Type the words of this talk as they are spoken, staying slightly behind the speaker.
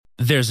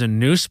There's a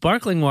new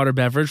sparkling water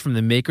beverage from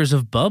the makers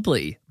of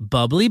Bubbly,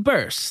 Bubbly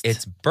Burst.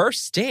 It's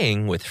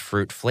bursting with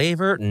fruit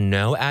flavor,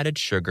 no added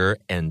sugar,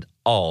 and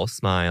all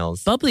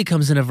smiles. Bubbly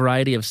comes in a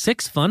variety of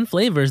 6 fun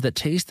flavors that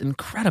taste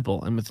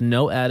incredible. And with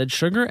no added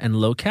sugar and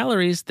low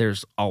calories,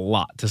 there's a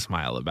lot to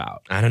smile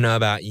about. I don't know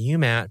about you,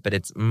 Matt, but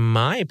it's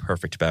my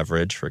perfect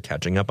beverage for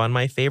catching up on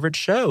my favorite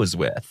shows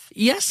with.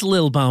 Yes,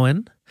 Lil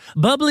Bowen.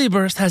 Bubbly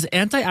Burst has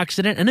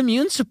antioxidant and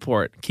immune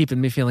support, keeping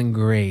me feeling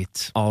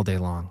great all day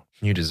long.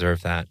 You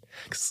deserve that.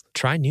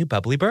 Try new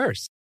Bubbly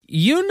Burst.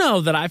 You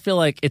know that I feel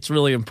like it's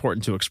really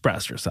important to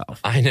express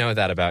yourself. I know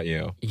that about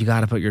you. You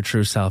got to put your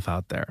true self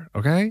out there,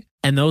 okay?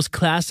 And those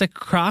classic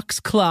Crocs,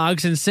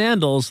 clogs, and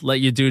sandals let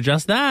you do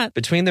just that.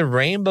 Between the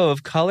rainbow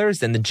of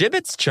colors and the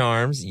Jibbitz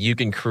charms, you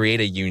can create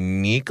a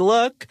unique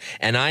look.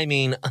 And I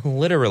mean,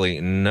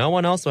 literally, no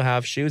one else will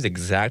have shoes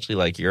exactly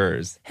like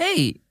yours.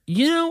 Hey,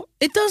 you know,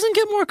 it doesn't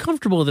get more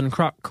comfortable than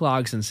Croc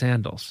clogs and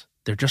sandals.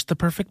 They're just the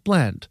perfect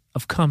blend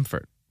of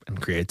comfort and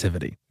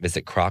creativity.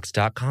 Visit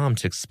crocs.com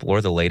to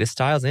explore the latest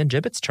styles and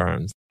Jibbitz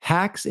charms.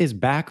 Hacks is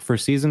back for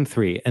season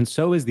 3, and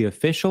so is the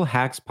official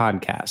Hacks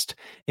podcast.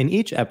 In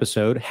each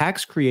episode,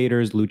 Hacks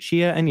creators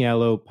Lucia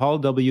Aniello, Paul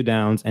W.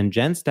 Downs, and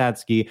Jen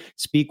Statsky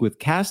speak with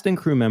cast and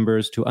crew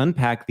members to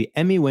unpack the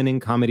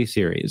Emmy-winning comedy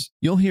series.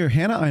 You'll hear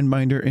Hannah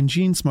Einbinder and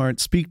Gene Smart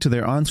speak to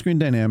their on-screen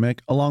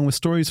dynamic, along with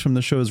stories from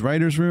the show's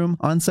writer's room,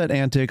 on-set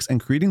antics, and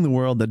creating the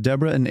world that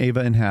Deborah and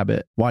Ava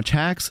inhabit. Watch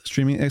Hacks,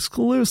 streaming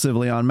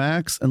exclusively on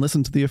Max, and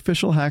listen to the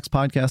official Hacks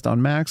podcast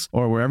on Max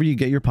or wherever you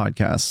get your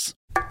podcasts.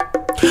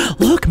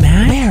 Look,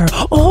 man. Where?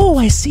 Oh,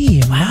 I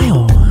see.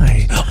 Wow. Oh,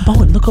 my.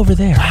 Bowen, look over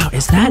there. Wow,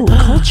 is that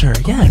culture?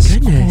 Yes. My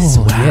goodness.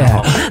 Wow.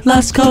 Yeah.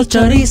 Las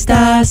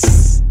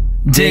Culturistas.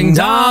 Ding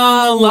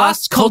dong,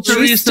 Las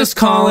Culturistas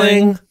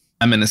calling.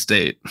 I'm in a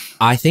state.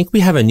 I think we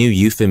have a new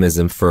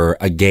euphemism for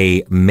a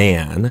gay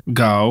man.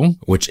 Go.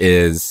 Which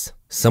is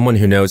someone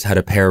who knows how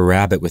to pair a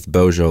rabbit with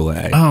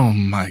Beaujolais. Oh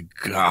my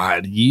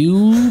God. You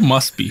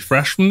must be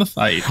fresh from the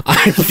fight.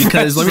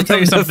 Because let me tell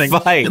you something.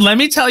 Let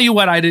me tell you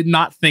what I did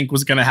not think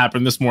was going to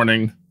happen this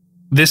morning.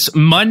 This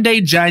Monday,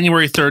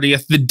 January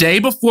 30th, the day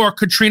before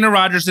Katrina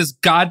Rogers'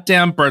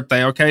 goddamn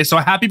birthday, okay? So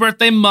happy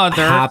birthday,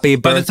 mother. Happy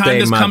birthday, By the time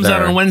this comes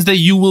out on Wednesday,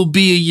 you will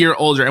be a year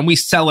older, and we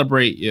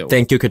celebrate you.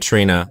 Thank you,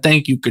 Katrina.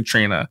 Thank you,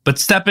 Katrina. But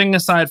stepping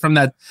aside from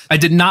that, I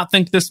did not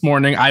think this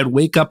morning I'd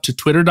wake up to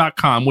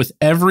twitter.com with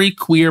every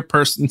queer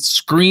person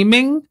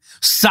screaming,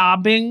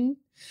 sobbing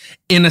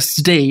in a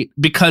state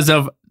because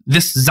of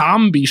this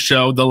zombie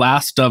show, The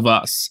Last of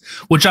Us,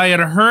 which I had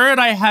heard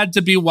I had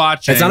to be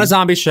watching. It's not a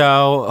zombie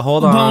show.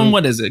 Hold on.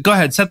 What is it? Go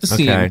ahead, set the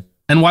scene.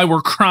 And why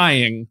we're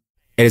crying.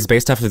 It is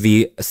based off of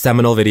the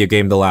seminal video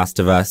game, The Last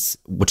of Us,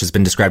 which has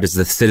been described as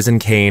the Citizen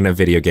Kane of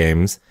video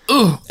games.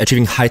 Ugh.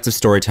 Achieving heights of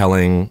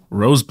storytelling.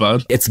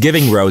 Rosebud. It's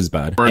giving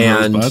Rosebud.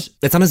 And Rosebud.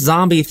 It's not a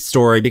zombie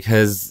story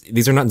because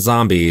these are not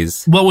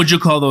zombies. What would you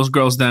call those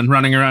girls then,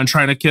 running around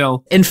trying to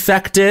kill?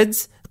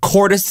 Infecteds.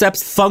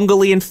 Cordyceps,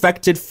 fungally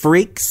infected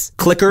freaks,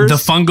 clickers. The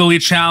fungally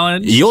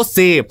challenge. You'll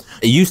see.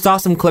 You saw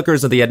some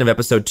clickers at the end of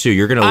episode 2.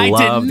 You're going to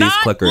love these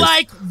clickers.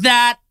 I did not like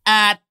that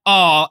at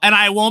all. And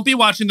I won't be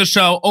watching the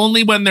show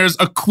only when there's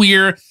a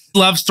queer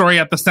love story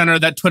at the center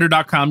that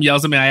twitter.com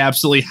yells at me I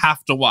absolutely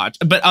have to watch.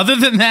 But other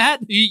than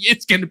that,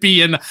 it's going to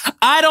be in,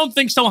 I don't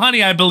think so,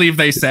 honey, I believe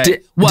they say.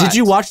 Did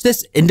you watch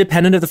this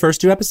independent of the first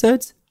 2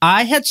 episodes?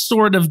 I had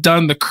sort of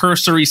done the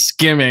cursory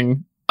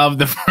skimming of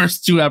the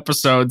first 2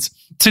 episodes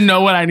to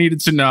know what I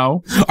needed to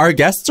know. Our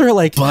guests are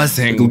like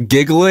buzzing,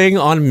 giggling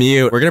on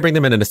mute. We're going to bring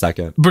them in a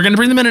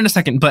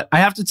second. But I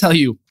have to tell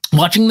you,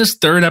 watching this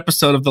 3rd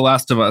episode of The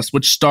Last of Us,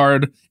 which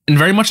starred in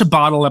very much a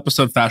bottle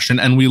episode fashion,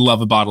 and we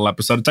love a bottle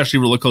episode. It's actually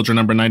Roller Culture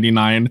number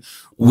 99.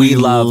 We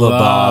love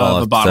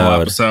a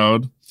bottle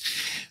episode.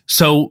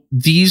 So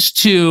these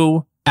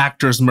 2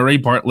 actors, Murray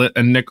Bartlett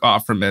and Nick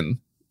Offerman,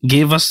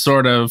 gave us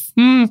sort of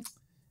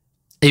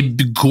a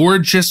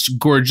gorgeous,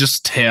 gorgeous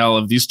tale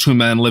of these 2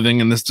 men living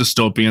in this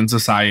dystopian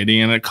society,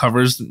 and it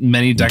covers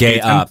many decades.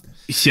 Gay up.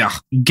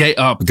 Gay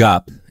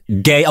up.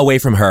 Gay away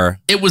from her.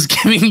 It was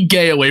giving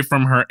gay away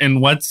from her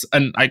in what's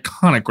an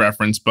iconic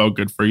reference, Bo,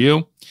 good for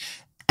you.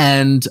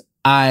 And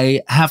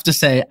I have to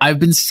say, I've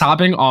been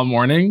sobbing all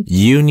morning.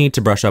 You need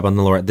to brush up on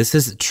the lore. This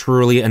is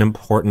truly an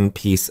important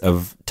piece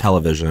of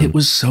television. It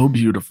was so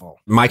beautiful.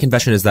 My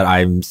confession is that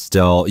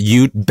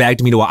you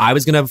begged me to watch. I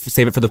was going to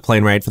save it for the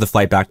plane ride, for the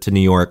flight back to New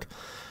York.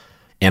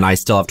 And I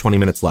still have 20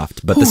 minutes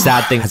left. But the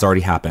sad thing has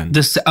already happened.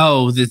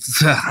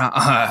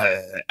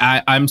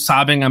 I'm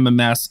sobbing. I'm a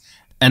mess.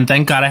 And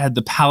thank God I had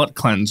the palate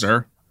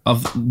cleanser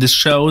of this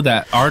show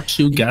that our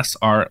 2 guests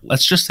are,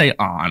 let's just say,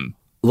 on.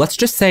 Let's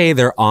just say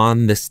they're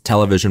on this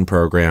television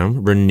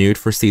program, renewed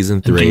for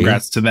season 3.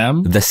 Congrats to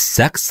them. The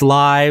sex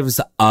lives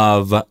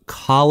of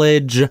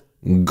college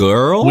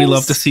girls. We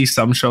love to see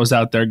some shows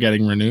out there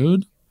getting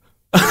renewed.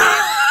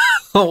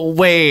 Oh,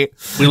 wait.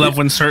 We love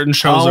when certain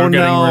shows are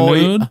getting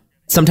renewed.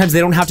 Sometimes they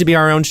don't have to be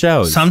our own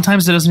shows.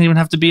 Sometimes it doesn't even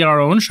have to be our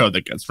own show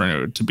that gets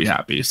renewed to be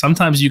happy.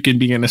 Sometimes you can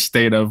be in a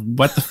state of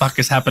what the fuck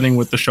is happening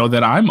with the show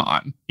that I'm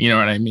on. You know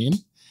what I mean?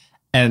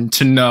 and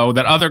to know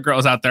that other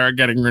girls out there are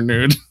getting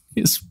renewed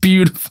is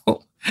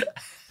beautiful.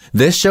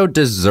 This show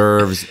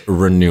deserves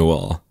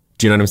renewal.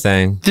 Do you know what I'm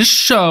saying? This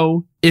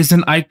show is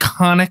an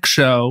iconic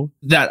show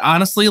that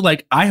honestly,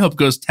 like, I hope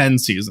goes 10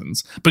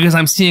 seasons because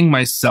I'm seeing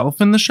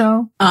myself in the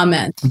show.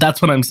 Amen.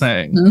 That's what I'm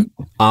saying.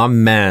 Mm-hmm.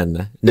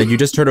 Amen. Now, you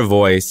just heard a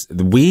voice.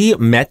 We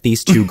met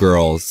these two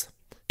girls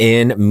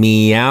in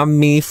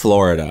Miami,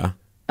 Florida.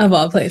 Of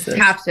all places.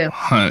 Have to.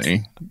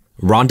 Honey.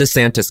 Ron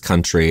DeSantis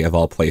country, of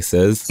all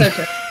places. So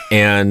true.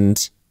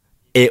 And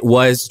it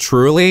was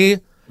truly...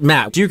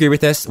 Matt, do you agree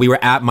with this? We were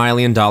at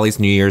Miley and Dolly's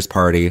New Year's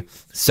party.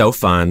 So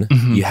fun.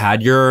 Mm-hmm. You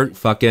had your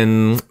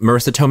fucking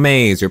Marissa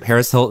Tomei's, your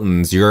Paris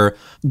Hilton's,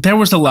 There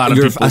was a lot of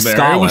your people there.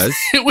 Ascalas.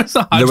 It was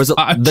a There was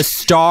hodgepodge. the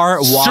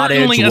star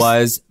Certainly wattage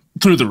was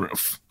through the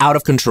roof. out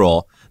of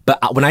control.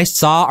 But when I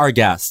saw our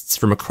guests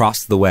from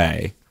across the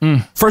way,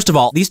 first of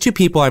all, these two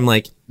people, I'm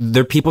like,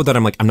 they're people that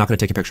I'm like, I'm not going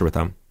to take a picture with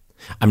them.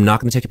 I'm not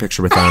going to take a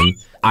picture with them.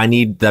 I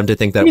need them to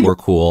think that we're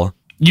cool.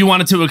 You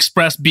wanted to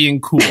express being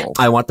cool.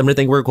 I want them to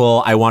think we're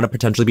cool. I want to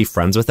potentially be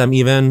friends with them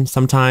even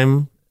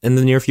sometime in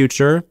the near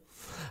future.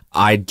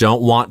 I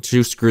don't want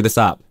to screw this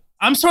up.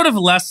 I'm sort of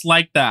less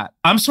like that.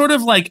 I'm sort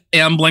of like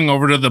ambling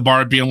over to the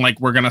bar being like,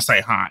 we're going to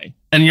say hi.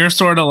 And you're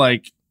sort of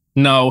like,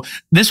 no.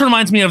 This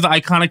reminds me of the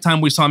iconic time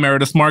we saw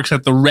Meredith Marks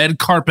at the red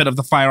carpet of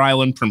the Fire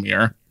Island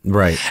premiere.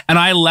 Right. And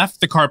I left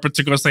the carpet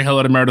to go say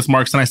hello to Meredith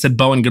Marks. And I said,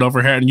 Bowen, get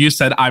over here. And you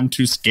said, I'm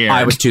too scared.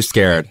 I was too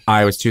scared.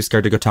 I was too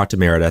scared to go talk to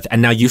Meredith.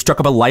 And now you struck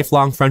up a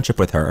lifelong friendship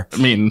with her. I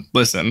mean,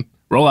 listen,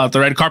 roll out the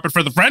red carpet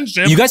for the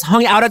friendship. You guys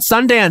hung out at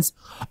Sundance.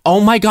 Oh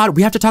my God.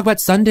 We have to talk about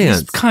Sundance.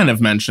 Just kind of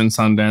mentioned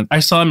Sundance. I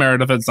saw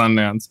Meredith at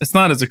Sundance. It's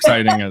not as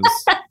exciting as...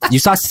 You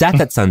saw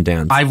Seth at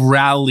Sundance. I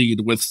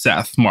rallied with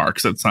Seth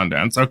Marks at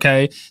Sundance,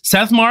 okay?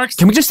 Seth Marks...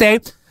 Can we just say,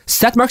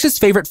 Seth Marks'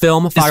 favorite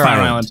film, Fire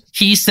Island.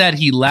 He said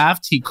he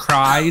laughed, he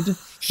cried,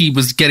 he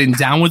was getting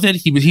down with it.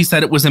 He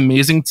said it was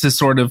amazing to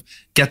sort of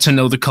get to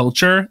know the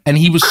culture. And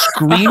he was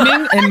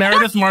screaming in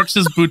Meredith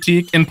Marks'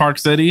 boutique in Park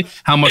City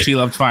how much he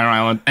loved Fire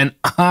Island. And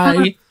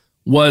I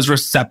was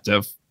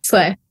receptive.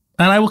 Slay.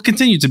 And I will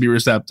continue to be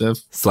receptive.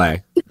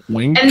 Slay.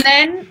 Wink. And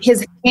then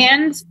his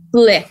hand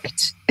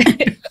flicked. And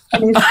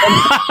he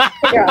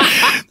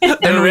said,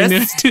 The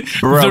wrist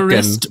broken. The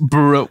wrist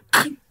broke.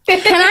 Can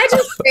I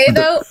just say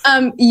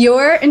though,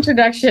 your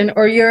introduction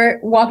or your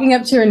walking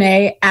up to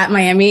Renee at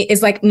Miami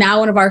is like now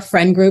one of our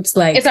friend groups.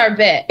 Like it's our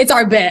bit. It's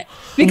our bit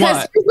because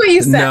What? here's what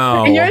you said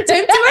No. and your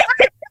attempt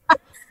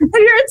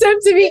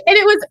to be, and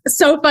it was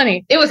so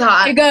funny. It was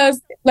hot. It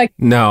goes like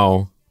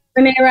No.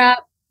 Renee Rapp,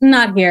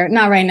 not here,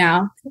 not right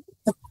now.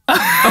 You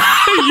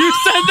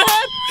said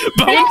that?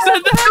 Bowen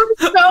said that?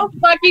 It was so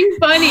fucking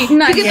funny.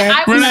 Not because here.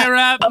 I was Renee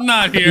Rapp,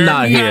 not here.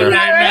 Not here.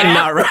 right now.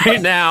 Not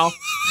right now.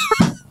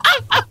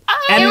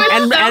 And, was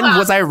and, so and hot.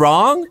 was I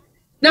wrong?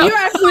 No, you're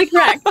absolutely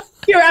correct.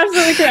 You're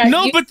absolutely correct.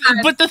 No,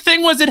 but the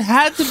thing was, it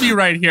had to be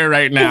right here,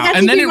 right now. had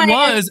And to then be it right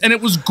was, and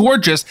it was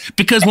gorgeous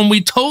because when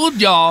we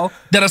told y'all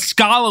that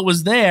Ascala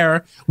was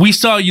there, we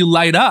saw you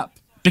light up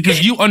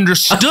because you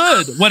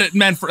understood what it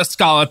meant for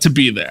Ascala to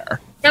be there.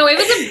 No, it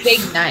was a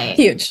big night.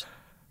 Huge.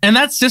 And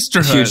that's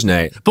sisterhood. Huge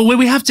night. But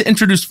we have to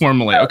introduce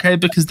formally, okay?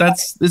 Because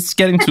it's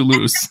getting too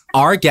loose.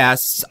 Our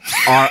guests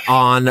are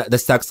on The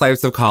Sex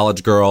Lives of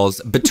College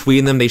Girls.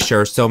 Between them, they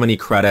share so many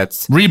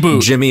credits.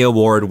 Reboot. Jimmy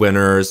Award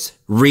winners.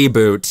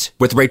 Reboot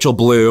with Rachel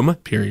Bloom.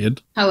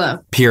 Period.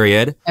 Hello.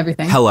 Period.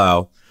 Everything.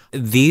 Hello.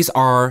 These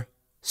are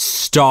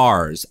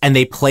stars, and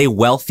they play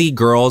wealthy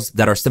girls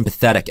that are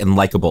sympathetic and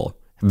likable.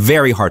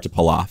 Very hard to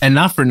pull off. And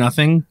not for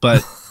nothing,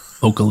 but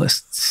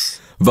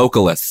vocalists.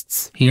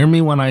 Vocalists. Hear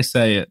me when I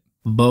say it.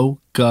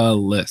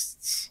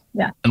 Vocalists.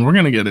 Yeah. And we're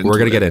going to get into it. We're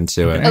going to get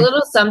into it. A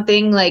little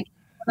something like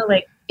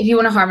if you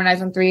want to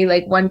harmonize on 3,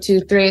 like 1,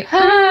 2, 3.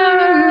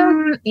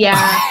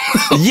 Yeah.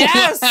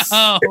 Yes!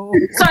 Oh.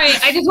 Sorry,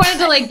 I just wanted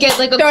to like get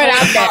like a Throw it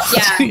cold out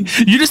there.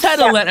 Yeah. You just had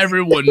to let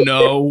everyone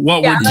know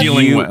what Yeah. we're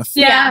dealing You- with.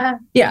 Yeah.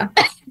 Yeah.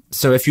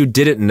 So if you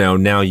didn't know,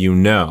 now you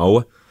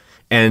know.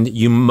 And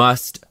you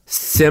must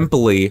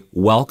simply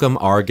welcome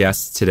our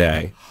guests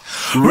today.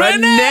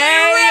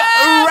 Renee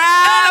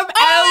Rapp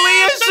and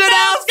Leah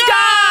Chanel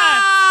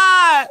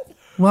Scott!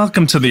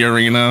 Welcome to the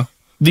arena.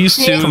 These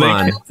two, Come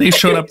on. they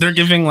showed up. They're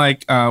giving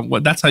like,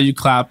 what? That's how you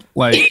clap,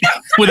 like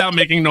without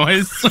making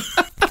noise.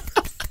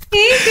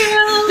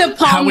 The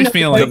palm. How we The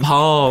feeling?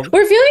 palm.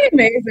 We're feeling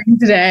amazing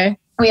today.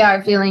 We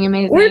are feeling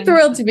amazing. We're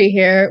thrilled to be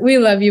here. We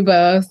love you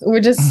both. We're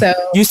just so.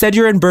 You said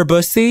you're in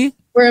Burbussy.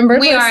 We're in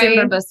Burbussy. We are in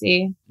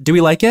Burbussy. Do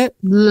we like it?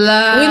 We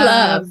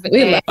love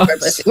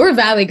Burbussy. We're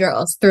Valley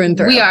girls through and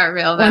through. We are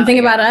real. One thing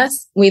about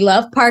us, we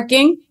love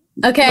parking.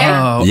 Okay.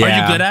 Oh, Yeah.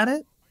 are you good at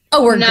it?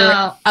 Oh, we're No.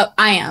 good. Oh,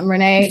 I am,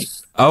 Renee.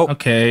 Oh,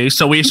 Okay,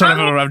 so we sort of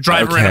have a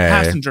driver and a Okay.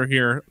 passenger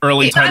here.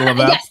 Early title of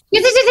that.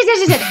 Yes.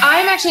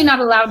 I'm actually not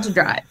allowed to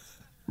drive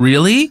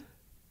Really?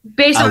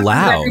 based on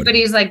Allowed?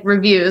 everybody's like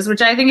reviews,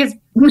 which I think is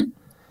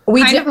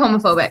We kind do. of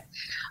homophobic.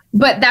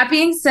 But that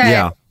being said,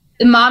 yeah.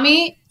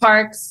 mommy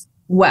parks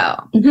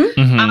well. Mhm.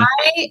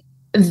 I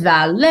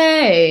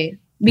valet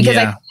because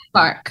I Yeah. can't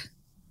park.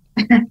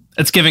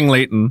 It's giving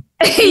Leighton.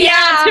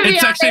 Yeah.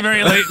 It's actually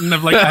very late and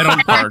I'm like, I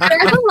don't bark.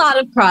 There's a lot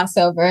of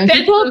crossover. And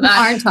people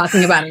aren't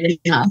talking about it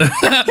enough.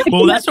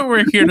 Well, that's what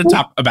we're here to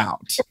talk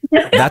about.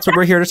 That's what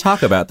we're here to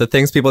talk about. The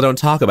things people don't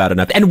talk about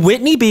enough. And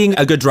Whitney being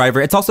a good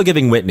driver, it's also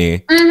giving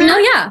Whitney No,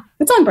 yeah.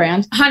 It's on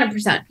brand.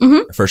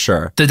 100%. for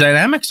sure. The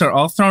dynamics are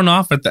all thrown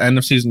off at the end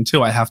of season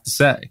 2, I have to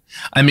say.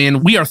 I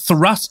mean, we are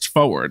thrust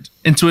forward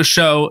into a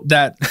show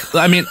that,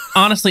 I mean,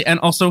 honestly, and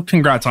also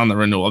congrats on the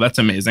renewal. That's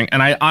amazing.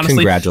 And I honestly, the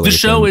Congratulations.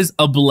 show is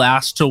a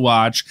blast to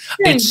watch.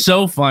 It's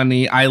so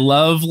funny. I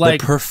love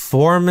like the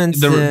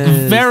performances.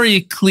 the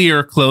very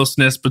clear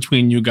closeness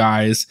between you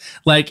guys.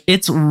 Like,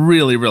 it's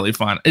really, really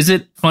fun. Is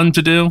it fun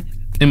to do?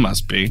 It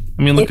must be.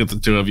 I mean, look at the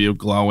two of you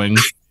glowing.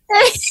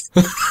 Oh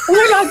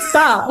my God,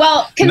 stop.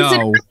 Well,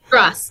 consider No.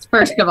 thrust,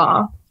 first of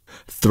all.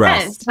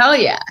 thrust. Yes, hell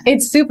yeah.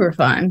 It's super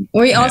fun.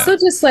 We also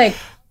just like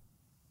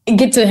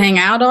get to hang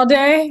out all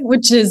day,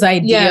 which is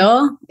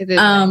ideal. It is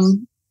nice.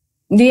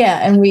 Yeah,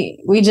 and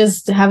we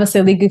just have a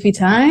silly, goofy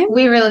time.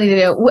 We really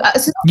do.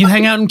 So- You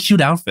hang out in cute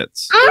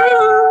outfits.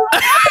 Oh!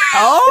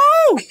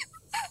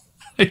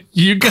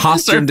 You guys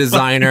Costume are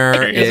designer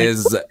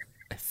hilarious. is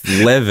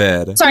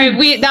livid.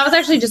 sorry, that was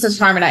actually just us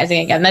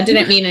harmonizing again. That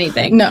didn't mean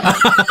anything. No.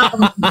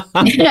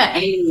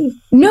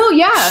 No,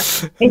 yeah.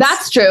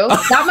 That's true.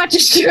 That much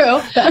is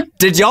true.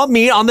 Did y'all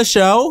meet on the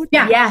show?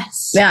 Yeah.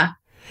 Yes. Yeah.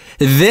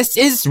 This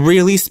is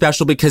really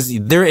special because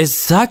there is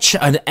such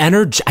an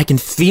energy. I can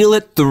feel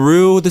it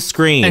through the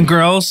screen. And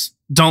girls,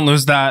 don't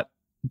lose that.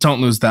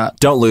 Don't lose that.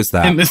 Don't lose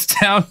that. In this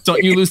town,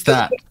 don't you lose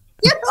that.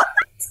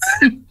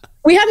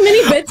 We have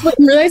many bits, but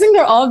I'm realizing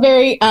they're all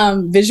very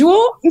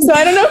visual. So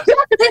I don't know.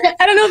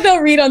 I don't know if they'll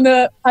read on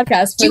the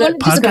podcast. Do you want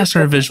to Podcasts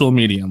are a visual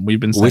medium. We've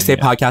been saying We say it.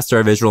 podcasts are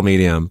a visual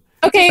medium.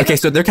 Okay. Okay,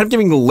 so they're kind of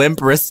giving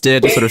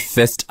limp-wristed sort of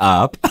fist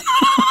up.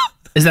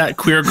 Is that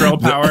queer girl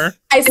power?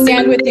 I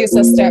stand with you,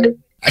 sister.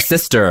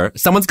 Sister,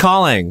 someone's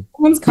calling.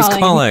 Someone's Who's calling.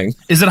 calling?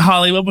 Is it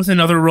Hollywood with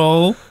another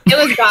role? It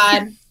was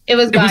God. It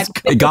was God.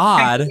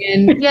 God.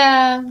 And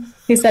Yeah.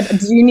 he said,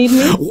 "Do you need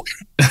me?"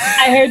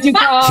 I heard you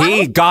call.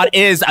 He. God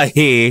is a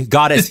he.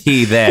 God is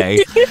he,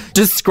 they.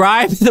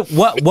 Describe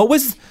what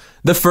was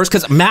the first,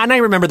 because Matt and I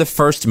remember the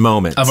first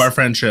moment Of our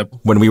friendship.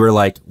 when we were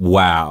like,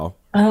 wow,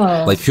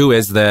 Oh, like who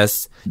is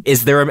this?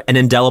 Is there an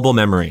indelible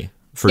memory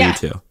for you Yeah.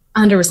 two?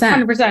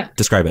 100%. 100%.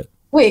 Describe it.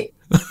 Wait.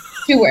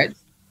 2 words.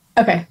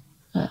 Okay.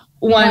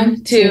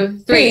 1,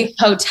 2, 3.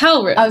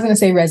 Hotel room. I was going to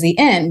say Resi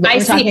Inn, but I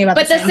we're talking see. about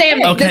But the same.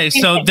 thing. Okay,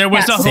 so there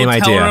was a Same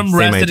hotel idea, room, same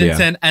Residence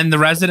idea. Inn, and the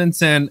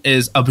Residence Inn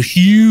is a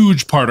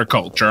huge part of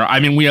culture. I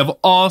mean, we have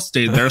all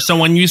stayed there. So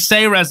when you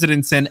say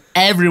Residence Inn,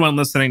 everyone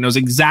listening knows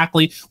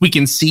exactly. We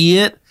can see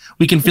it.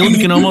 We can feel it. We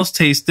can almost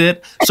taste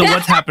it. So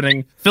what's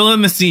happening? Fill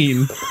in the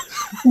scene.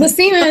 The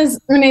scene is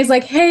Renee's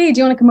like, "Hey, do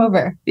you want to come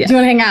over? Yeah. Do you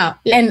want to hang out?"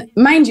 Yeah. And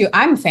mind you,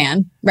 I'm a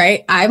fan,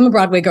 right? I'm a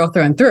Broadway girl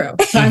through and through.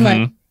 So I'm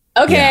like,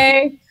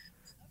 okay,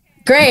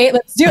 great,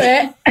 let's do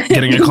it.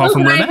 Getting a call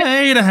from Little did I-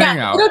 Renee to hang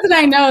out. Little did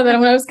I know that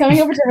when I was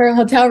coming over to her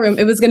hotel room,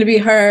 it was going to be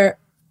her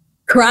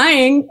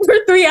crying for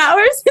 3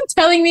 hours and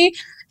telling me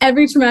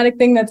every traumatic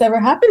thing that's ever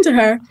happened to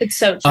her. It's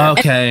so true.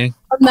 Okay.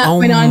 From that Oh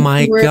point on,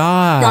 my we were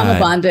trauma God.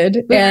 bonded,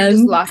 We were just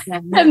and locked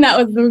in.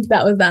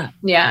 that was that.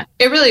 Yeah,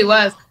 it really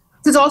was.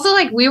 Because also,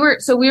 like, we were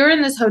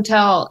in this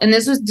hotel, and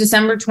this was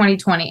December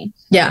 2020,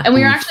 Yeah, and we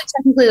were actually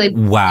technically like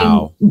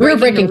Wow. we were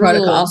breaking the rules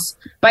protocols.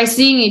 by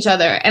seeing each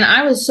other, and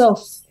I was so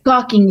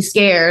fucking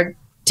scared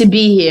to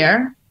be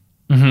here.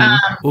 Mhm.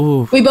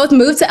 Ooh. We both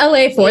moved to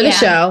LA for the Yeah.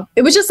 show.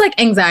 It was just like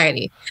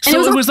anxiety. And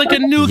So it was like a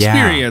new Yeah.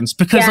 experience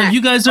because Yeah. like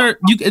you guys are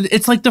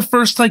it's like the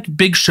first like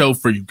big show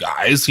for you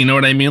guys, you know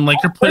what I mean? Like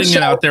you're putting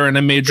it out there in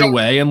a major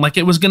way and like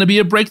it was going to be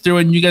a breakthrough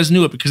and you guys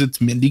knew it because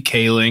it's Mindy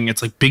Kaling,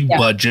 it's like big Yeah.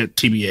 budget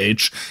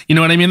TBH. You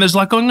know what I mean? There's a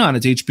lot going on.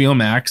 It's HBO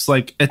Max,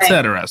 like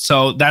etc.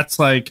 So that's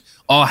like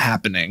all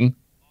happening.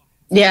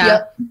 Yeah.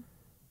 Yep.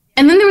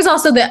 And then there was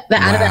also the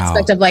added Wow.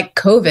 aspect of like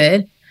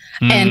COVID.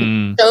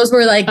 And shows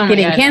were like Oh my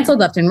getting God. canceled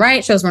left and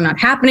right. Shows were not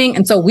happening.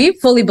 And so we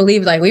fully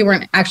believed like we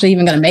weren't actually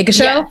even going to make a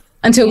show Yeah.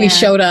 until we Yeah.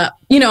 showed up,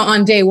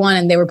 on day one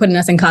and they were putting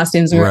us in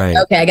costumes. And we were Right.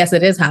 like, okay, I guess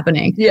it is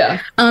happening. Yeah,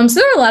 So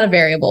there were a lot of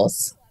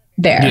variables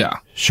there. Yeah.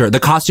 Sure. The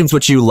costumes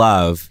which you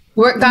love.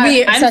 We are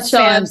I'm such so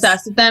fans.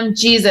 obsessed with them.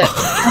 Jesus,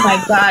 oh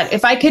my God!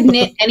 If I could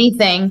knit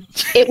anything,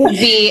 it would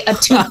be a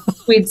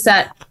 2-tweed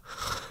set.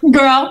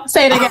 Girl,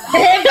 say it again.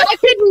 If I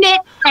could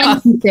knit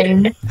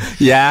anything,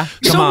 Yeah.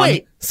 Come So on.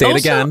 wait, Say it also-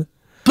 again.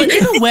 But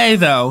in a way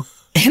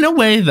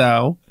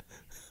though,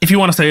 if you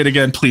want to say it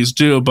again, please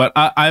do. But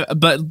I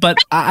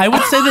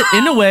would say that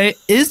in a way,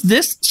 is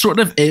this sort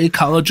of a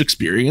college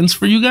experience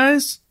for you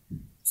guys?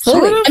 Fully.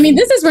 Sort of. I mean,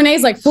 this is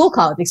Renee's like full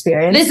college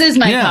experience. this is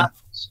my Yeah. cup.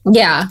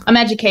 yeah. I'm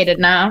educated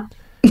now.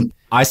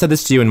 I said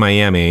this to you in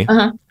Miami.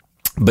 Uh-huh.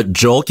 But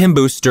Joel Kim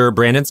Booster,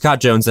 Brandon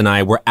Scott Jones, and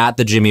I were at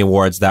the Jimmy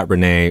Awards that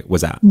Renee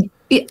was at.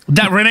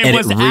 That Renee And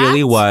was it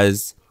really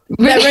was.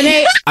 That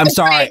Renee, I'm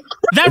sorry.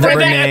 That that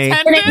Renee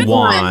Renee attended.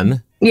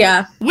 won.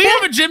 yeah. We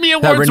have a Jimmy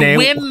Awards Renee-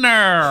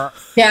 winner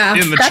Yeah.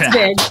 in the that's chat.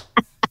 big.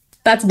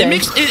 That's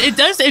big. It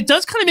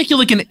does kind of make you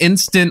like an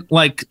instant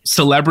like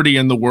celebrity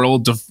in the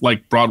world of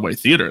like Broadway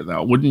theater,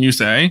 though, wouldn't you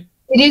say?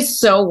 It is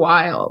so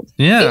wild.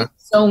 Yeah.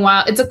 It's so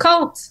wild. It's a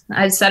cult.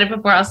 I've said it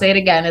before. I'll say it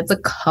again. It's a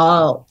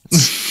cult.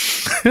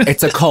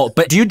 It's a cult.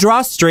 But do you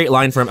draw a straight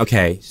line from,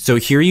 okay, so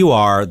here you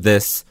are,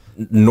 this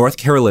North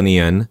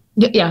Carolinian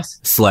Yes.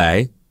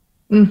 slay.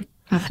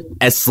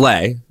 As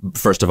slay,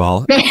 first of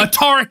all. A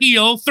Tar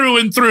Heel through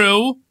and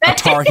through. A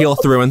Tar Heel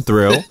through and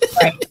through.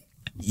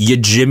 You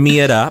jimmy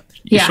it up.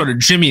 You Yeah. sort of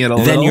jimmy it a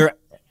Then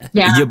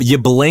little. you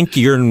blink,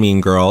 you're in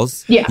Mean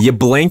Girls. Yeah. You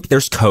blink,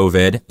 there's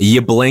COVID.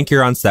 You blink,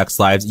 you're on Sex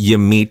Lives. You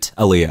meet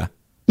Aaliyah.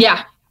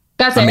 Yeah.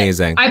 That's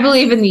Amazing. It. I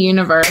believe in the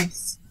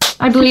universe.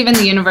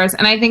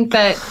 And I think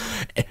that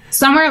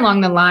somewhere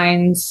along the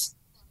lines,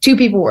 two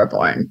people were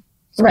born,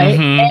 right?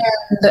 And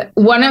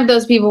one of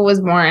those people was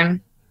born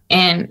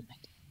in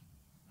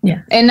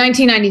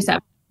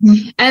 1997.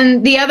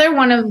 And the other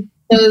one of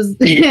those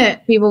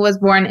people was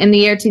born in the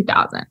year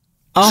 2000.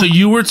 So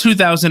you were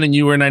 2000 and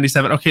you were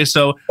 97. Okay,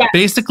 so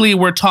basically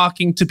we're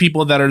talking to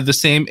people that are the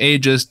same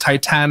age as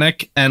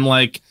Titanic and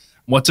like,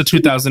 what's a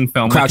 2000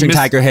 film? Crouching Like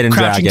Tiger, Hidden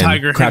Crouching Dragon.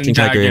 Tiger, Crouching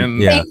Hidden Tiger,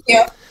 Dragon. yeah. Thank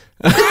you.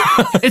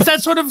 It's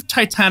that sort of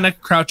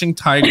Titanic, Crouching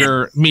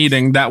Tiger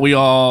meeting that we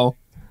all...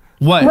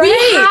 What? We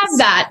have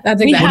that. That's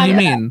What exactly. do you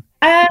mean?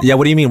 Yeah,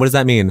 what do you mean? What does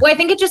that mean? Well, I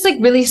think it just like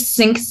really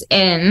sinks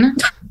in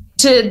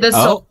to the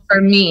soul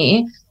for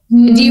me.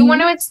 Mm-hmm. Do you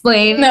want to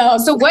explain? No.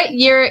 So what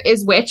year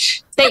is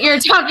which that you're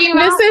talking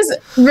about? This is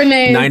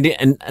Renee, 90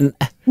 and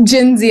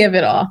Gen Z of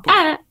it all.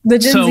 The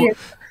Gen So- Z.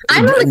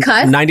 I'm on the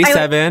cusp.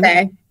 97? I would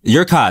say.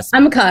 you're cusp.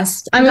 I'm a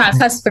cusp. I'm a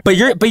cusp. But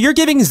you're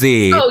giving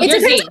Z. Oh, It you're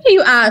depends Z. on who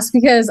you ask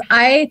because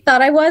I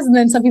thought I was, and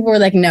then some people were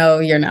like, "No,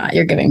 you're not.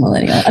 You're giving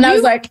millennial." And I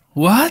was like,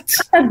 What?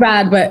 "That's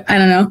bad," but I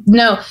don't know.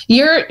 No,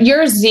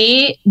 you're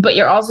Z, but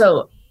you're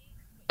also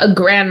a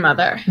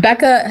grandmother.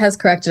 Becca has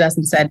corrected us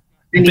and said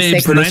Babe,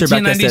 96. Producer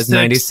Becca says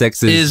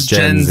 96 is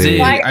Gen Z.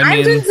 Why, I I'm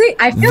mean, Gen Z.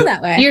 I feel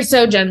that way. You're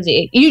so Gen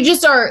Z. You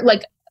just are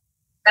like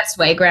best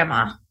way,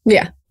 grandma.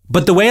 Yeah.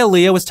 But the way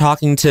Aaliyah was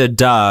talking to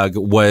Doug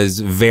was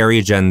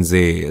very Gen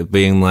Z,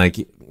 being like,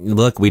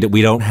 "Look, we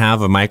don't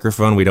have a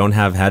microphone, we don't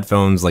have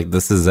headphones. Like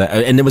this is,"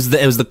 and it was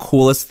the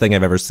coolest thing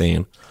I've ever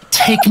seen.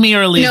 Take me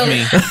or leave No,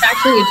 me. it's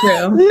actually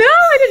true. No,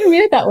 I didn't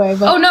mean it that way.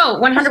 But Oh no,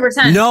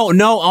 100%.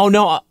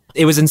 No,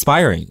 it was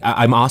inspiring.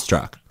 I'm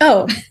awestruck.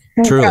 Oh,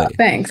 Truly. yeah,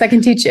 thanks. I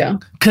can teach you.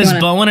 Because You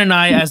wanna- Bowen and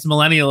I, as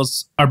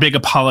millennials, are big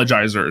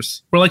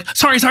apologizers. We're like,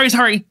 sorry.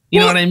 You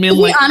know what I mean? To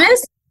Like, be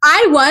honest,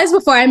 I was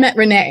before I met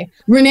Renee.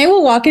 Renee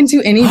will walk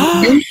into any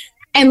room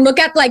and look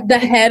at like the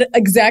head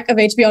exec of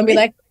HBO and be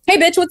like, "Hey,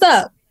 bitch, what's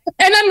up?"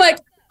 And I'm like,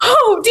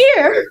 "Oh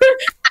dear,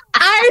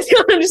 I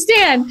don't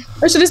understand."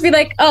 Or she'll just be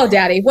like, "Oh,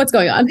 daddy, what's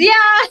going on?" Yeah,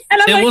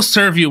 And I'm it like, will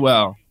serve you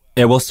well.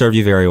 It will serve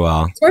you very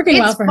well. "It's working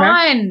well it's for her."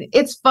 fun.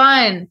 It's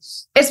fun,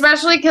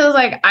 especially because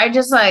like I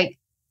just like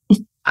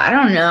I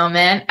don't know,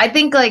 man. I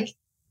think like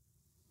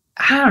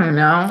I don't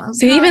know.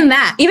 See, even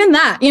that,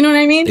 you know what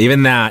I mean?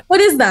 Even that.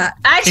 What is that?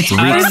 It's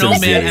Reeks I don't know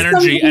of man Z.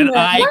 energy. And Something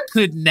I that-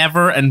 could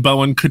never, and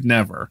Bowen could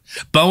never.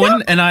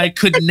 Bowen and I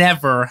could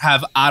never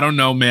have I don't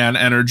know man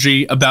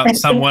energy about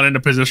someone in a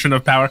position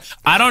of power.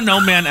 I don't know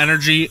man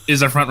energy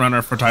is a front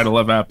runner for title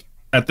of ep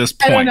at this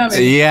I don't point. know.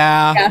 Man.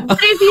 Yeah. But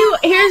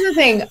here's the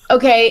thing,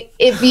 okay,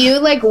 if you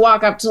like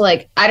walk up to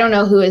like I don't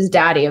know who is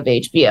daddy of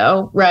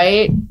HBO,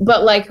 right?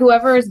 But like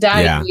whoever is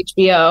daddy Yeah. of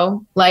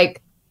HBO,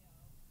 like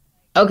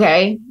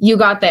okay, you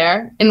got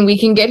there and we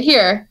can get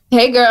here.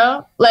 Hey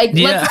girl, like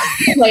Yeah.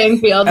 let's be playing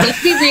field.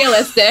 Let's be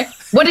realistic.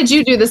 What did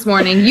you do this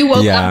morning? You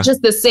woke Yeah. up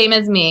just the same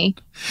as me.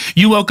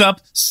 You woke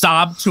up,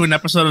 sobbed to an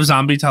episode of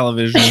zombie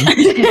television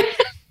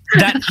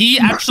that he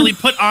actually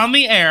put on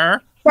the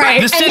air.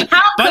 Right. This And is,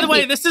 how by the could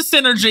way, he- this is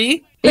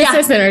synergy. It's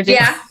this energy.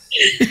 Yeah.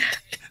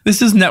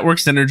 This is network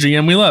synergy,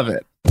 and we love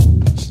it.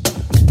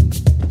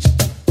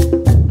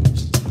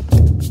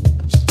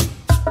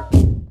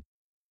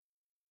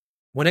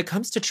 When it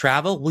comes to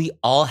travel, we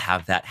all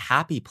have that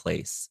happy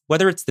place.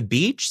 Whether it's the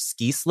beach,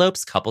 ski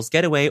slopes, couples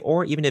getaway,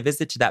 or even a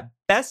visit to that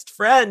best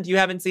friend you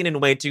haven't seen in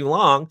way too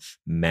long,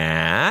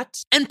 Matt.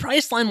 And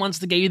Priceline wants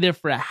to get you there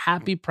for a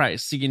happy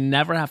price so you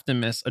never have to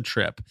miss a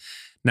trip.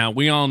 Now,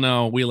 we all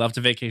know we love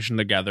to vacation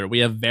together. We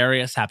have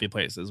various happy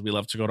places. We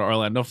love to go to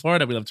Orlando,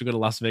 Florida. We love to go to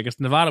Las Vegas,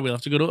 Nevada. We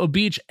love to go to a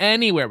beach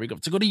anywhere. We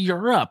love to go to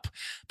Europe.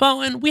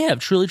 Bowen, we have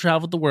truly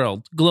traveled the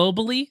world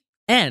globally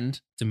and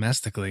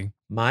domestically.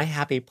 My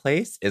happy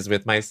place is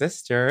with my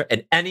sister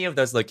in any of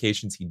those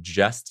locations he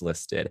just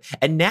listed.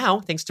 And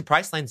now, thanks to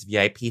Priceline's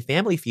VIP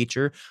family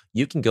feature,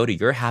 you can go to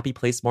your happy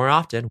place more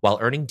often while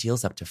earning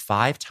deals up to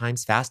 5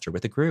 times faster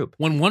with a group.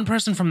 When one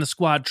person from the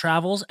squad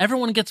travels,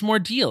 everyone gets more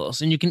deals,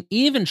 and you can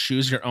even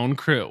choose your own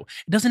crew.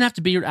 It doesn't have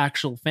to be your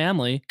actual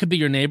family. It could be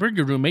your neighbor,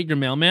 your roommate, your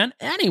mailman,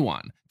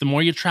 anyone. The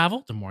more you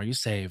travel, the more you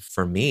save.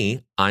 For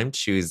me, I'm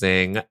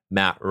choosing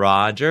Matt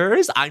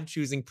Rogers. I'm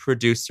choosing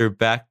producer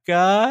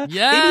Becca. Maybe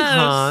Yes!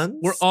 Hans.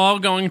 We're all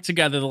going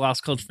together, the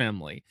Lost Coach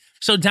family.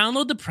 So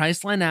download the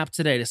Priceline app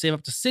today to save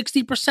up to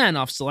 60%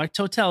 off select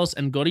hotels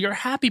and go to your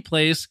happy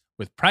place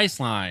with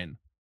Priceline.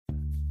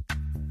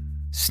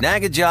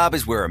 Snag a Job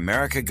is where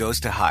America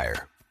goes to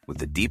hire, with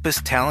the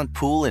deepest talent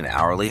pool in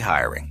hourly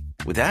hiring.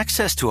 With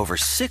access to over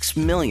 6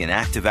 million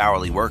active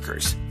hourly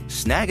workers,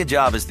 Snag a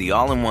Job is the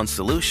all-in-one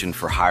solution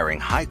for hiring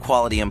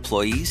high-quality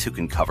employees who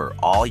can cover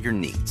all your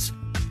needs.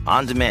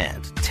 On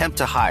demand, temp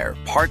to hire,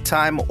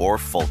 part-time or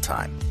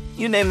full-time.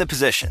 You name the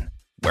position.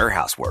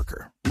 Warehouse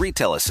worker,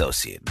 retail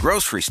associate,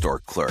 grocery store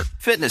clerk,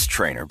 fitness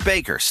trainer,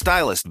 baker,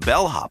 stylist,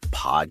 bellhop,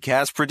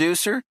 podcast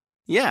producer.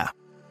 Yeah,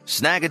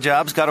 Snag a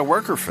Job's got a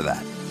worker for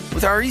that.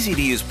 With our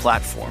easy-to-use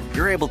platform,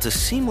 you're able to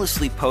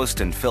seamlessly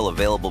post and fill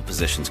available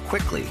positions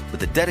quickly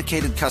with a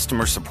dedicated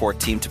customer support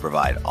team to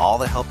provide all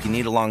the help you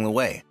need along the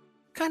way.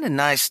 Kind of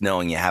nice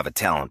knowing you have a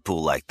talent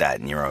pool like that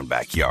in your own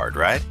backyard,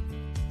 right?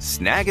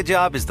 Snag a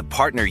Job is the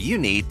partner you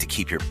need to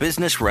keep your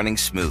business running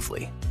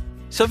smoothly.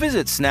 So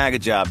visit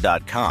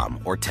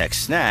snagajob.com or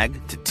text snag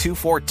to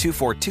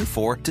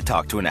 242424 to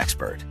talk to an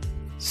expert.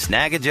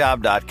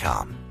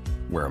 Snagajob.com,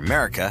 where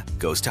America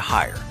goes to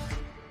hire.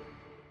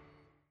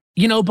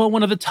 You know, but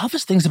one of the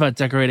toughest things about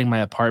decorating my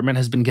apartment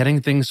has been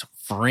getting things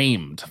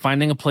framed.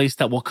 Finding a place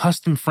that will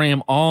custom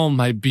frame all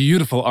my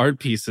beautiful art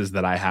pieces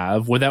that I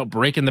have without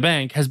breaking the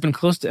bank has been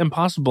close to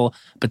impossible.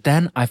 But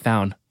then I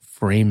found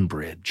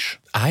FrameBridge.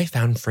 I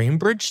found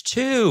FrameBridge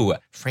too.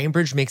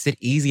 FrameBridge makes it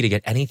easy to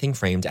get anything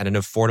framed at an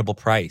affordable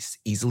price.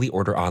 Easily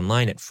order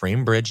online at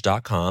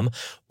framebridge.com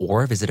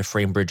or visit a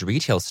FrameBridge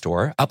retail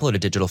store, upload a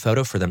digital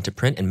photo for them to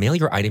print and mail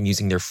your item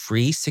using their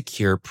free,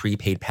 secure,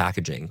 prepaid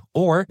packaging.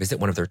 Or visit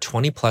one of their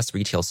 20-plus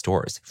retail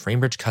stores.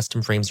 FrameBridge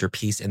custom frames your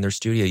piece in their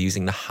studio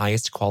using the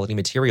highest quality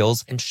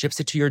materials and ships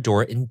it to your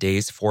door in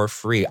days for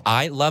free.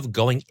 I love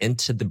going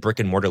into the brick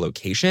and mortar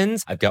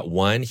locations. I've got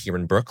one here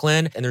in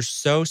Brooklyn, and they're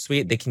so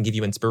sweet. They can give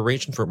you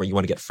inspiration for where you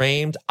want to get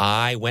framed.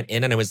 I went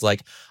in and I was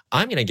like,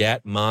 I'm going to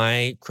get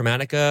my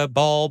Chromatica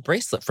ball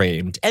bracelet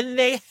framed. And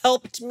they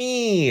helped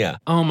me.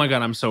 Oh my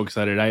God, I'm so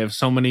excited. I have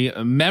so many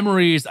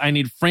memories I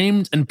need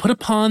framed and put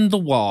upon the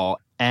wall.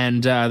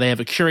 And they have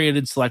a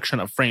curated selection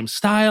of frame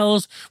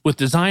styles with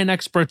design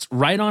experts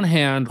right on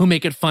hand who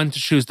make it fun to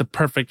choose the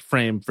perfect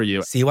frame for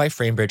you. See why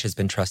FrameBridge has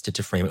been trusted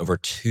to frame over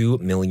 2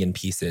 million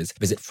pieces.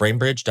 Visit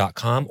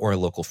framebridge.com or a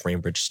local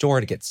FrameBridge store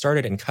to get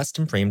started and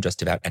custom frame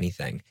just about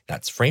anything.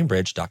 That's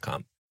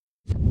framebridge.com.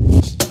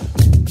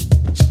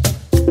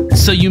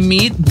 So you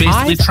meet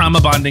basically trauma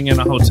bonding in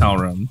a hotel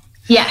room.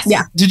 Yes.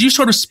 Yeah. Did you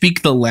sort of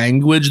speak the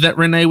language that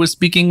Renee was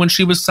speaking when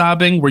she was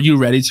sobbing? Were you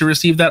ready to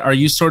receive that? Are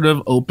you sort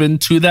of open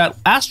to that?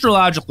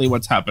 Astrologically,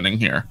 what's happening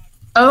here?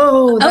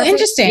 Oh,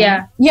 interesting.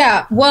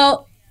 Yeah.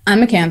 Well,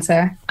 I'm a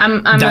Cancer.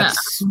 I'm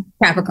That's a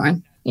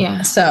Capricorn.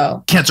 yeah.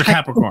 So Cancer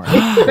Capricorn.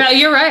 Yeah,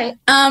 you're right.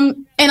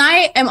 and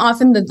I am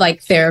often the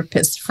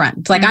therapist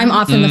friend. Like I'm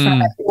often the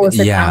friend that people will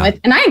sit down with,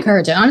 and I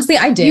encourage it. Honestly,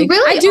 I dig. You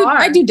really are.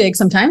 I do dig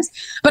sometimes,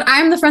 but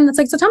I'm the friend that's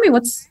like, so tell me,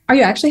 are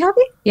you actually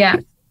happy? Yeah.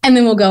 And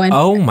then we'll go in.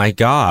 Oh my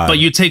God. But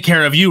you take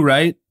care of you,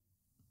 right?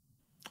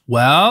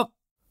 Well,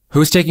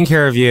 who's taking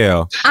care of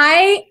you?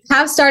 I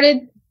have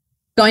started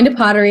going to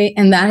pottery,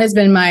 and that has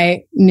been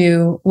my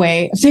new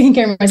way of taking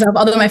care of myself.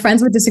 Although my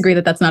friends would disagree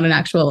that that's not an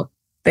actual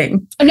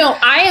thing. No,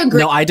 I agree.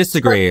 No, I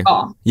disagree.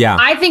 Yeah.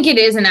 I think it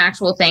is an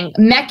actual thing.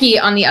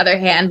 Mecky, on the other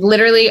hand,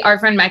 literally, our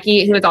friend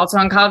Mecky, who is also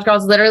on College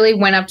Girls, literally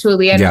went up to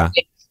Aaliyah and was,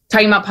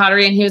 talking about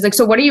pottery, and he was like,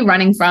 so what are you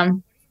running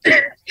from?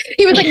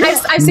 He was like,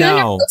 I've seen on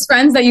your close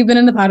friends that you've been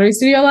in the pottery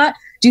studio a lot.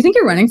 Do you think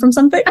you're running from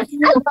something?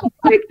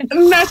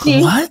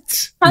 Mecky.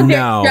 What?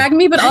 No. Drag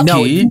me, but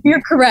also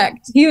you're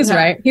correct. He was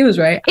right. He was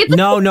right.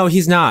 No,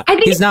 he's not. I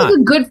think he's it's not.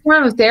 like a good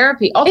form of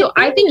therapy. Also,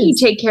 I think you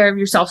take care of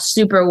yourself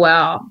super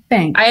well.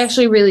 Thanks. I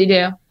actually really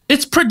do.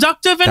 It's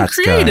productive and That's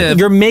creative. Good.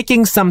 You're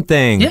making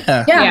something.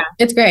 Yeah,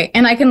 it's great.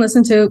 And I can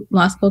listen to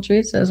Las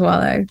Culturistas while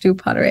I do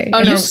pottery.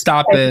 Oh, no.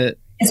 Stop it.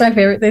 It's my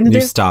favorite thing to do.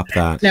 You stop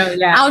that. No,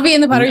 yeah. I'll be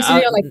in the pottery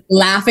studio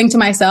laughing to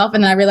myself,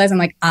 and then I realize I'm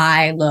like,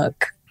 I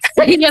look.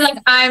 You're like,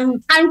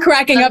 I'm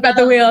cracking up at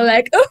the wheel,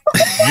 like,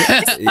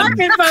 Cracking up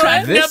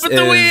at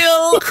the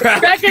wheel.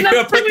 Cracking up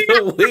at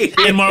the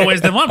wheel. In more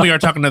ways than one, we are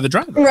talking to the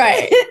driver.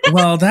 Right.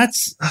 Well,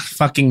 that's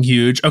fucking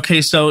huge.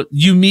 Okay, so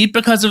you meet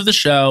because of the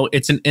show.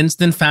 It's an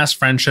instant fast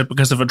friendship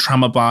because of a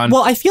trauma bond.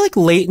 Well, I feel like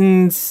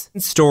Leighton's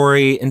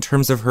story in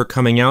terms of her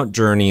coming out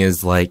journey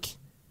is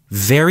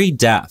very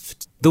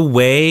deft. The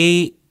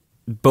way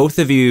both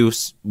of you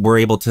were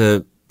able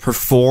to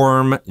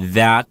perform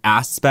that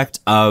aspect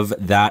of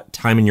that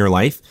time in your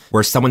life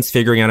where someone's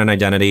figuring out an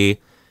identity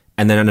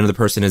and then another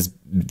person is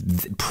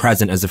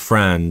present as a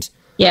friend.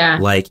 Yeah.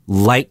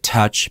 Light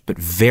touch, but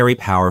very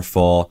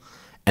powerful.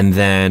 And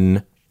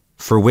then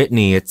for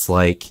Whitney, it's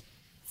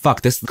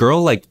fuck, this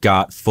girl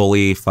got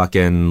fully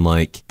fucking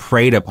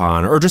preyed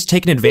upon or just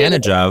taken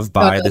advantage of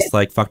by this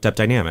fucked up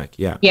dynamic.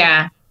 Yeah.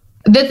 Yeah.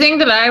 The thing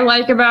that I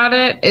like about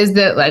it is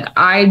that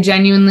I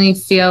genuinely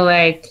feel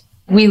like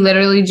we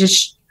literally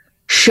just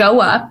show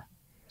up.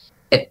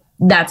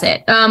 That's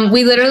it.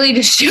 We literally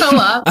just show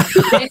up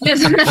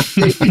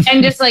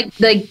and just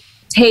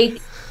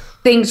take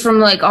things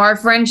from our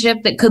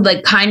friendship that could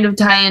kind of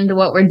tie into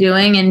what we're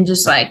doing and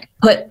just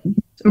put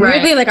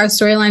weirdly our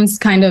storylines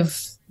kind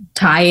of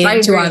tie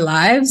it to our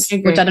lives,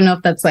 which I don't know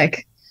if that's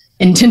like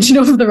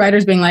intentional for the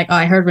writers being like, oh,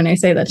 I heard Renee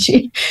say that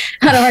she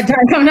had a hard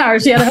time coming out or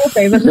she had a whole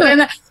phase. But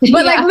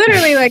like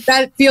literally like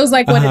that feels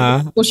like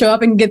when people show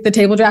up and get the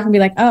table draft and be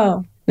like,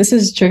 oh, this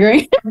is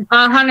triggering.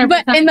 100%.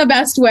 But in the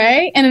best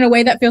way and in a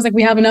way that feels like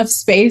we have enough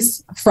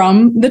space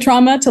from the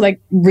trauma to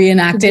like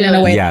reenact it in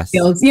a way that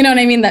feels, you know what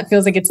I mean? That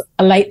feels like it's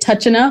a light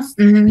touch enough.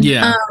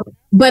 Yeah.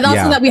 But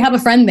also that we have a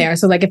friend there.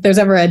 So like if there's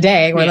ever a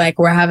day where like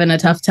we're having a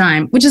tough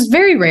time, which is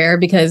very rare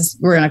because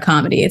we're in a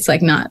comedy. It's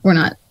like we're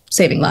not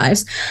saving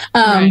lives.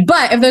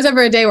 But if there's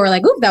ever a day where we're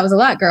like, oop, that was a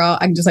lot, girl,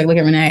 I can just like look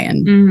at Renee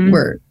and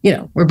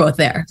we're both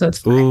there. So it's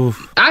fine.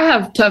 I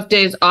have tough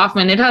days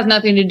often. It has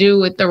nothing to do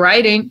with the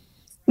writing,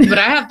 but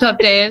I have tough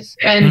days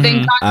and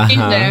thank God she's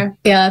there.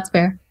 Yeah, that's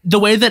fair. The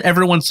way that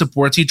everyone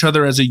supports each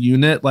other as a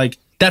unit, like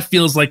that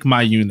feels like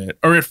my unit,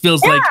 or it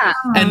feels like,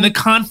 and the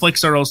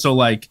conflicts are also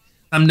like,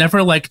 I'm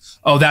never like,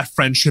 oh, that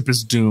friendship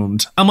is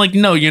doomed. I'm like,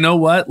 no, you know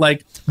what?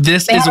 Like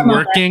this is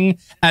working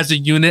as a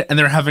unit and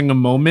they're having a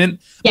moment.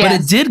 Yes.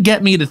 But it did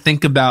get me to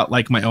think about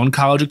like my own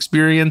college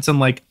experience. And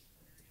like,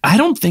 I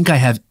don't think I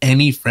have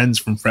any friends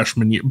from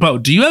freshman year. Bo,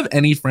 do you have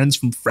any friends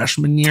from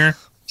freshman year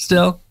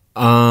still?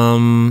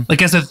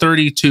 Like as a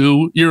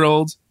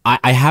 32-year-old?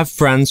 I have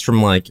friends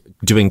from like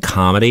doing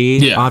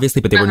comedy, obviously,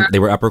 but they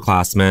were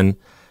upperclassmen.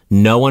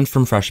 No one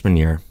from freshman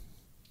year.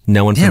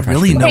 No one from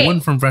freshman year. No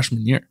one from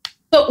freshman year.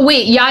 So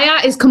wait,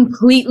 Yaya is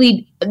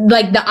completely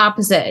like the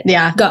opposite.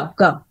 Yeah.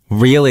 Go.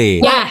 Really?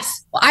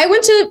 Yes. Well, I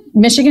went to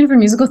Michigan for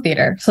musical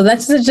theater. So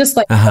that's just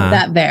like put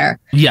that there.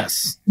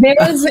 Yes.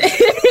 There's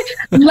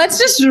let's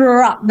just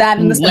drop that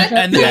in the special.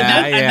 And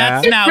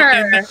that's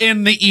now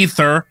in the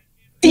ether.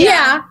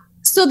 Yeah.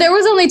 So there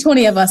was only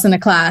 20 of us in a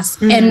class.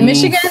 And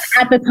Michigan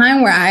at the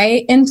time where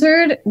I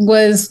entered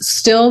was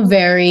still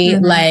very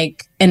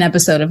like an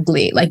episode of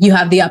Glee. Like you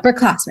have the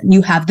upperclassmen,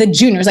 you have the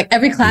juniors, like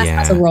every class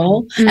has a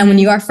role. And when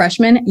you are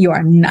freshmen, you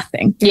are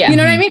nothing. Yeah. You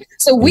know what I mean?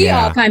 So we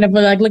all kind of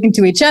were like looking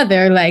to each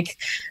other like,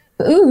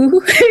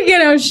 ooh,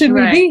 should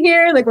we be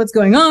here? Like what's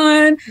going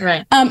on?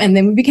 Right. And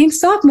then we became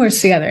sophomores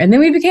together and then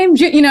we became,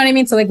 you know what I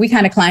mean? So like we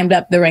kind of climbed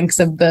up the ranks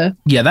of the.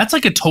 Yeah, that's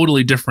like a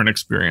totally different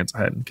experience. I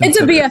hadn't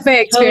considered. It's a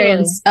BFA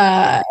experience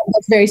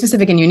that's very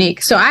specific and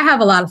unique. So I have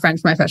a lot of friends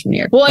from my freshman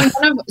year. Well,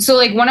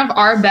 and one of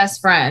our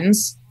best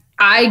friends,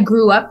 I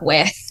grew up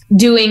with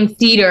doing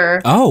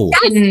theater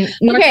in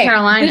North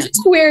Carolina. This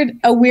is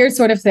a weird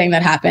sort of thing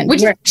that happened.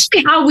 Which is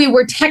how we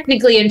were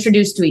technically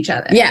introduced to each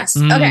other. Yes.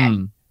 Okay.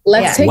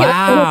 Let's take it.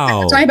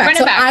 Back.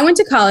 So I went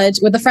to college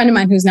with a friend of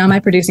mine who's now my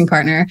producing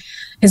partner.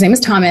 His name is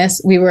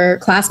Thomas. We were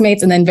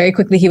classmates. And then very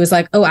quickly he was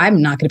like, oh,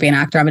 I'm not going to be an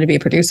actor. I'm going to be a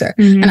producer.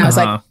 And I was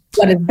like,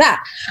 what is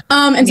that?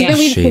 And so then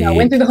we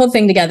went through the whole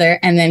thing together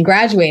and then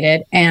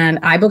graduated. And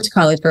I booked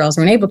College Girls.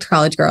 Renee booked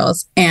College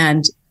Girls.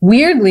 And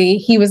weirdly,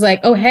 he was like,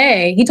 oh,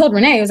 hey. He told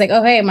Renee, he was like,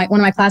 oh, hey, one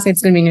of my classmates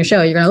is going to be in your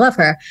show. You're going to love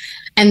her.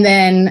 And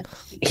then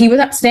he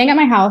was staying at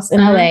my house in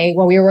LA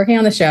while we were working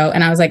on the show.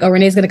 And I was like, oh,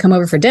 Renee's going to come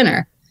over for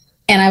dinner.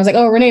 And I was like,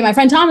 oh, Renee, my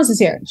friend Thomas is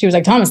here. She was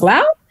like, Thomas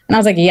Lau? And I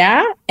was like,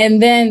 yeah.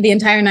 And then the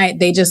entire night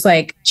they just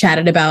like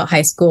chatted about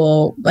high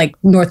school, like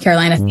North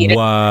Carolina theater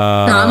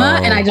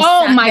drama. And I just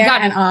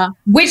God. And,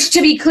 which,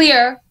 to be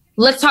clear,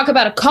 let's talk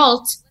about a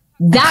cult.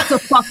 That's a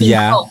fucking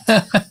cult.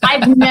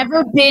 I've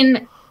never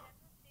been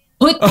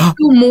put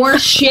through more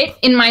shit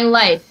in my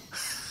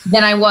life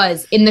than I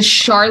was in the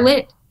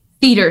Charlotte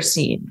theater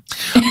scene.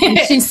 And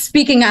she's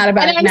speaking out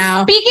about it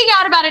now. Speaking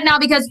out about it now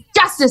because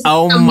justice.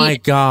 Oh my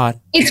God.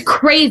 It's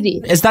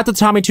crazy. Is that the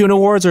Tommy Tune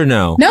Awards or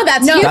no? No,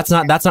 that's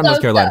not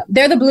North Carolina.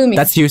 They're the Bloomies.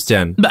 That's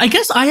Houston. But I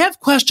guess I have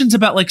questions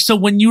about like, so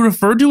when you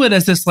refer to it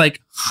as this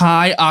like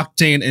high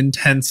octane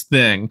intense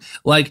thing,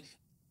 like,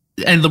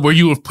 and where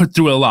you have put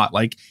through a lot,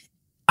 like,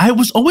 I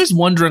was always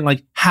wondering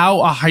like how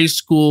a high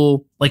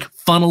school like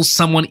funnels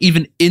someone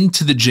even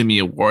into the Jimmy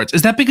Awards.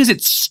 Is that because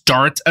it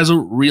starts as a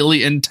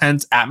really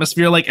intense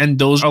atmosphere? Like, and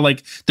those are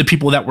like the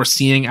people that we're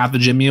seeing at the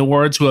Jimmy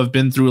Awards who have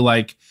been through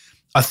like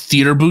a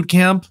theater boot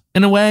camp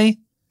in a way?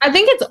 I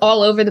think it's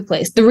all over the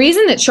place. The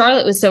reason that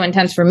Charlotte was so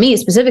intense for me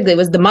specifically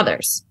was the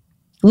mothers.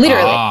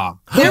 Literally.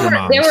 There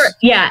were,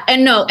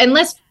 and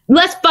let's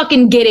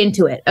fucking get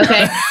into it.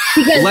 Okay.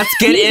 Because let's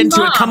get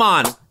into it. Come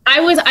on. I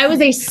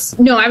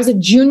was a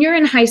junior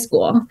in high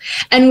school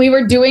and we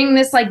were doing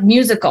this like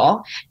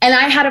musical and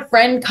I had a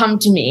friend come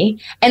to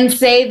me and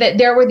say that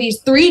there were these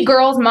 3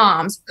 girls'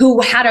 moms who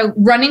had a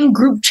running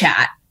group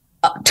chat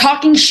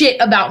talking shit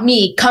about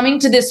me coming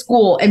to this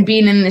school and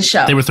being in this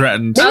show. They were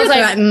threatened. I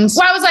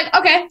was like,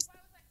 okay,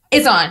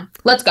 it's on.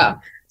 Let's go.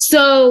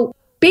 So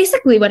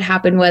basically what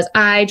happened was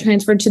I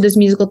transferred to this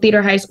musical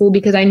theater high school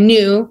because I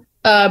knew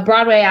a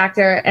Broadway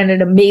actor and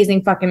an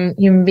amazing fucking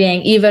human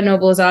being, Eva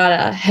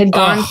Noblezada, had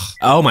gone.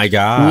 Oh my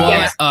God.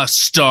 What a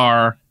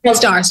star.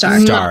 Star.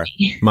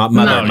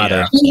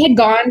 Mother. He had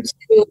gone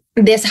to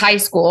this high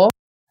school.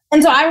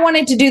 And so I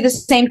wanted to do the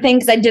same thing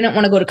because I didn't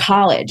want to go to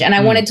college and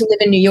I wanted to live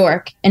in New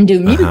York and do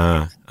music.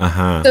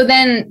 So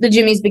then the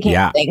Jimmys became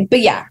a thing. But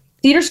yeah,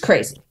 theater's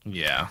crazy.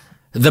 Yeah.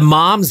 The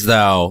moms,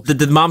 though, did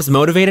the moms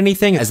motivate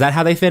anything? Is that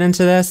how they fit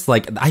into this?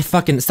 Like,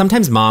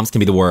 sometimes moms can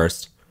be the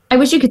worst. I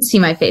wish you could see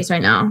my face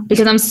right now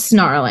because I'm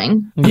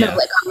snarling. Yeah.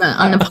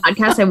 On the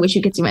podcast, I wish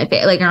you could see my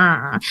face. Like,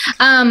 I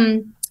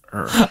don't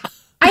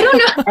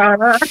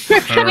know.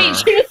 Wait,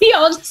 should we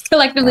all just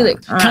collectively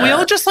like? Can we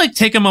all just like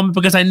take a moment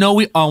because I know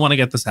we all want to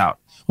get this out.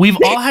 We've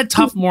all had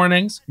tough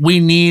mornings. We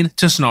need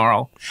to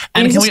snarl.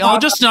 And can we all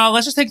just snarl?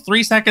 Let's just take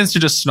 3 seconds to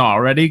just snarl.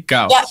 Ready?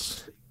 Go.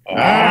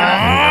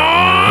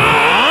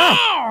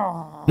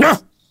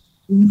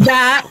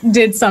 That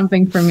did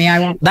something for me.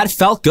 That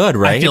felt good,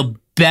 right? I feel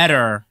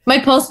better. My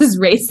pulse is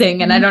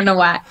racing, and I don't know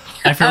why.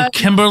 I feel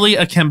Kimberly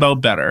Akimbo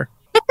better.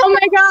 Oh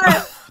my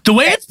God. The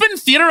way it's been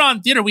theater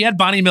on theater. We had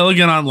Bonnie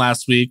Milligan on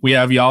last week. We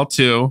have y'all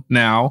too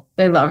now.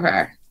 I love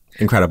her.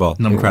 Incredible.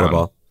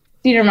 Incredible.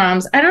 Theater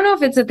moms. I don't know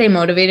if it's that they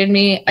motivated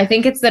me. I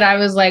think it's that I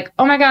was like,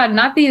 oh my God,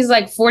 not these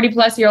like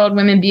 40-plus-year-old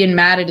women being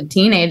mad at a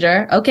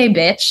teenager. Okay,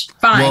 bitch.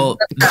 Fine. Well,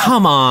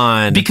 come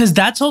on. Because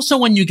that's also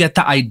when you get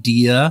the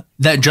idea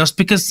that just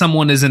because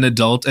someone is an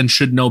adult and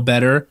should know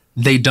better,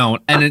 they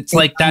don't. And it's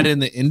like that in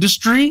the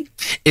industry.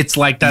 It's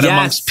like that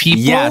amongst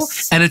people.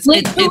 Yes. And it's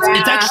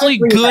actually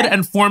good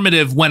and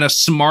formative when a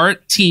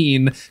smart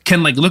teen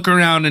can like look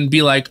around and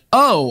be like,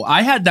 oh,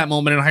 I had that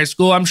moment in high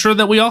school. I'm sure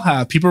that we all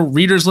have.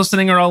 Readers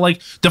listening are all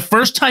like, the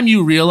first time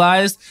you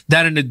realized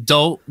that an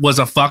adult was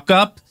a fuck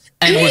up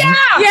and would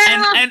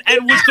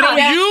throw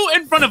you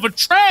in front of a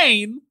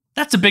train,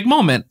 that's a big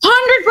moment.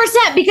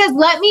 100%, because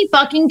let me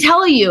fucking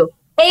tell you,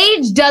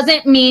 age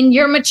doesn't mean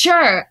you're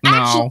mature.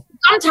 Actually,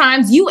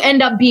 sometimes you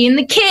end up being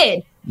the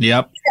kid.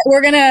 Yep.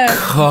 We're going to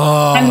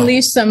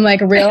unleash some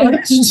like real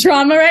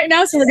trauma right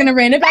now. So we're going to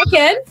rein it back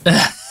in.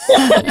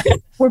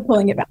 We're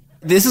pulling it back.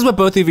 This is what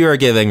both of you are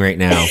giving right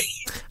now.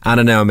 I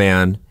don't know,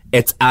 man.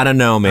 It's I don't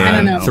know, man. I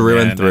don't know. Through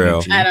and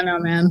through. I don't know,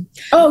 man.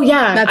 Oh,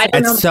 yeah.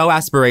 It's so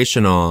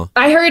aspirational.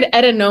 I heard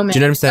Etta Noman. Do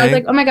you know what I'm saying? I was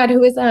like, oh my God,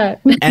 who is that?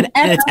 And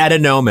it's Etta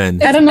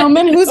Noman. Etta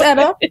Noman? Who's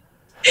Etta?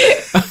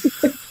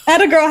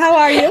 Etta girl, how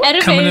are you?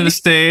 Etta Coming baby. to the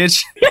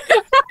stage.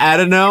 I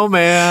don't know,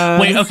 man.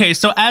 Wait, okay.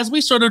 So as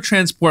we sort of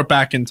transport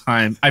back in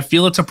time, I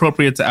feel it's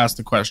appropriate to ask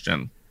the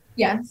question.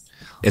 Yes.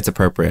 It's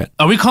appropriate.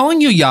 Are we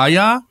calling you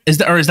Yaya? Is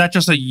that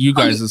just a you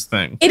guys'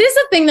 thing? It is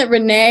a thing that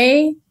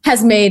Renee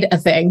has made a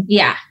thing.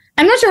 Yeah.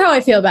 I'm not sure how I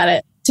feel about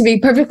it, to be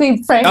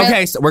perfectly frank.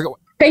 Okay, so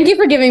Thank you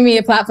for giving me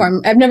a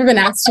platform. I've never been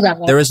asked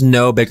about it. there was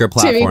no bigger To be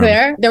platform.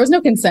 fair, there was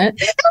no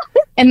consent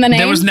in the name.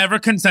 There was never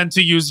consent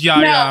to use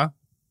Yaya.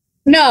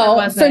 No,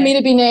 wasn't. for me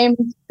to be named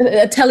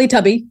a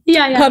Teletubby.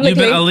 Yeah. You've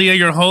Publicly. been Aaliyah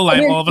your whole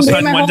life. All of a Living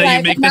sudden, my one whole day you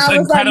life, make and this now all of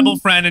a incredible sudden-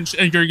 friend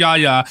and you're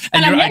Yaya,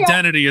 and And your I'm Yaya.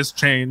 identity has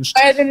changed.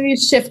 My identity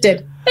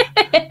shifted.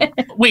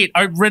 Wait,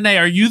 Renee,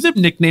 are you the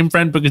nickname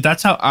friend? Because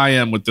that's how I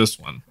am with this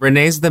one.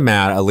 Renee's the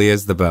Matt,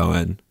 Aaliyah's the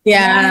Bowen.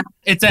 Yeah.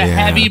 It's a Yeah.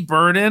 heavy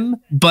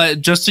burden,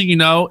 but just so you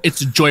know,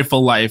 it's a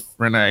joyful life,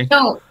 Renee.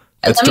 No,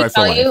 It's let me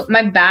joyful tell you, life.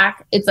 my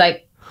back, it's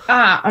like,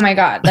 oh my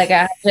God. Like I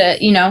have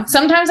to,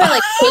 sometimes I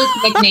like take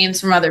nicknames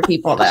from other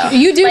people though.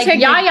 You do like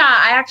take Yaya,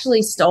 I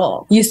actually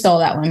stole. You stole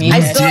that one. You You I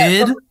stole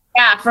it did?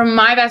 from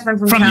my best friend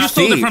from You town.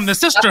 stole it Thief. from the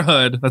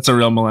sisterhood. That's a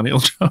real millennial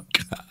joke.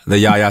 The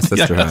Yaya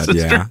sisterhood.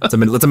 Yeah. It's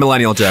a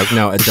millennial joke.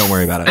 No, don't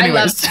worry about it. I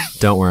loved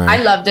Don't worry. I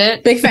loved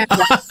it. Big fan of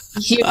that.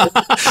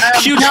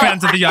 Huge. Huge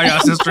fans of the Yaya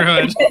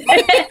sisterhood.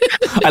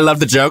 I love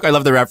the joke. I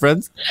love the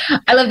reference.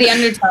 I love the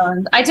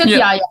undertones. I took Yeah.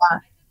 Yaya,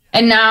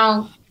 and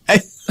now I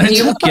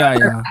took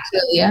Yaya.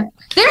 Julia.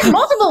 There's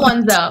multiple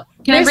ones though.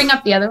 Can I bring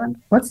up the other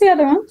one? What's the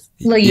other one?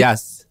 Lil Yeesh.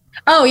 Yes.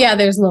 Oh, yeah,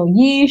 there's Lil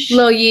Yeesh.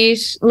 Lil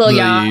Yeesh. Lil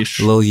Ya. Leash.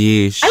 Lil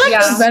Yeesh. I like Yeah.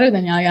 this better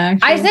than Yaya,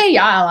 actually. I say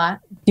Ya a lot.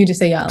 You just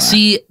say Yaya.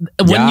 See,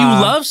 when you Yeah.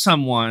 love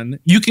someone,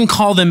 you can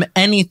call them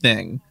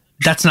anything.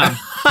 That's not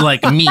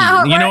like me.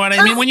 You know what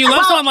I mean? When you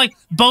love someone, like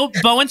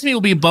Bowen to me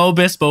will be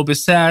Bobus,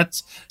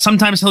 Bobusette.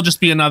 Sometimes he'll just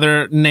be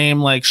another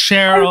name like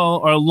Cheryl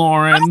or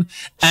Lauren.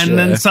 And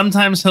then Sure.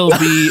 sometimes he'll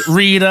be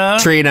Rita,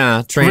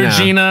 Trina.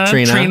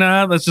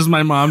 Trina. That's just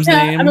my mom's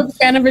Yeah, name. I'm a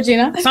fan of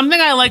Regina. Something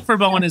I like for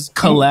Bowen is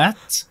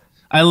Colette.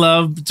 I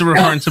love to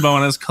refer to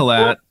Bowen as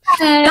Colette.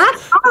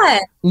 That's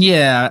hot.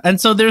 Yeah. And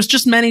so there's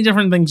just many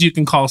different things you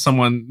can call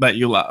someone that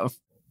you love.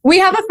 We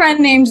have a friend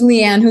named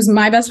Leanne, who's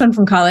my best friend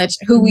from college,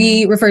 who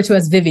we refer to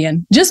as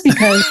Vivian, just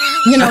because,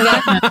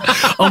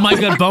 Oh my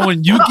God,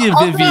 Bowen, you give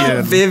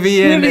Vivian.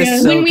 Vivian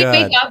is so when we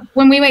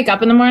good. wake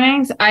up in the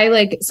mornings, I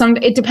like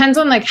it depends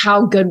on like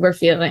how good we're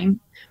feeling.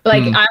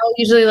 Like I'll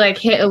usually like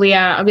hit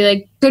Aaliyah. I'll be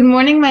like, "Good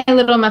morning, my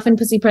little muffin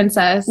pussy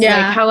princess." Yeah.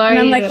 Like, how are and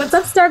I'm you? like, what's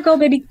up, Star Girl,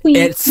 baby queen?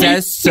 It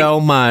says so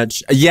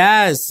much.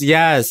 Yes.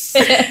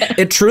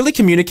 It truly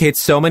communicates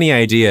so many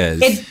ideas.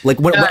 It Like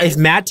if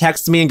Matt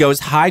texts me and goes,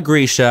 "Hi,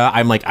 Grisha,"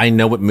 I'm like, I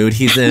know what mood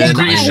he's in. I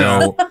Grisha.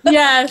 know.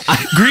 Yes.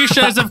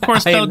 Grisha is, of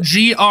course, spelled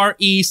Grecia.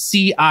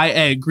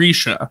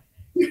 Grisha.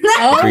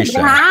 Oh, Grisha.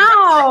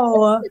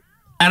 wow.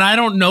 And I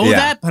don't know Yeah.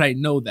 that, but I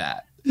know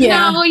that.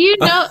 Yeah. No,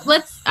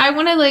 I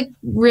want to like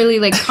really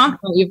like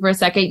compliment you for a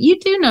second. You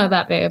do know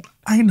that, babe.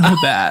 I know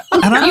that.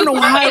 And I don't know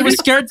why I was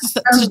scared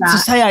to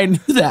say I knew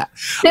that.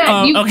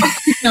 Yeah, you've okay.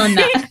 known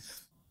that.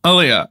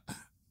 Aaliyah,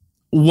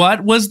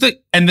 What was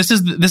and this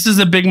is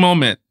a big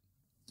moment.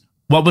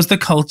 What was the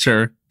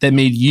culture that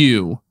made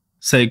you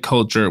say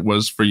culture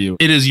was for you?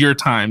 It is your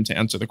time to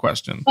answer the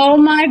question. Oh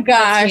my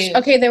gosh.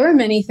 Okay, there were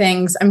many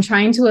things. I'm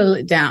trying to whittle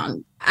it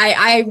down.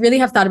 I really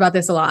have thought about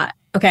this a lot.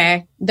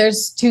 Okay,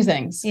 there's two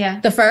things.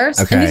 Yeah. The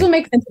first, and these will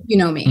make sense if you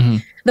know me. Mm-hmm.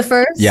 The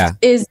first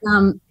is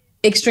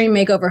Extreme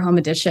Makeover Home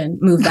Edition.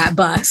 Move that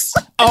bus.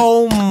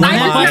 Oh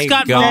my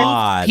got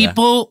God.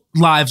 People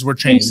lives were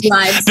changed.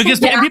 Because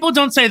people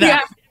don't say that.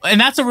 Yeah. And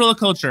that's a rule of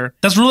culture.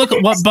 That's rule of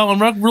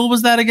what rule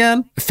was that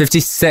again?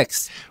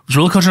 56. It was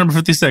rule of culture number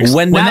 56.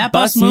 When that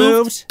bus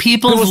moved,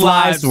 people's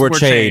lives were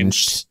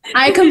changed.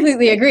 I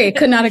completely agree.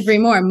 Could not agree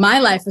more. My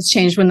life was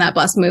changed when that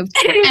bus moved.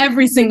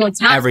 Every single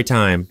time. Every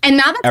time. And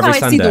now that's how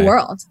I see the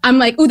world. I'm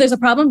like, ooh, there's a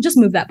problem. Just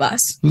move that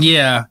bus.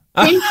 Yeah.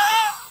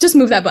 Just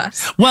move that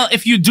bus. Well,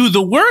 if you do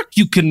the work,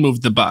 you can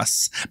move the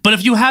bus. But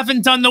if you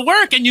haven't done the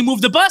work and you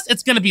move the bus,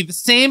 it's going to be the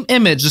same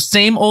image, the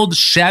same old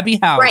shabby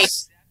house. Right.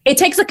 It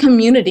takes a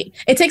community.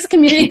 It takes a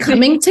community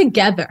coming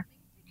together.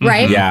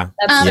 Right? Yeah.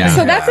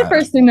 So that's the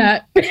first thing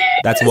that...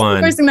 That's one.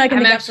 The first thing that I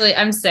can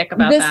I'm sick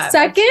about that. The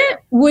second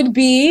would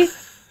be...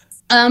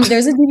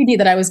 there's a DVD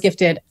that I was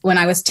gifted when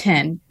I was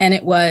 10, and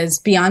it was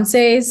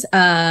Beyonce's...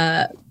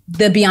 the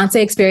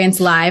Beyonce Experience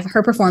Live,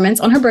 her performance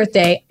on her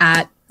birthday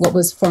at what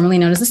was formerly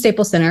known as the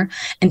Staples Center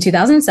in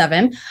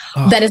 2007.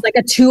 That is like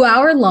a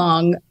 2-hour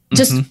long,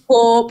 just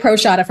full pro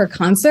shot of her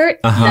concert.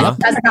 That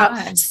has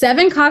about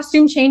 7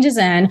 costume changes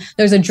in.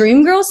 There's a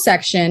Dreamgirls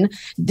section.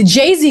 The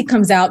Jay-Z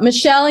comes out.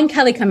 Michelle and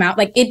Kelly come out.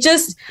 Like it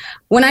just,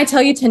 when I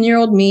tell you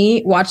 10-year-old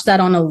me watched that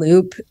on a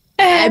loop,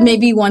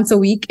 maybe once a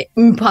week,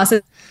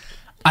 possibly.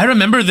 I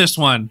remember this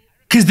one.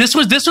 Because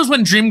this was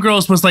when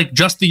Dreamgirls was like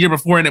just the year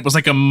before, and it was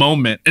like a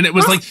moment, and it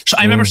was like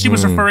I remember she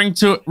was referring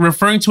to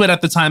it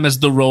at the time as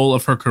the role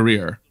of her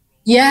career.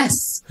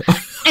 Yes,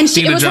 and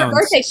it was Jones. her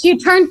birthday. She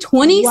turned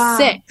 26. Wow.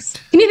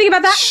 Can you think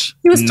about that? She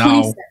was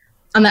 26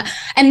 on that,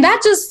 and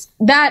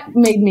that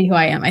made me who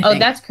I am. I think. Oh,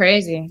 that's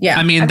crazy. Yeah,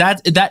 I mean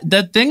that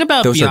thing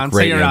about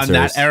Beyonce around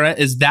that era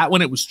is that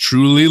when it was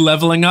truly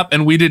leveling up,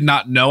 and we did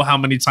not know how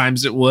many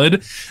times it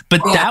would,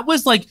 but that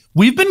was like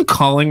we've been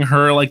calling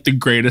her like the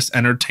greatest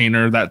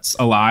entertainer that's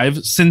alive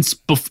since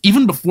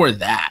even before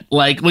that.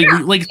 Like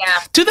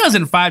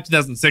 2005,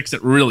 2006,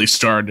 it really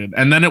started,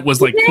 and then it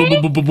was like boom,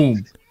 boom, boom, boom,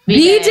 boom.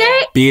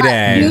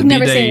 B-Day. You've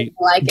never seen it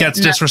like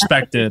gets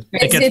disrespected.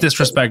 It gets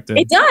disrespected.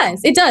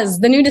 It does.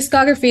 The new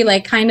discography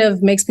like kind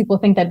of makes people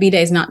think that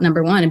B-Day is not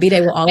number one, and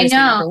B-Day will always be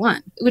number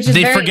one. Which is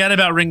forget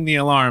about Ring the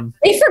Alarm.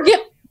 They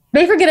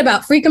forget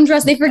about Freakum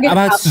Dress. They forget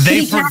about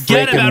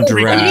Freakum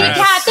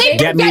Dress.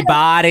 Get me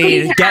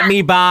body. Get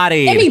me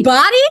body. Get me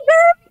body?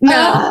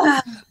 No.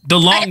 The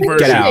long version.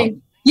 Get out.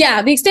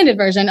 Yeah, the extended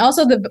version.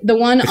 Also the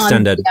one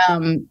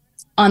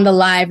on the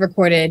live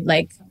recorded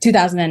like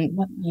 2000 and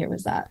what year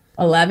was that?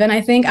 11, I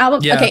think,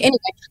 album. Yeah. Okay, anyway,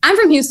 I'm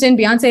from Houston.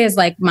 Beyonce is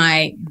like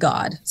my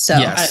god. So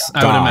yes,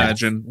 I would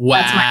imagine.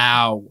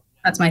 Wow.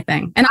 That's my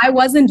thing. And I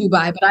was in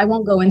Dubai, but I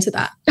won't go into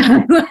that.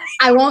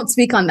 I won't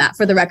speak on that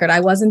for the record. I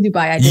was in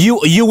Dubai.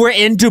 You were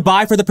in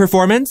Dubai for the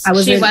performance? I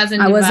was in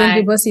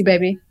Dubai,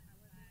 baby.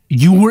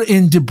 You were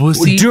in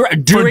Debussy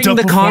during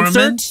the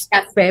concert?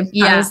 Yes, babe.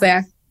 Yeah. I was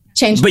there.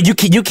 But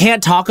you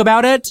can't talk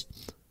about it?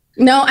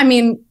 No, I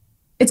mean,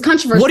 it's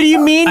controversial. What do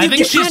you mean? I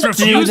think she's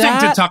refusing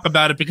to talk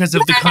about it because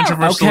of the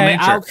controversial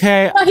nature.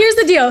 Okay. Well, here's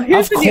the deal.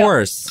 Of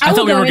course. I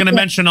thought we were going to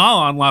mention all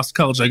on Lost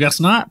Culture. I guess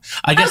not.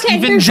 I guess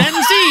even Gen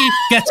Z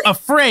gets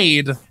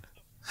afraid.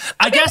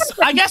 I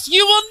guess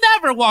you will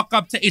never walk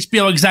up to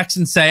HBO execs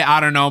and say,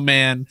 I don't know,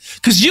 man.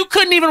 Because you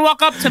couldn't even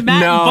walk up to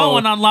Matt and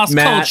Bowen on Lost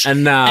Culture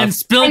and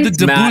spill the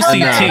Debussy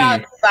tea.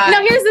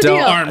 No, here's the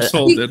deal. Arms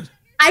folded.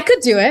 I could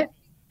do it.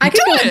 I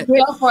could do it.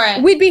 Go for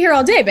it. We'd be here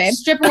all day, babe.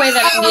 Strip away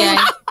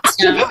that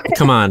NDA.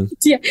 Come on.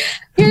 Yeah.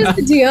 Here's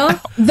the deal.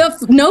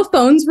 The no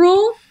phones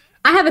rule,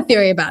 I have a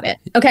theory about it.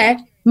 Okay.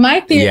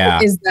 My theory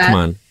is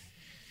that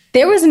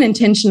there was an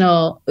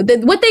intentional,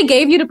 what they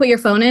gave you to put your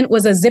phone in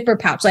was a zipper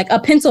pouch, like a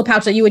pencil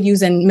pouch that you would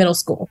use in middle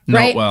school,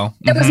 right?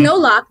 There was no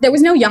lock. There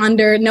was no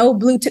Yonder, no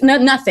Bluetooth,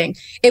 nothing.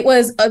 It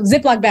was a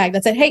Ziploc bag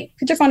that said, hey,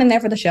 put your phone in there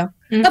for the show.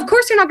 Mm-hmm. Of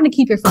course, you're not going to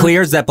keep your phone.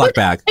 Clear Ziploc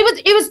bag.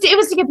 It was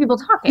to get people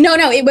talking. No,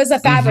 it was a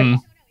fabric.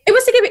 Mm-hmm. It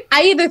was to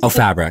get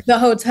fabric. The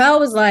hotel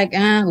was like,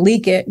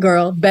 leak it,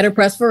 girl. Better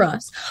press for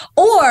us.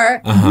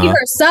 Or he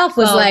herself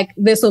was like,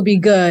 this will be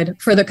good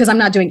for because I'm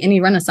not doing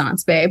any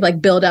Renaissance, babe. Like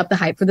build up the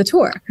hype for the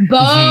tour.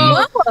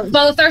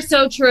 Both are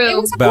so true. It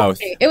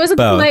was a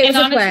play. And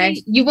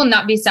honestly, you will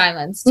not be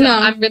silenced. So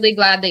I'm really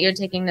glad that you're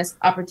taking this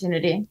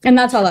opportunity. And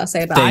that's all I'll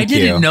say about it. I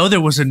didn't know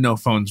there was a no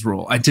phones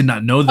rule. I did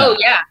not know that. Oh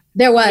yeah.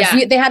 There was.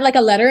 Yeah. They had like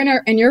a letter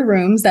in your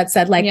rooms that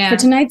said like, for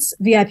tonight's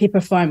VIP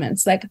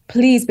performance, like,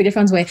 please put your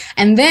phones away.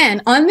 And then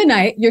on the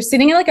night, you're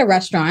sitting in like a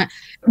restaurant.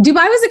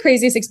 Dubai was the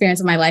craziest experience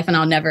of my life and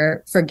I'll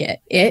never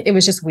forget it. It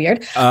was just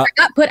weird. I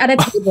got put at a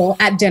table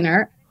at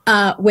dinner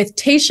with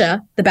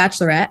Tayshia, the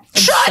Bachelorette.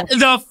 Shut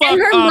the fuck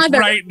her up mother.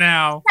 right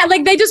now. Yeah,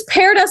 like they just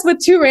paired us with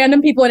two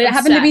random people, and it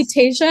happened to be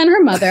Tayshia and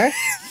her mother.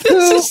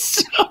 This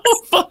is so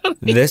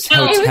funny. This It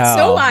was so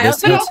hotel. wild.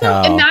 This But also,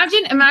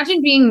 hotel.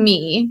 Imagine being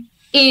me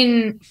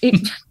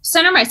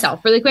center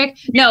myself really quick.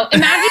 No,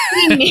 imagine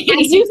being me.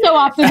 as you so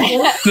often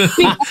do.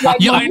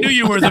 Yeah, I knew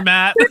you were the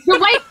Matt.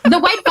 The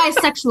white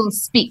bisexual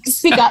speaks.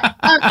 Speak up.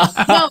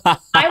 No,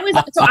 I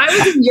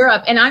was in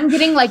Europe, and I'm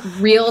getting like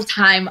real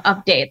time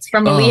updates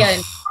from Aaliyah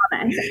and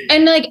Thomas.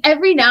 And like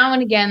every now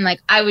and again, like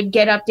I would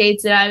get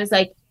updates, and I was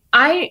like,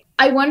 I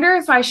wonder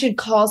if I should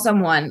call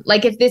someone,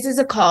 like if this is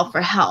a call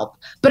for help.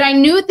 But I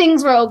knew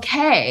things were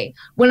okay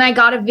when I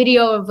got a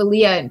video of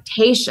Aaliyah and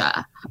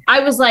Tayshia. I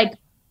was like,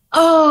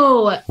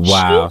 oh,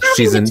 Wow,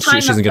 she's in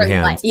good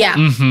hands. Life. Yeah.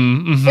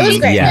 Mm-hmm, It was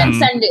great. Yeah.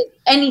 Transcended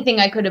anything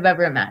I could have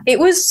ever imagined. It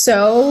was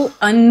so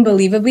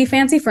unbelievably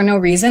fancy for no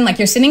reason. Like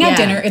you're sitting at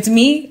dinner. It's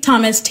me,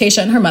 Thomas,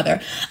 Tayshia, and her mother.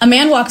 A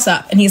man walks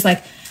up and he's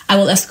like, I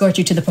will escort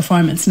you to the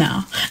performance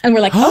now. And we're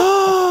like,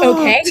 oh,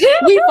 okay.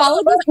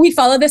 We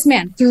follow this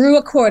man through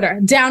a corridor,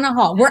 down a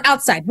hall. We're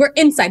outside. We're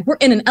inside. We're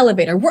in an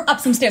elevator. We're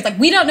up some stairs. Like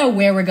we don't know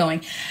where we're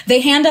going.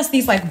 They hand us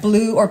these like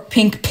blue or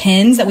pink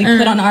pins that we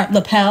put on our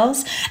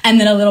lapels and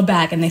then a little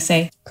bag. And they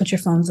say, put your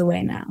phones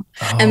away now.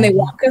 And they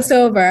walk us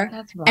over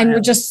and we're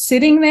just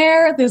sitting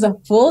there. There's a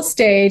full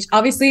stage.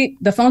 Obviously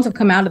the phones have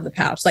come out of the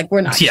pouch. Like we're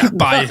not. Yeah,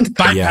 by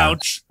Yeah.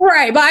 pouch.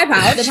 Right. By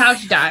pouch. The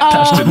pouch died.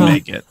 Pouch didn't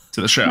make it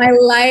to the show. My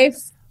life.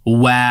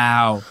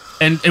 Wow.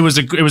 And it was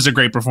a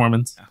great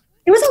performance.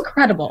 It was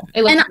incredible.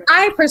 It was and great.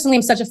 I personally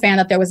am such a fan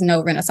that there was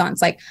no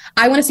Renaissance. Like,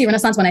 I want to see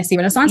Renaissance when I see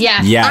Renaissance.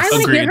 Yeah. Yes, I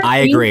wanna hear her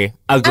I sing. agree.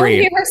 I want to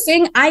Agreed. hear her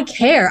sing I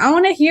Care. I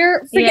want to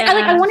hear,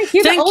 I want to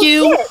hear Thank the old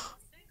you. hit.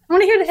 I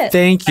want to hear the hit.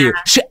 Thank you.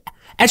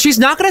 And she's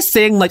not going to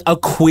sing like a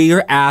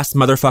queer ass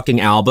motherfucking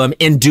album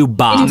in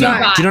Dubai. In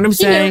Dubai. Do you know what I'm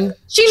saying?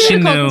 She knew She the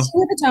knew. chorus. She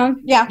knew the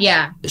tone. Yeah.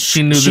 Yeah.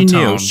 She knew She the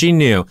knew. tone. She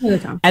knew. Knew the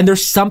tone. And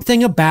there's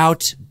something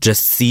about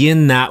just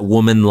seeing that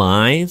woman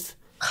live.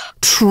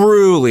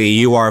 Truly,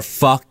 you are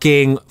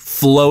fucking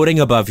floating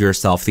above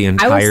yourself the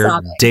entire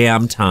sobbing.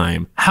 damn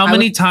time. How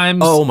many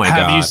times Oh my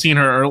have you God. seen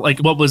her? Or like,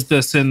 what was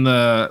this in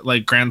the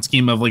like grand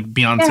scheme of like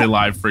Beyonce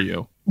live for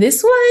you?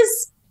 This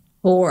was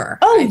 4.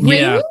 Oh, really?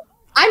 Yeah.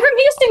 I'm from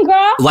Houston,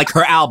 girl. Like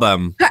her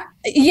album.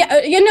 Yeah.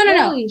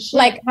 No. Holy shit.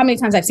 Like, how many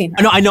times I've seen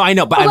her? No, I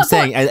know, but I'm Look,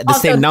 saying the also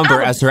same number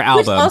album, as her which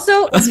album.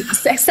 also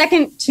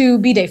second to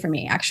B-Day for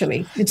me,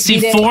 actually. It's See,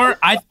 B-Day. 4.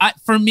 I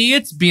for me,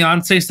 it's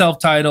Beyonce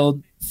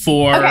self-titled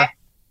 4. Okay.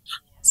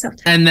 So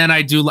And then I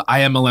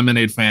am a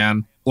Lemonade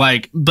fan.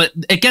 Like, but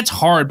it gets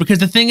hard because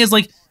the thing is,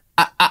 like,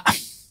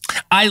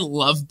 I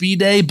love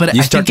B-Day, but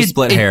You I start think to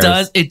split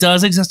hairs. It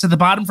does exist at the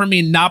bottom for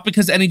me, not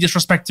because any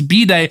disrespect to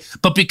B-Day,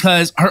 but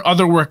because her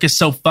other work is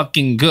so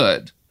fucking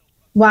good.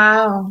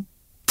 Wow.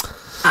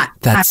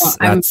 That's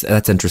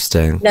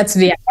interesting. that's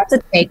a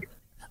take.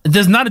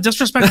 There's not a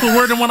disrespectful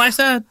word in what I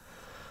said.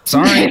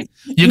 Sorry.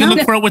 You can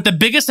look for it with the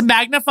biggest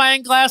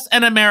magnifying glass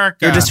in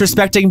America. You're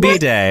disrespecting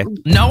B-Day.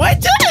 No, I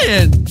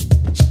didn't.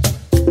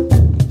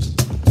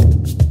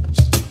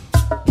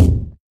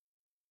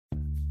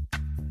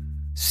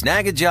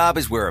 Snag a Job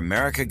is where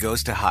America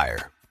goes to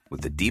hire,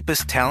 with the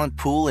deepest talent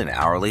pool in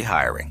hourly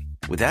hiring.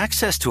 With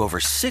access to over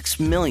 6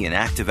 million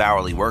active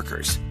hourly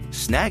workers,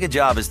 Snag a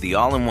Job is the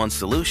all-in-one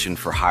solution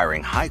for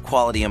hiring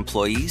high-quality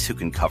employees who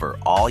can cover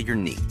all your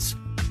needs.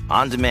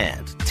 On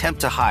demand, temp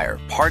to hire,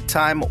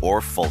 part-time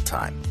or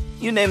full-time.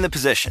 You name the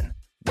position.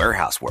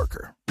 Warehouse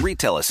worker,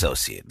 retail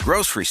associate,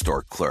 grocery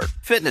store clerk,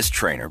 fitness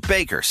trainer,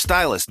 baker,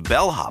 stylist,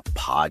 bellhop,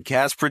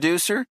 podcast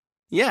producer.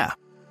 Yeah,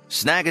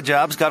 Snag a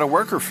Job's got a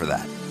worker for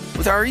that.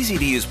 With our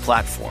easy-to-use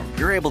platform,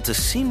 you're able to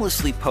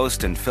seamlessly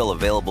post and fill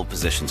available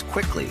positions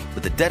quickly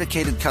with a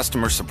dedicated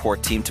customer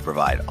support team to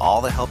provide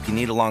all the help you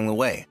need along the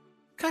way.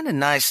 Kind of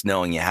nice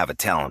knowing you have a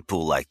talent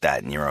pool like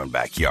that in your own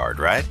backyard,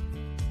 right?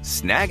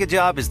 Snag a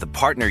Job is the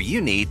partner you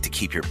need to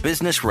keep your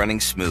business running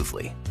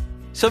smoothly.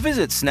 So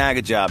visit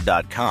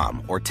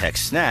snagajob.com or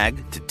text snag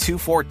to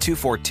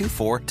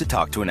 242424 to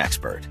talk to an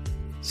expert.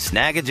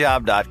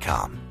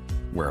 Snagajob.com,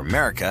 where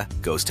America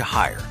goes to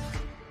hire.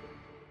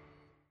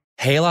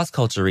 Hey, Las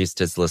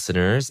Culturistas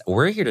listeners,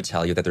 we're here to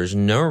tell you that there's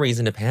no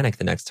reason to panic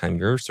the next time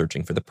you're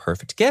searching for the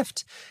perfect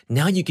gift.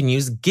 Now you can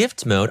use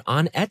gift mode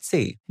on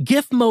Etsy.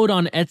 Gift mode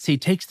on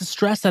Etsy takes the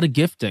stress out of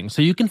gifting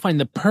so you can find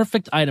the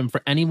perfect item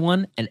for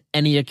anyone and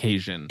any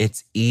occasion.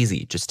 It's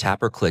easy. Just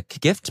tap or click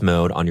gift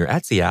mode on your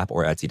Etsy app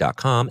or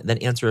Etsy.com, then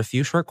answer a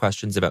few short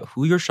questions about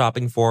who you're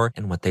shopping for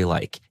and what they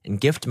like. And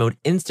gift mode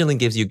instantly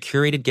gives you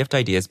curated gift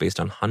ideas based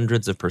on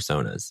hundreds of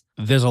personas.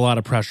 There's a lot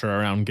of pressure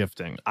around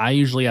gifting. I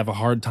usually have a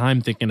hard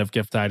time thinking of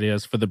gift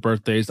ideas for the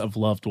birthdays of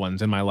loved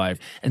ones in my life.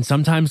 And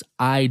sometimes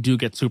I do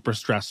get super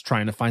stressed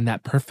trying to find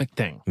that perfect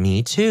thing.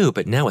 Me too,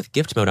 but now with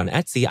gift mode on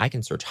Etsy, I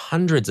can search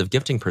hundreds of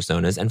gifting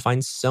personas and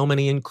find so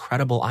many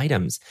incredible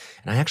items.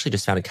 And I actually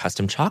just found a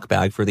custom chalk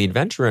bag for the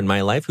adventurer in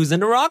my life who's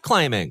into rock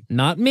climbing.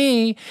 Not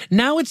me.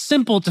 Now it's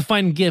simple to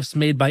find gifts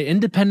made by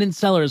independent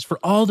sellers for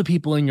all the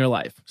people in your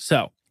life.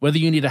 So Whether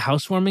you need a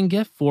housewarming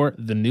gift for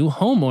the new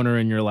homeowner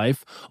in your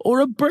life or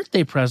a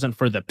birthday present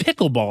for the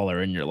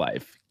pickleballer in your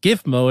life,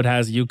 Gift Mode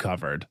has you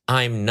covered.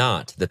 I'm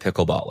not the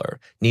pickleballer.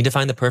 Need to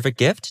find the perfect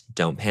gift?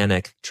 Don't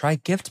panic. Try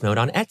Gift Mode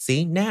on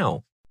Etsy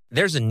now.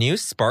 There's a new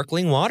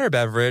sparkling water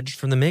beverage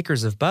from the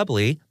makers of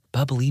Bubbly,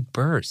 Bubbly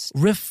Burst.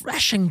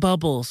 Refreshing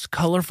bubbles,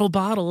 colorful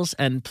bottles,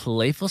 and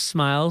playful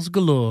smiles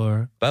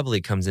galore. Bubbly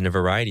comes in a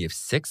variety of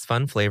 6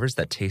 fun flavors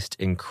that taste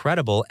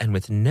incredible, and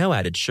with no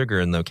added sugar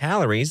and low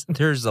calories,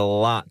 there's a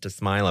lot to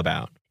smile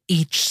about.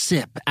 Each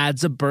sip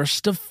adds a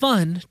burst of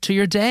fun to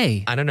your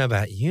day. I don't know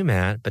about you,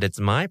 Matt, but it's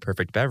my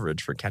perfect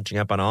beverage for catching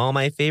up on all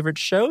my favorite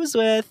shows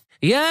with.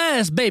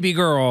 Yes, baby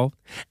girl.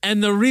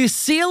 And the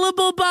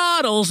resealable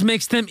bottles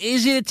makes them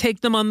easy to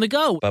take them on the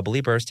go.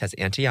 Bubbly Burst has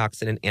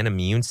antioxidant and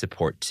immune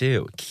support,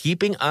 too,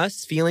 keeping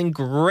us feeling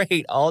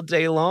great all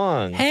day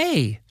long.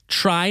 Hey,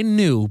 try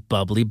new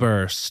Bubbly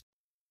Burst.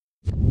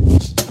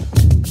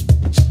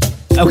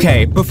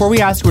 Okay, before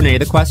we ask Renee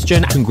the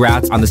question,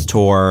 congrats on this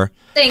tour.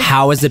 Thanks.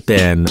 How has it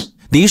been?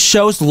 These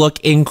shows look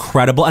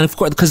incredible. And of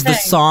course, because the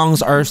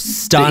songs are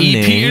stunning. The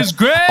EP is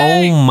great.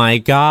 Oh my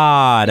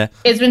God.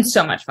 It's been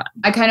so much fun.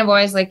 I kind of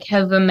always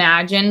have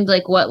imagined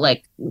what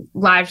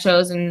live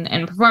shows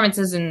and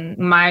performances and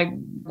my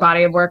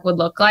body of work would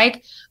look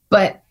like.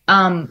 But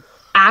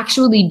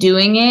actually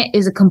doing it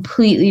is a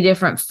completely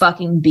different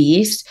fucking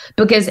beast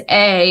because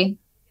I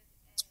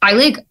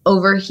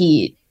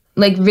overheat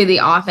really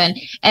often.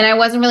 And I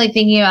wasn't really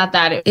thinking about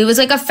that. It was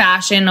a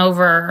fashion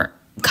over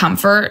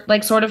comfort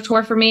sort of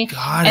tour for me.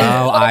 God.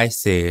 I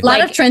see. A lot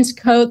of trench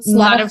coats, a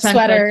lot of trench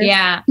sweaters. coats,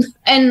 yeah.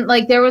 And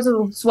there was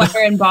a sweater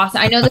in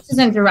Boston. I know this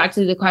isn't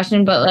directly the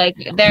question, but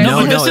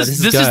there's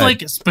this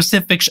is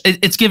specific.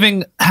 It's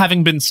giving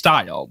having been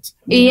styled.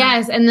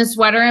 Yes, and the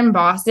sweater in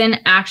Boston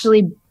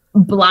actually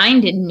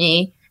blinded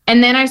me.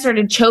 And then I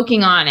started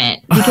choking on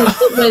it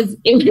because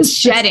it was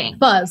shedding.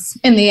 Buzz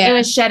in the air. It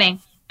was shedding.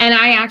 And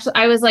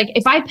I was like,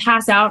 if I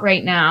pass out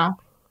right now,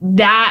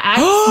 that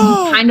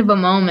actually is kind of a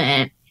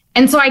moment.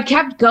 And so I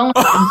kept going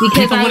because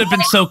people would have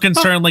been so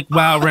concerned,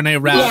 wow, Renee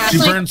Rapp, she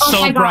burned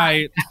so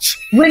bright.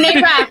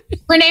 Renee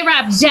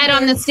Rapp dead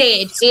on the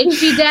stage. Is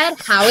she dead?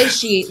 How is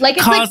she?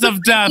 Cause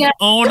of death,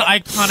 own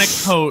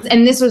iconic coat.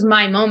 And this was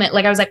my moment.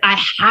 I was like,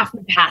 I have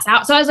to pass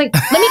out. So I was like,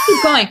 let me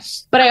keep going.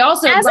 But I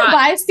also as a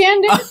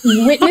bystander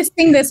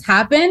witnessing this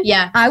happen,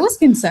 I was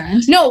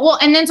concerned. No, well,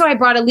 and then so I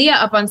brought Aaliyah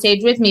up on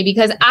stage with me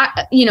because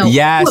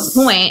yes,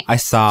 to a point, I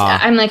saw.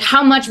 I'm like,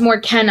 how much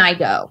more can I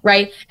go?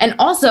 Right. And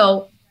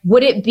also,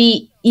 would it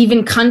be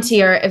even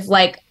cuntier if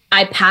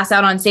I pass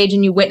out on stage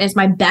and you witness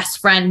my best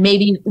friend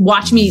maybe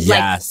watch me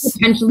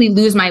potentially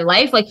lose my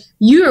life?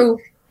 You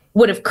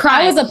would have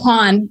cried. I was a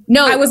pawn.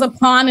 No, I was a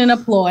pawn in a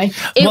ploy.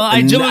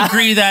 I do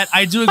agree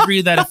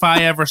that if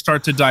I ever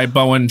start to die,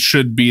 Bowen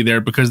should be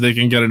there because they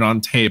can get it on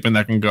tape and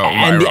that can go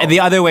viral. And the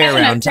other way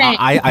around,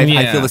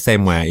 I feel the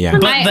same way. Yeah,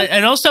 but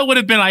it also would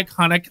have been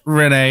iconic,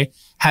 Renee,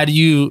 had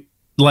you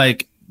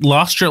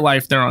lost your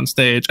life there on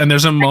stage, and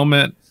there's a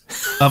moment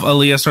of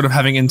Aaliyah sort of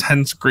having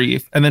intense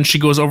grief, and then she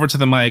goes over to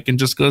the mic and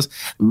just goes,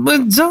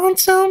 "But don't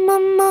tell my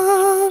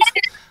mom."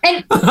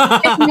 And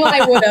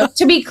I would have.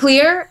 To be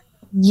clear,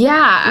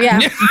 yeah.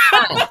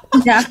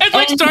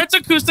 It starts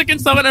acoustic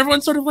and stuff, and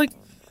everyone's sort of like,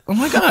 "Oh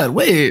my God,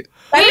 wait."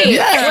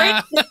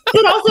 Yeah.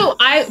 But also,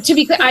 to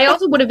be clear, I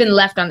also would have been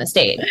left on the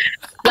stage.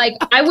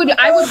 I would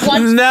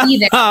want to be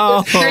there.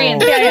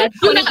 Experience.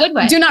 In a good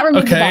way. Do not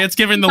remove the ball. Okay, it's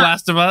giving The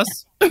Last of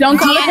Us. Don't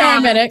call the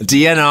paramedic.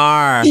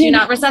 DNR. Do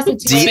not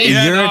resuscitate.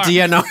 You're a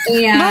DNR.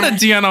 Yeah. Not a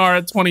DNR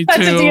at 22.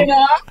 That's a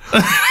DNR.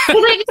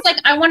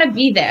 I want to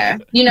be there,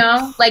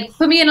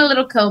 put me in a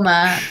little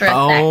coma for a sec.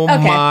 Oh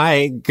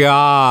my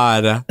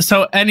God.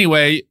 So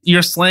anyway,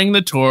 you're slaying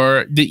the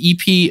tour. The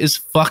EP is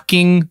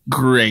fucking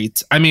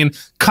great. I mean,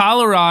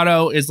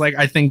 Colorado is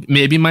I think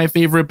maybe my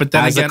favorite, but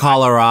then as again, a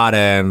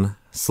Coloradan,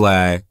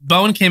 slay.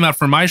 Bowen came out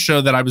for my show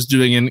that I was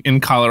doing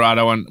in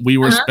Colorado, and we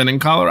were spinning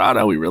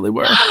Colorado. We really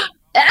were.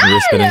 We were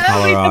spinning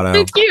Colorado.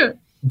 That's so cute.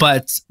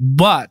 But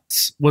what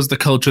was the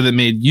culture that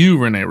made you,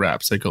 Renee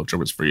Rapp, say culture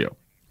was for you?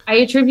 I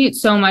attribute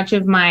so much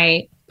of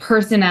my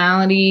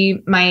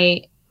personality,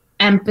 my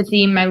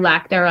empathy, my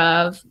lack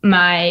thereof,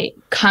 my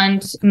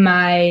cunt,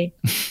 my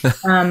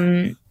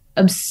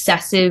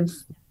obsessive,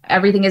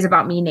 everything is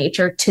about me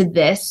nature to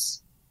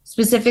this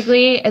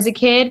specifically as a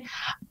kid.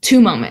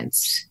 2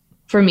 moments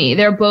for me.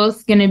 They're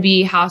both going to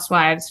be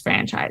Housewives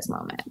franchise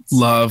moments.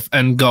 Love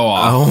and go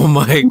off. Oh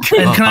my God.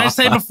 And can I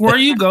say before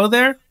you go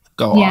there,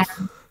 go off.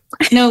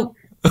 No,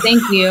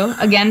 thank you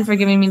again for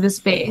giving me the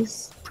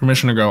space.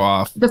 Permission to go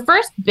off. The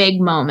first big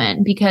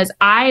moment, because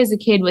I, as a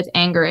kid with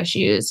anger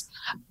issues,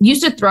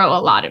 used to throw a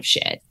lot of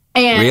shit.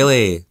 And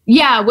really?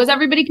 Yeah. Was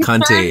everybody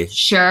concerned? Cunty.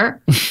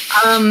 Sure.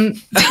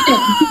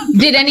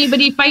 Did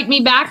anybody fight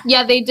me back?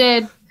 Yeah, they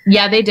did.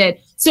 Yeah, they did.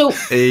 So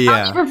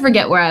I'll never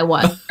forget where I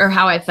was or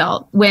how I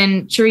felt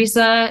when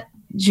Teresa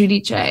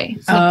Giudice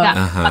flipped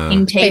that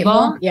fucking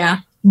table.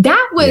 Yeah.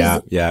 That was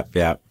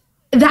yeah.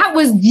 that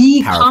was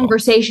the Powerful.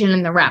 conversation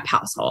in the rap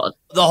household.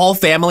 The whole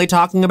family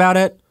talking about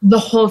it? The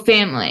whole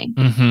family.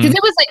 Mhm. Because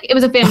it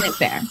was a family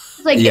affair.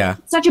 It's like, Yeah.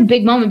 it's such a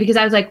big moment because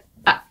I was like,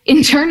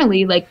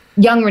 internally, like,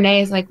 young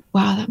Renee is like,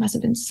 wow, that must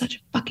have been such a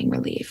fucking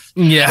relief.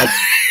 Yeah.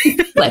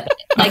 Flip it.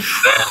 Like,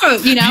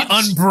 you know? The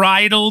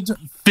unbridled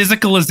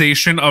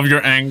physicalization of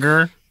your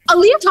anger.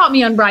 Aaliyah taught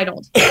me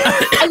unbridled.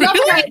 I love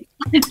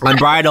it.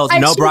 Unbridled,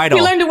 no bridle.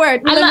 We learned a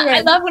word. We learned a word.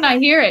 I love when I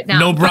hear it now.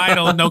 No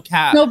bridle, no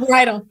cap. No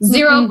bridle.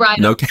 Zero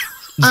bridle. No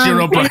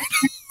Zero bridle.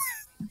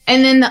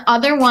 And then the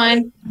other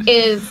one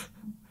is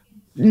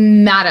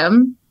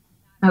Madam.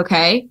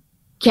 Okay.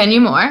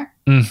 Kenya Moore.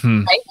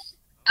 Mm-hmm.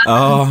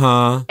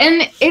 Uh-huh.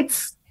 And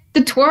it's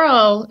the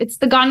twirl. It's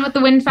the Gone with the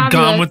Wind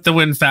fabulous. Gone with the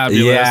Wind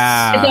fabulous.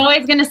 Yeah. It's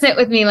always going to sit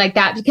with me like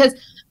that because,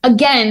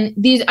 again,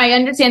 I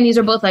understand these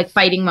are both like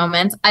fighting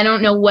moments. I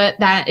don't know what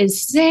that is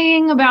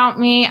saying about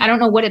me. I don't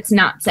know what it's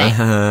not saying.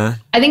 Uh-huh.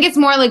 I think it's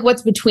more like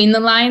what's between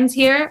the lines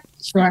here.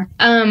 Sure.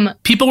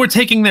 People were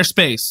taking their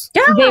space.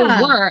 They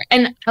were.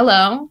 And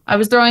hello, I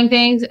was throwing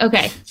things.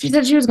 Okay. She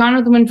said she was Gone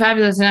with the Wind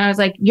fabulous. And I was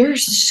like, you're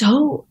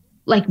so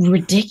like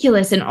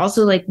ridiculous and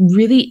also like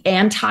really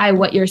anti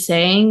what you're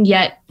saying,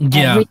 yet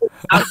everything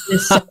out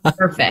is so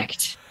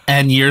perfect.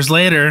 And years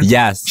later,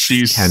 yes,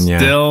 she's Kenya.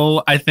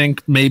 still, I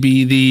think,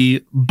 maybe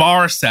the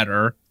bar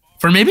setter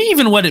for maybe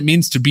even what it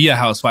means to be a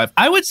housewife.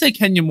 I would say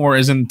Kenya Moore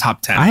is in the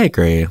top 10. I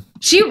agree.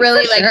 She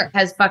really like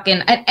has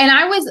fucking and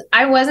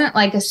I wasn't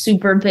like a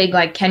super big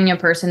like Kenya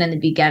person in the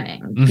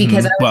beginning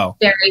because I was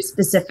very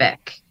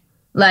specific.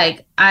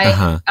 Like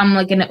I'm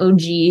like an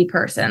OG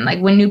person. Like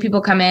when new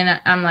people come in,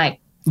 I'm like,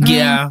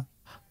 yeah,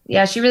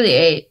 she really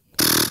ate.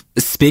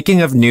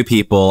 Speaking of new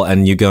people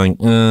and you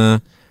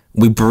going,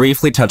 we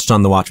briefly touched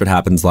on the Watch What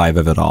Happens Live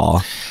of it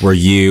all, where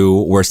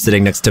you were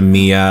sitting next to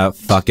Mia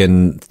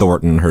fucking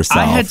Thornton herself.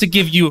 I had to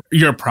give you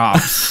your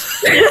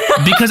props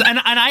because, and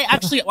I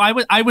actually,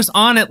 I was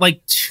on it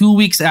like 2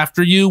 weeks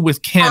after you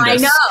with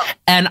Candace. I know.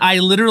 And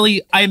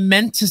I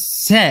meant to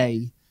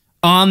say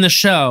on the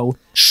show,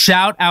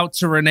 shout out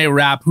to Renee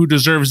Rapp, who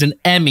deserves an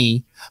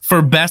Emmy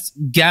for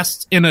Best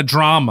Guest in a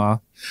Drama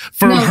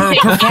for her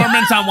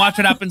performance on Watch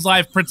What Happens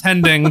Live,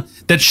 pretending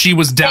that she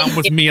was down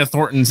with Mia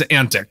Thornton's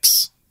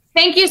antics.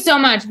 Thank you so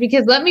much,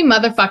 because let me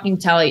motherfucking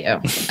tell you,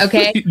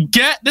 okay?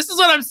 This is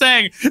what I'm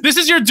saying. This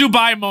is your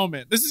Dubai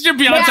moment. This is your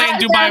Beyonce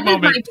in Dubai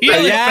moment.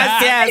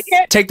 Yes.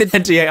 Take the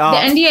NDA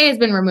off. The NDA has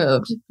been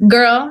removed.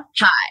 Girl,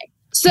 hi.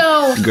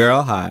 So,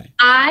 Girl, hi.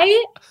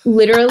 I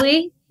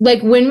literally,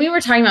 like, when we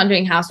were talking about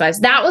doing Housewives,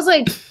 that was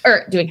like,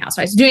 or doing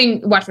Housewives,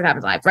 doing Watch What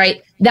Happens Live,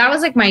 right? That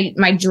was like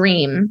my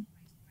dream.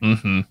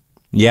 Mm-hmm.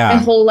 Yeah. My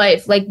whole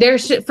life. Like,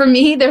 for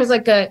me, there's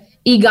like a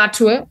EGOT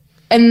to it.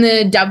 And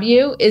the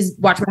W is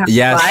Watch What Happens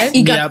Live.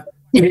 Yep.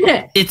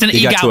 It's an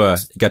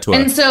EGOT.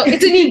 And so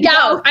it's an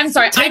EGOT. I'm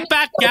sorry. Take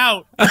back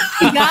gout.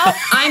 EGOT.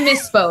 I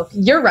misspoke.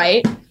 You're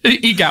right.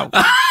 EGOT.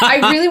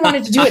 I really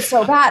wanted to do it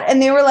so bad.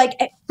 And they were like,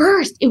 at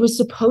first, it was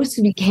supposed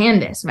to be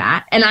Candace,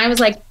 Matt. And I was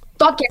like,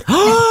 fuck it.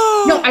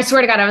 No, I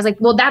swear to God, I was like,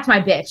 well, that's my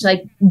bitch.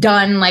 Like,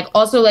 done. Like,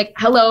 also, like,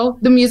 hello,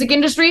 the music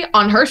industry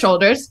on her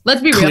shoulders.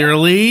 Let's be real.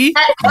 Clearly.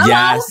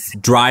 Yes.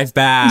 Drive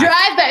back.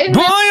 Drive back. Boy,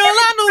 all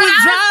I know is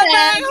drive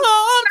back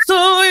home to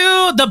you.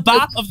 The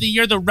bop of the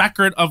year, the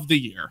record of the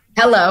year.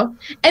 Hello.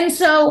 And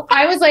so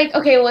I was like,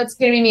 okay, well, it's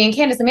going to be me and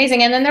Candace.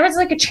 Amazing. And then there was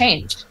like a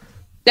change.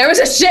 There was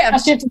a shift. A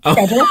shift in the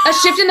schedule. A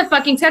shift in the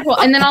fucking schedule.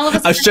 And then all of a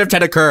sudden, A shift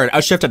had occurred.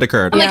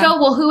 I'm like, oh,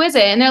 well, who is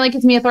it? And they're like,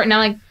 it's Mia Thornton.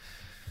 I'm like,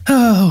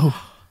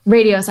 oh.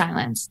 Radio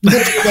silence.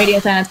 Radio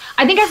silence.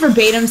 I think I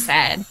verbatim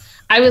said,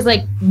 I was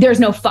like, there's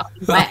no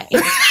fucking way.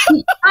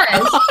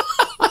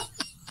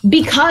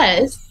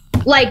 because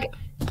like,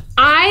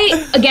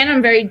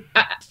 I'm very,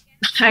 I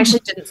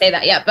actually didn't say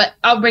that yet, but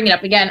I'll bring it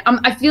up again.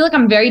 I feel like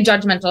I'm very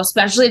judgmental,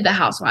 especially the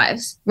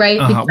housewives, right?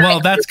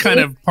 Well, that's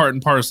kind of part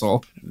and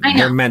parcel. I know.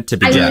 You're meant to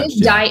be I judged.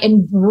 live, die,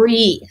 and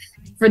breathe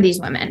for these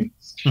women.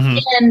 Mm-hmm.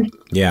 And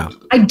Yeah.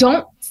 I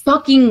don't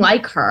fucking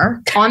like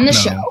her on the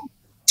show,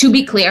 to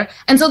be clear.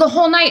 And so the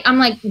whole night I'm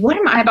like, what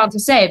am I about to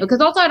say?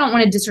 Because also I don't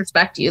want to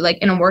disrespect you, like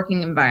in a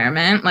working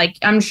environment. Like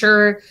I'm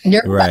sure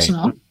You're Right.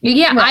 professional.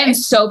 yeah, Right. I'm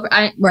so,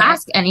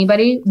 ask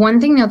anybody.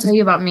 One thing they'll tell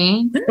you about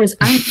me is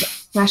I'm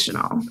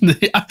professional.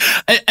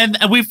 and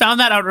we found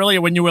that out earlier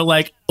when you were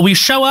like, we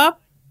show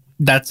up,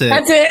 that's it.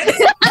 That's it.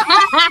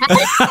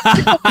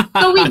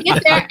 So we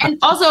get there. And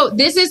also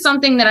this is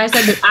something that I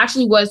said that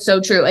actually was so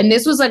true. And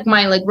this was like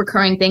my like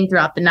recurring thing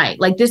throughout the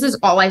night. Like this is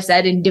all I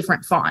said in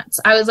different fonts.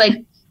 I was like,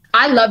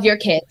 I love your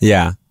kids.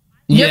 Yeah.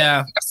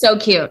 Yeah. You're so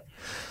cute.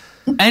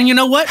 And you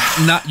know what?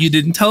 You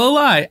didn't tell a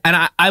lie.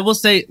 And I will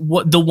say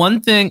the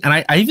one thing,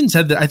 and I even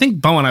said that, I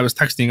think Bo and I was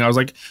texting, I was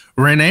like,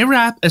 Renee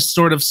Rapp is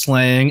sort of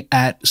slaying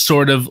at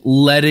sort of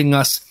letting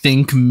us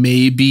think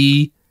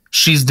maybe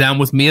she's down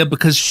with Mia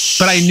but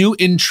I knew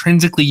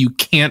intrinsically you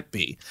can't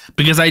be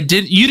because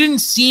you didn't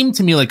seem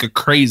to me like a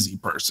crazy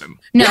person.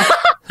 No.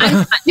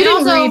 You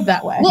don't read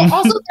that way. Well,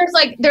 also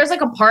there's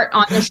like a part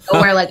on the show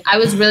where like I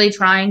was really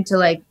trying to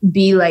like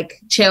be like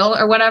chill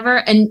or whatever,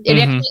 and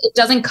it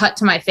doesn't cut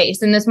to my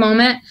face in this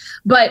moment.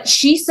 But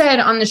she said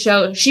on the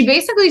show, she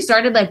basically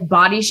started like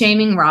body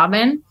shaming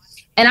Robin,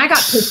 and I got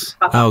pissed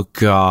off. Oh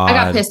God! I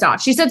got pissed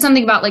off. She said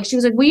something about like she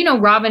was like, well, you know,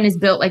 Robin is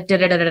built like da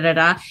da da da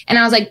da, and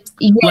I was like,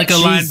 like a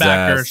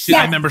linebacker.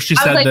 I remember she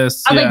said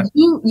this. I was like,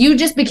 you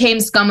just became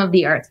scum of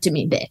the earth to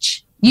me,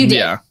 bitch. You did.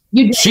 Yeah.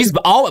 You did.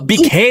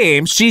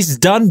 She's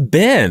done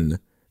been.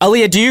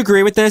 Aaliyah, do you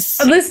agree with this?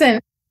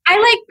 Listen, I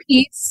like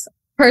peace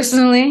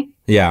personally.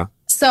 Yeah.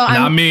 So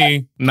Not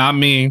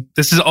me.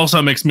 This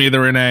also makes me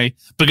the Renee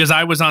because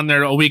I was on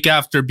there a week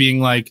after being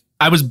like,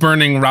 I was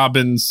burning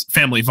Robin's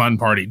family fun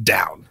party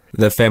down.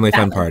 The family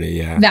fun party,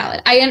 yeah.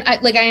 Valid. I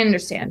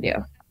understand you.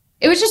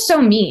 It was just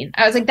so mean.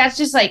 I was like, that's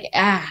just like,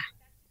 that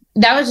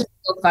was just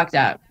so fucked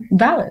up.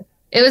 Valid.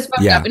 It was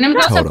fucked up. And it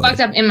was also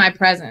fucked up in my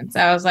presence.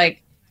 I was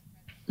like,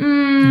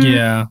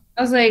 yeah.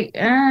 I was like,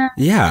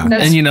 yeah.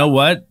 And you know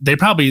what? They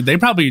probably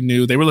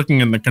knew. They were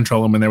looking in the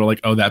control room and they were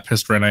like, oh, that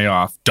pissed Renee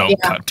off.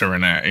 Don't cut to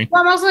Renee.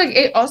 Well, I'm also like,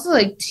 it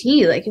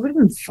would have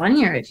been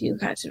funnier if you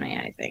cut to me,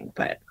 I think.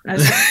 But I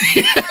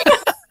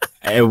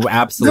was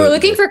absolutely. We're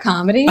looking for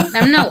comedy.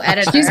 I'm no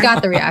editor. She's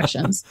got the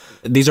reactions.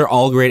 These are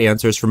all great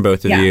answers from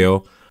both of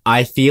you.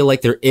 I feel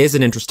like there is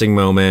an interesting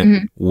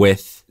moment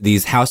with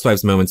these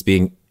housewives moments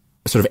being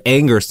sort of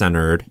anger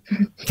centered.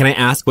 Can I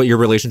ask what your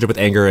relationship with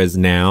anger is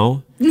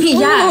now?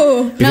 Yeah.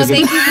 Ooh. No,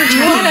 thank you for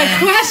What a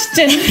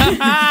question.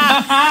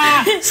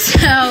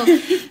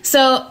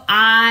 So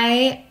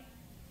I.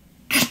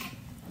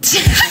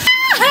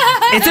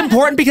 It's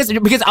important because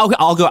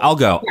I'll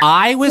go.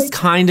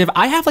 Yeah.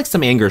 I have like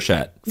some anger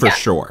shit for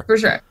sure. For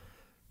sure.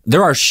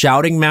 There are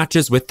shouting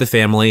matches with the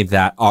family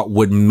that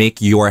would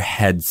make your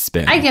head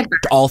spin. I get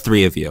that. All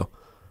three of you.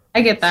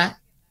 I get that.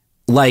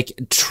 Like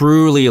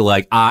truly,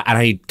 like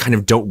I kind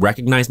of don't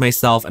recognize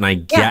myself, and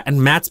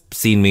and Matt's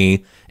seen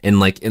me in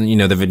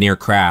the veneer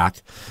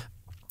crack,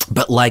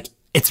 but like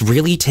it's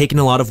really taken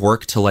a lot of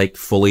work to like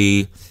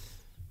fully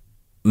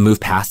move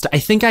past it. I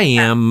think I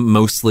am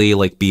mostly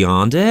like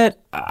beyond it.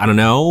 I don't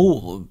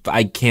know.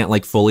 I can't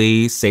like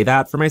fully say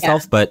that for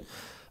myself, but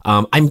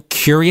I'm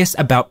curious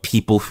about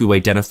people who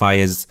identify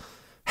as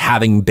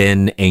having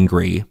been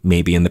angry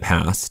maybe in the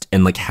past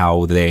and like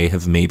how they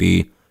have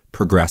maybe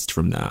progressed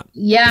from that.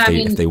 Yeah,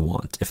 if they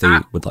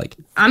would like.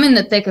 I'm in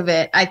the thick of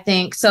it, I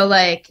think. So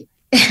like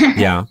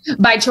yeah.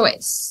 By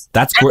choice.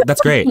 That's great.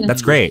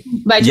 That's great.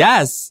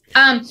 Yes.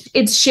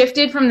 It's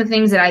shifted from the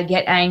things that I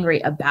get angry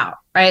about,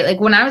 right? Like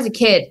when I was a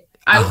kid,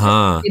 I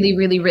was really,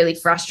 really, really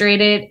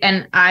frustrated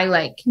and I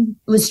like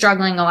was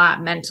struggling a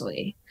lot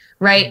mentally,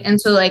 right? And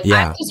so like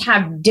I just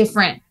have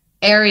different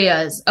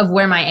areas of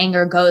where my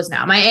anger goes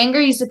now. My anger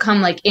used to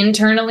come like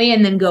internally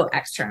and then go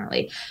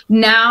externally.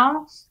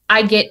 Now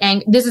I get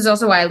angry. This is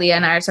also why Leah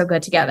and I are so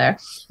good together.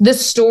 The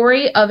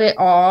story of it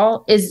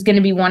all is going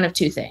to be one of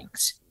two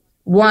things.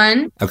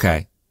 One,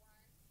 okay,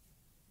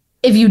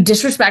 if you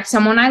disrespect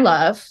someone I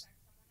love,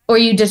 or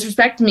you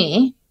disrespect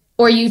me,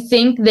 or you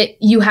think that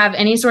you have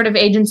any sort of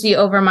agency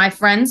over my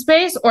friend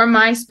space or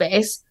my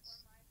space,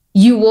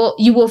 you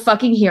will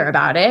fucking hear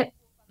about it.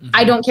 Mm-hmm.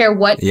 I don't care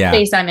what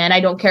space I'm in. I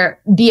don't care,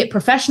 be it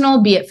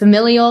professional, be it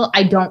familial.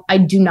 I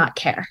do not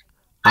care.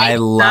 I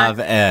love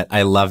it.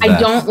 I love that.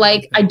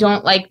 I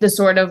don't like the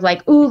sort of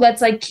like, ooh,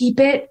 let's like keep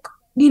it,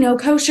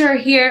 kosher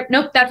here.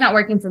 Nope, that's not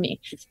working for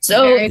me.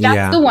 So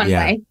that's the one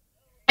way.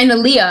 And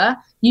Aaliyah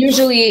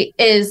usually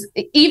is,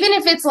 even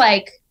if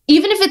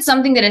it's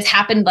something that has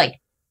happened like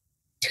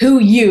to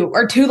you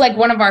or to like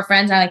one of our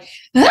friends, I'm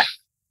like,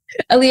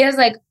 Aaliyah's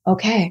like,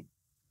 okay.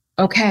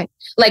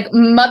 Like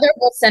mother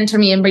will center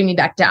me and bring me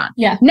back down.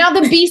 Yeah. Now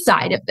the B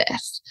side of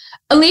this,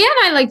 Aaliyah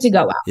and I like to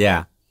go out.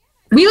 Yeah.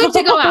 We like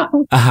to go out.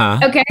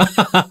 Okay.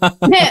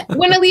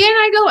 When Aaliyah and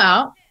I go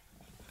out,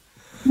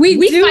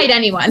 we fight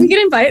anyone. We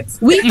get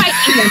invites. We fight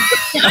anyone.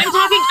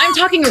 I'm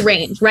talking a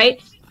range, right?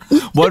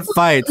 What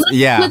fights?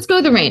 Yeah. Let's go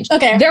to the range.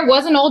 Okay. There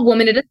was an old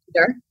woman at a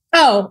theater.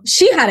 Oh,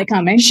 she had it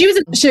coming. She was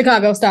a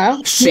Chicago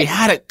style. She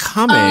had it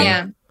coming.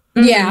 Yeah.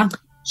 Mm-hmm. Yeah.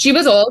 She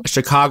was old.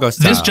 Chicago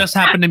style. This just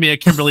happened to me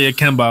at Kimberly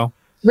Akimbo.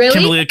 Really?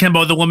 Kimberly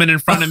Akimbo, the woman in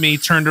front of me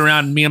turned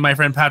around and me and my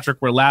friend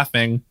Patrick were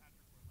laughing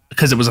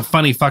because it was a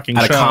funny fucking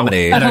show. A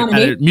comedy. At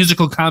a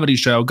musical comedy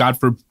show, God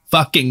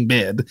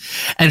forbid.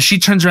 And she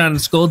turns around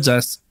and scolds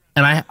us.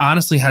 And I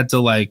honestly had to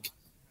like,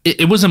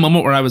 it was a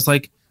moment where I was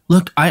like,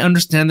 look, I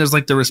understand there's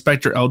like the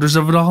respect your elders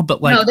of it all, but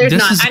like,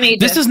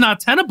 this is not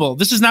tenable.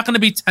 This is not going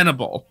to be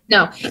tenable.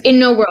 No, in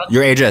no world.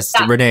 You're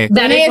ageist, Renee.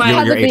 That is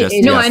why you're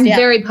ageist. No, I'm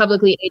very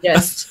publicly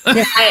ageist.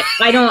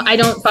 I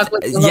don't fuck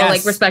with the whole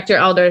like respect your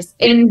elders.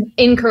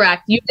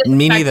 Incorrect. You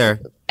me neither.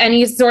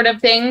 Any sort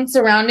of thing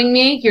surrounding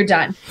me, you're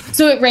done.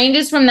 So it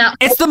ranges from that.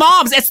 It's the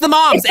moms.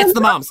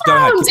 Go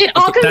ahead. It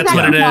all comes That's back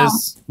what to it mom.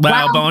 is.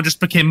 Wow, Bowen just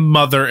became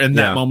mother in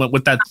that moment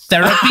with that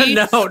therapy.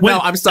 No,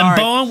 I'm sorry. And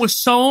Bowen was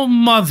so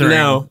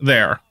mother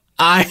there.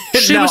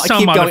 She was so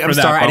keep mother going. for I'm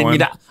that, sorry.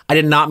 Bowen. I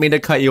did not mean to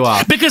cut you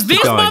off. Because Keep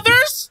these going.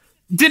 mothers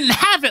didn't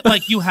have it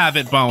like you have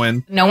it,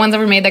 Bowen. No one's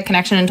ever made that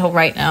connection until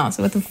right now.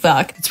 So what the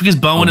fuck? It's because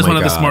Bowen Oh is my one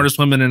of the God. smartest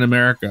women in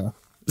America.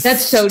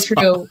 That's so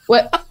true.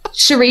 What?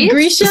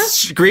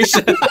 Cherise? Grisha?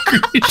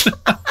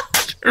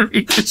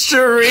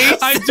 Charisse.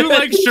 I do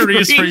like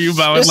Charisse for you,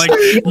 Bowen. Like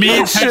me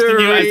texting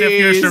you as if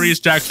you're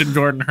Charisse Jackson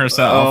Jordan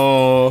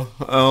herself.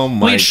 Oh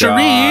my Wait, God.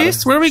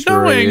 Charisse, where are we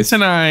going Charisse.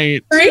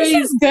 tonight? Grisha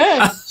is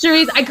good.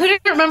 Cherise. I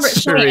couldn't remember.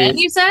 Cheyenne,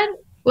 you said?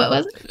 What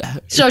was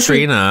it?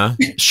 Trina.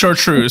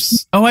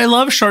 Chartreuse. Oh, I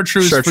love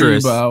chartreuse for you,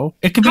 Chartreuse. Bo.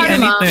 It could be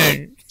Cardamom.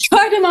 anything.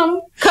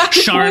 Cardamom.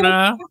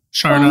 Sharna.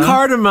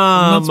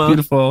 Cardamom. That's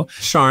beautiful.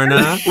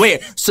 Sharna.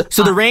 Wait,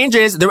 so the range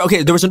is there.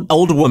 Okay, there was an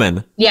old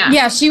woman. Yeah.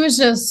 Yeah, she was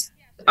just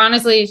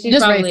Honestly, she's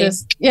just probably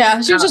racist. Yeah,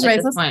 she was just out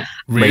at this racist. point.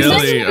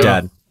 Really? Racist.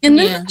 Dead. And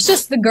then Yeah. there's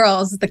just the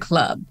girls at the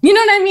club. You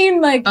know what I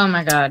mean? Like, Oh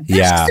my God. there's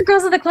Yeah. just the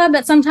girls at the club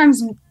that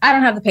sometimes I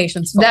don't have the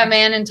patience for. That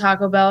man in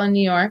Taco Bell in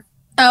New York.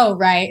 Oh,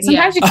 right.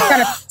 Sometimes you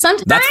gotta.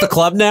 Sometimes That's the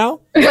club now.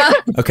 well,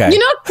 Okay. you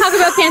know, Taco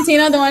Bell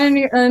Cantina, the one in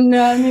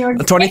New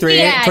York. 23.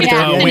 Yeah, 23.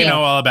 yeah. Oh, we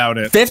know all about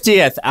it.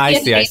 50th. I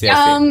see.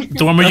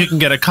 The one where you can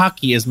get a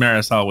cocky, as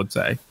Marisol would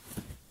say.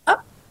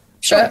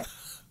 Sure.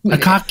 A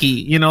cocky,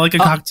 you know, like a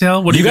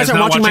cocktail. What, You guys are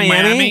not watching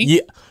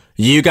Miami?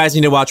 You guys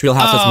need to watch Real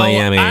Housewives of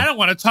Miami. I don't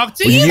want to talk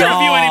to either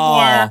of you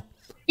anymore.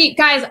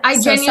 Guys, I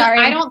So genuinely, sorry.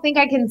 I don't think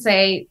I can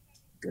say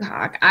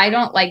cock. I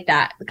don't like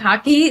that.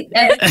 Cocky.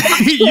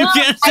 You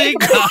can't say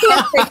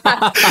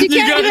cock. She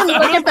can't even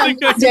look at them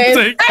these days.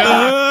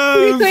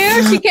 To be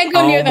clear, she can't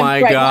go near Oh them.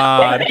 my right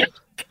God.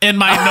 In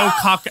my no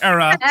cock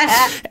era.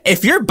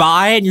 If you're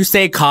bi and you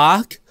say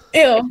cock,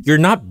 now. Ew. you're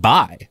not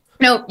bi.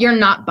 No, you're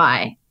not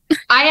bi.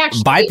 I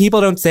actually. Bi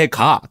people don't say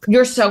cock.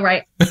 You're so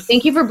right.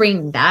 Thank you for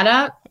bringing that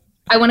up.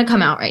 I want to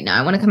come out right now.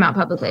 I want to come out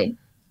publicly.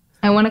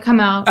 I want to come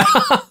out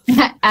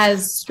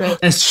as straight.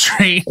 It's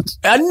straight.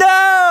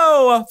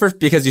 No!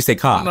 Because you say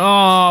cock.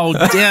 Oh,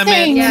 damn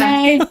Dang, it. Yeah.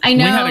 Renee. I We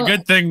know. had a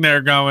good thing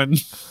there going.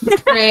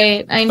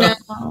 Great. I know.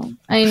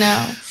 I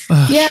know.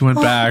 Yeah. She went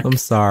back. I'm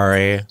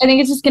sorry. I think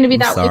it's just going to be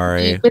that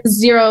sorry. with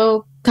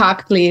zero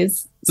cock,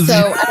 please. So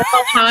I don't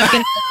know how I'm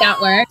going to make that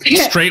work.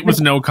 Straight with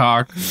no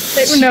cock.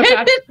 Straight with no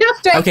cock.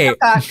 Straight Okay, no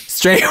cock.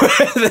 straight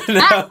with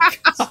no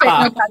Straight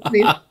no cock,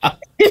 please.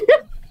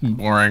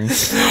 Boring.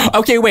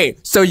 Okay,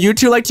 wait. So you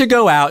two like to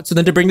go out. So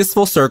then to bring this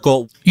full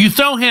circle, You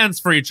throw hands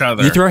for each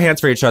other. you throw hands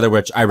for each other,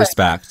 which I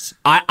respect.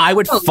 I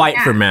would fight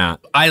for Matt.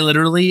 I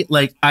literally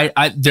like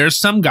I there's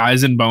some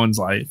guys in Bowen's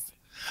life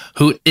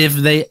who if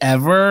they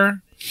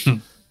ever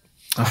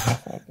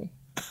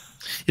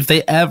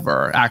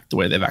act the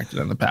way they've acted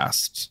in the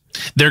past,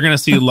 they're gonna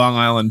see Long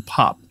Island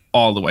pop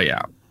all the way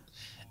out.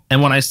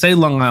 And when I say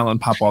Long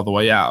Island pop all the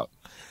way out,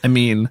 I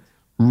mean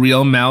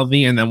real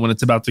mouthy, and then when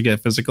it's about to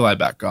get physical, I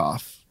back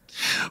off.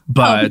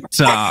 But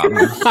I'm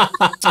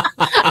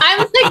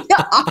like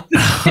the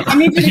opposite. I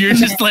need you to you're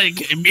commit. just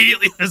like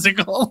immediately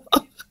physical.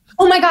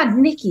 Oh my God,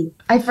 Nikki.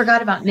 I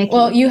forgot about Nikki.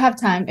 Well, you have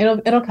time.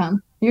 It'll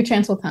come. Your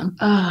chance will come.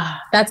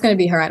 That's gonna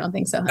be her. I don't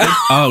think so. Honey.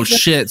 Oh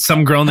shit!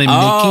 Some girl named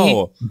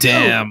Oh. Nikki.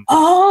 Damn.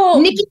 Oh,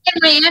 Nikki in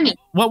Miami.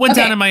 What went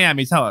Okay. down in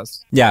Miami? Tell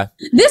us. Yeah.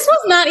 this was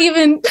not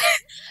even.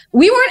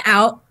 We weren't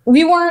out.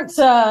 We weren't.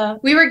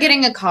 We were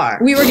getting a car.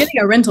 We were getting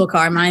a rental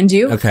car, mind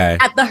you. Okay.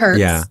 At the Hertz.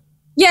 Yeah.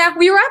 Yeah,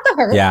 we were at the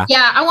Hertz. Yeah.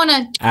 Yeah, I want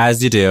to.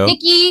 As you do.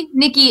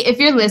 Nikki, if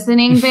you're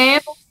listening,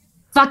 babe,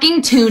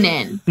 fucking tune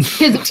in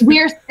because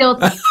we're still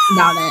talking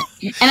about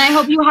it. And I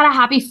hope you had a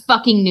happy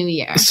fucking New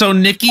Year. So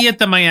Nikki at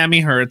the Miami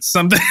Hertz.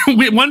 Something.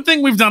 One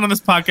thing we've done on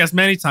this podcast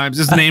many times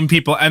is name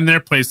people and their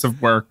place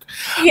of work,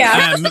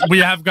 Yeah. and we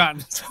have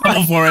gotten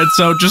trouble for it.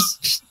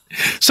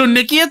 So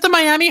Nikki at the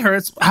Miami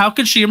Hertz. How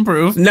could she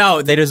improve?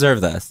 No, they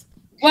deserve this.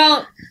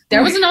 Well,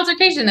 there was an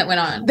altercation that went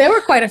on. There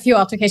were quite a few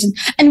altercations,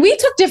 and we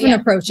took different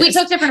approaches. We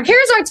took different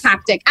Here's our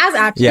tactic as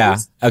actors. Yeah.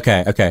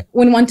 Okay.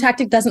 When one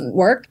tactic doesn't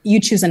work, you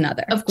choose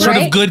another. Of course. Sort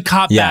right? of good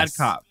cop, Yes.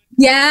 bad cop.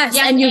 Yes,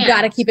 Yes, and you've and.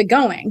 got to keep it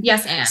going.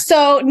 Yes, and.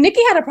 So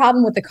Nikki had a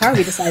problem with the car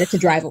we decided to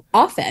drive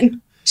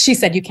often. She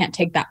said, "You can't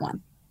take that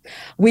one."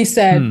 We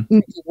said,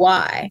 "Nikki,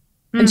 why?"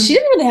 And she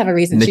didn't really have a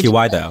reason. Nikki, She-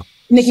 why though?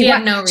 Nikki, She why?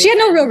 had no She had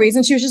no reason. real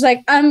reason. She was just like,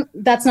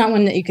 that's not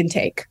one that you can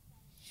take."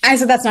 I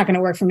said, "That's not going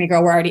to work for me,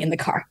 girl. We're already in the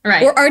car.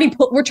 Right. We're already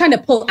we're trying to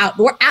pull out.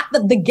 We're at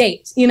the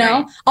gate. You know,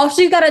 Right. all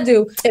she's got to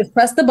do is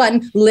press the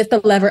button, lift the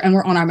lever, and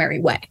we're on our merry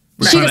way."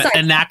 She Trying to decides,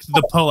 enact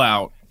the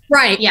pullout.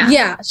 right? Yeah.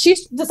 Yeah. She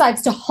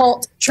decides to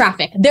halt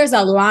traffic. There's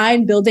a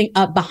line building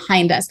up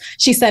behind us.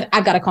 She said,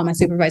 "I've got to call my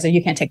supervisor.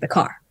 You can't take the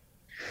car."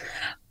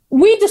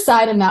 We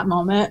decide in that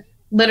moment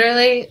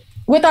Literally,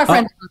 with our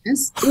friend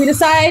Thomas, we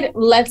decide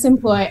let's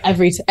employ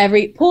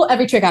pull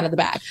every trick out of the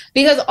bag.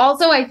 because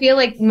also I feel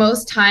like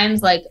most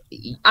times, like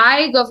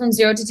I go from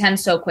 0 to 10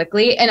 so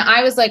quickly, and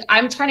I was like,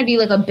 I'm trying to be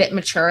like a bit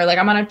mature. Like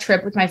I'm on a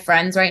trip with my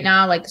friends right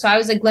now, like so I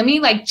was like, let me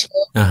like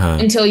chill Uh-huh.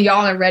 until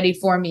y'all are ready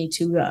for me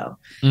to go.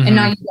 Mhm. And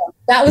now you go.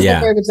 That was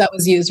Yeah. the verbiage that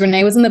was used.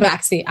 Renee was in the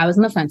back seat. I was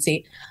in the front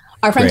seat.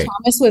 Our friend Great.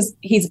 Thomas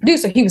he's a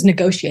producer. He was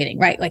negotiating,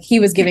 right? Like he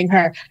was giving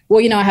her,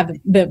 well, I have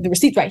the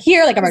receipts right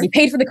here. Like I've already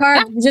paid for the car.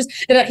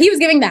 He was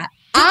giving that.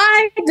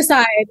 I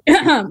decide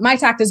my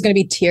tact is going to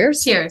be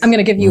tears. I'm going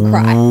to give you a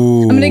cry.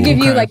 I'm going to give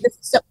you like this.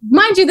 So,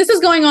 mind you, this is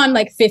going on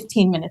like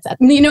 15 minutes.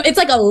 It's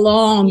like a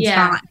long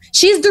time.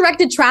 She's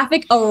directed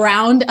traffic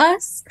around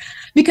us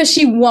because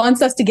she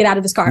wants us to get out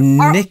of this car.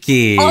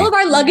 Nikki. All of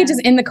our luggage is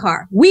in the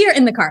car. We are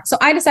in the car. So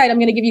I decide I'm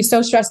going to give you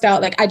so stressed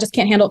out. Like I just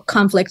can't handle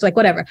conflict, like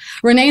whatever.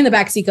 Renee in the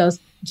backseat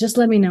goes, just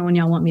let me know when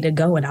y'all want me to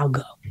go and I'll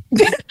go.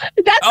 That's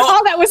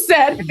all that was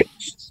said.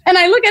 And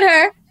I look at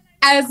her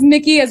as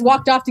Nikki has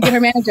walked off to get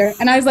her manager.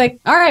 And I was like,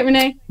 all right,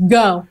 Renee,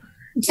 go.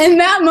 In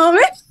that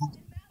moment,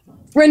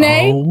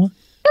 Renee,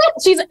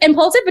 she's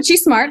impulsive, but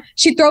she's smart.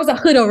 She throws a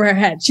hood over her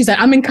head. She said,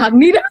 I'm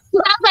incognito.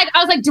 I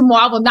was like,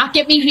 Dumois will not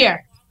get me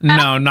here.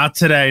 No, not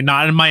today.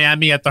 Not in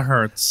Miami at the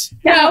Hertz.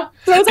 No.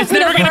 It's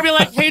never going to be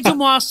like, hey,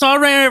 Dumois, saw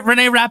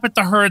Renee Rapp at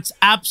the Hertz.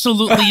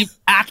 Absolutely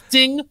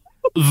acting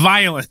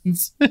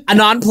violence.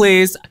 Anon,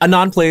 please.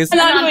 Anon, please.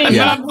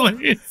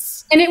 Please.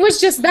 And it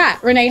was just that.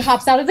 Renee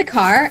hops out of the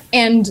car,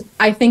 and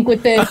I think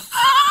within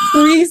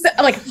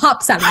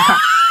hops out of the car.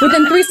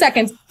 Within 3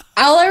 seconds,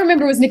 all I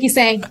remember was Nikki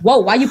saying, whoa,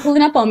 why you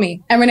pulling up on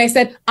me? And Renee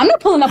said, I'm not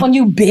pulling up on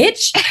you,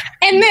 bitch.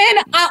 And then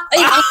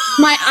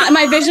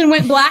my vision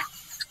went black.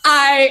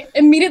 I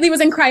immediately was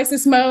in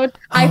crisis mode.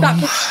 I thought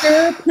for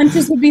sure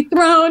punches would be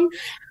thrown.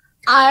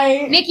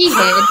 Nikki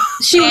hid,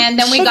 and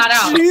then we got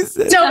out.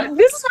 Jesus. So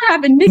this is what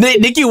happened.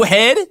 Nikki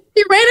hid?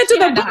 She ran into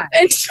the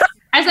boat.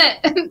 I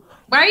said,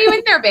 why are you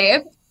in there,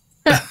 babe?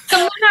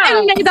 Come on out.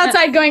 And Nate's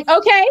outside going,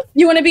 okay,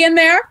 you want to be in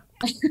there?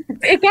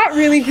 It got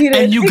really heated.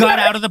 And you got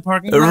out of the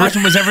parking garage,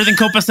 and was everything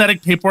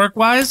copacetic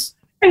paperwork-wise?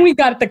 And we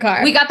got the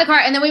car. We got the car,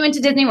 and then we went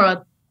to Disney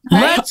World.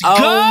 Let's go!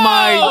 Oh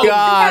my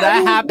God,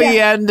 a happy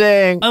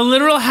ending. A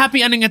literal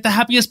happy ending at the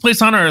happiest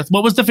place on earth.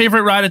 What was the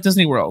favorite ride at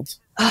Disney World?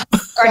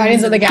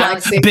 Guardians of the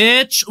Galaxy.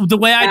 Bitch, the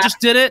way I just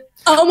did it.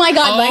 Oh my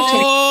God,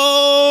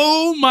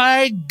 Oh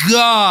my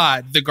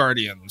God, the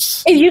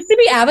Guardians. It used to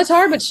be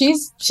Avatar, but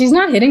she's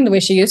not hitting the way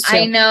she used to.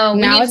 I know.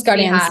 Now it's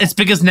Guardians. It's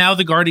because now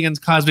the Guardians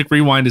Cosmic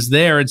Rewind is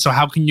there, and so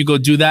how can you go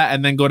do that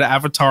and then go to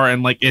Avatar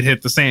and like it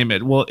hit the same?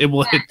 It will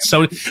hit.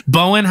 So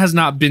Bowen has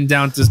not been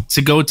down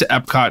to go to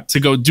Epcot to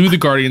go do the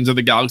Guardians of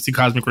the Galaxy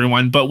Cosmic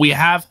Rewind, but we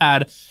have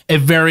had a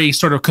very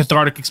sort of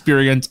cathartic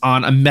experience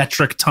on a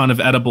metric ton of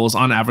edibles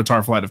on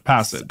Avatar Flight of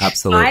Passage.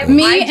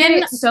 Absolutely. I did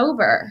it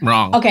sober.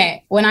 Wrong.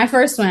 Okay, when I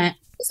first went,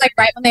 it's like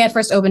right when they had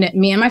first opened it,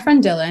 me and my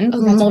friend Dylan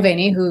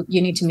Mulvaney, who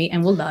you need to meet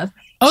and will love.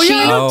 Oh, yeah,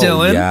 I know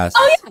Dylan. Yes.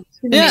 Oh, yeah.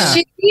 Yeah.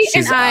 She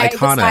She's and I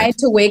iconic. decided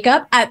to wake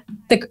up at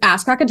the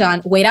ass crack of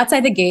dawn, wait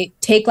outside the gate,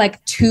 take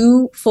like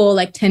 2 full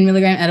like 10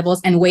 milligram edibles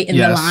and wait in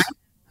the line.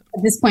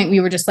 At this point, we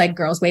were just like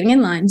girls waiting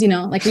in lines,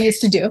 like we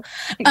used to do.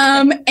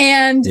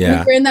 And we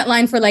were in that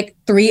line for like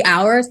 3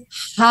 hours,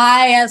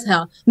 high as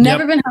hell.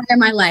 Never been higher in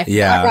my life.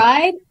 Yeah. That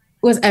ride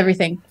was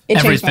everything. It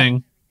changed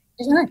my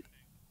life.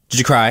 Did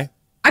you cry?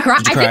 I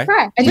cried. Did you I did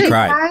cry. I Did you did.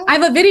 cry? I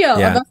have a video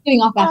Yeah. of us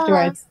getting off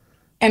afterwards.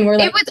 And we're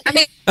like,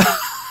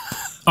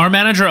 Our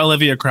manager,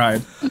 Olivia,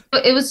 cried.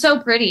 It was so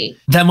pretty.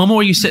 That moment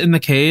where you sit in the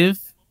cave.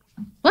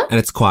 And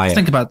it's quiet.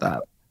 Think about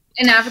that.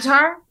 In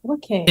Avatar?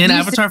 okay. In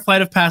Avatar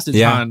Flight of Passage,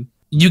 Yeah. hon,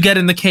 you get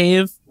in the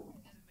cave.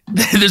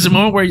 There's a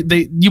moment where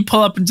you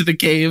pull up into the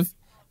cave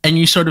and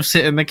you sort of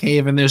sit in the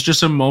cave, and there's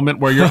just a moment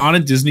where you're on a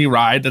Disney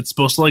ride that's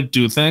supposed to like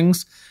do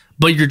things,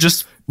 but you're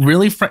just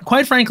really,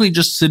 quite frankly,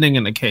 just sitting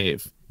in the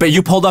cave. But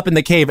you pulled up in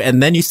the cave,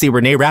 and then you see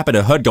Renee Rapp in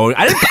a hood going,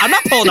 I'm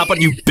not pulling up on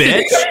you,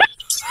 bitch.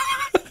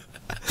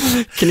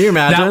 Can you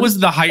imagine? That was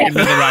the height of the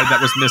ride that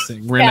was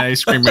missing. Renee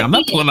screaming, I'm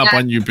not pulling up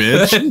on you,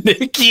 bitch.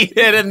 Nikki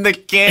hid in the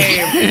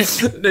cave.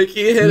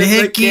 Nikki hid in the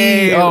Nikki.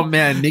 cave. Oh,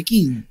 man.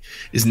 Nikki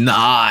is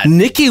not.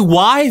 Nikki,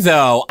 why,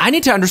 though? I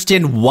need to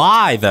understand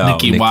why, though.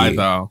 Nikki, why,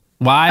 though?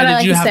 Why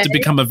did you have to say-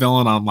 become a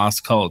villain on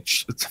Lost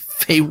Coach? It's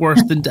way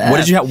worse than death.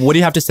 What do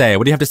you have to say?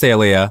 What do you have to say,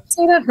 Aaliyah?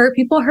 Say that hurt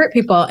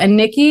people. And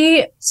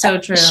Nikki, So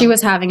true. she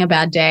was having a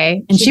bad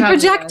day and She she probably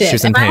projected. was. She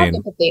was in And I have pain.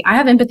 empathy. I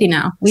have empathy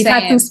now. We've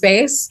had Same. some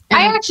space.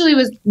 I actually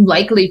was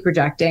likely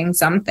projecting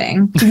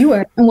something. You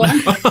were. Well,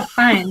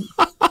 Fine.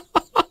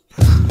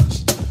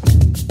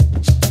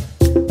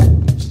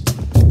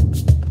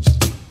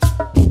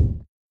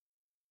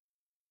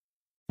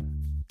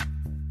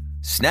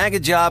 Snag a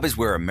Job is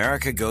where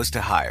America goes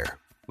to hire,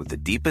 with the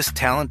deepest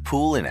talent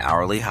pool in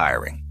hourly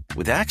hiring.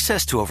 With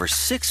access to over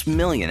 6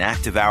 million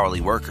active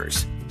hourly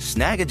workers,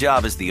 Snag a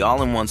Job is the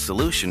all-in-one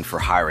solution for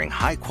hiring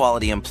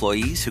high-quality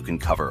employees who can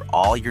cover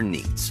all your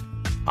needs.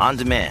 On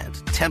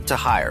demand, temp to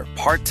hire,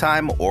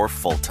 part-time or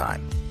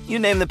full-time. You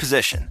name the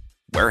position.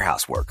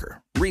 Warehouse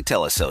worker,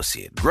 retail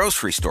associate,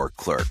 grocery store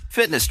clerk,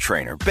 fitness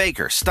trainer,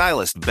 baker,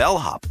 stylist,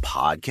 bellhop,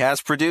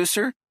 podcast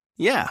producer.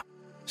 Yeah,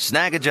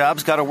 Snag a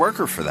Job's got a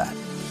worker for that.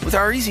 With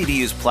our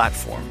easy-to-use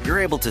platform, you're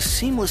able to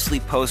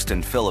seamlessly post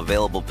and fill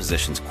available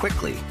positions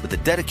quickly with a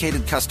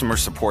dedicated customer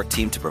support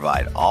team to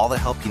provide all the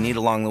help you need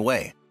along the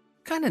way.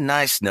 Kind of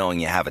nice knowing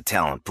you have a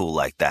talent pool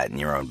like that in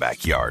your own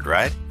backyard,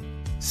 right?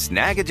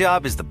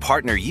 Snagajob is the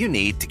partner you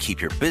need to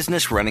keep your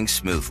business running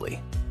smoothly.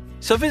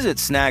 So visit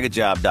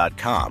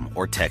snagajob.com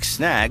or text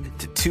snag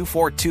to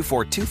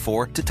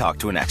 242424 to talk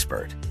to an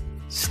expert.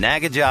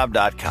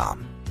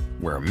 Snagajob.com,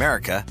 where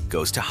America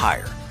goes to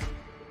hire.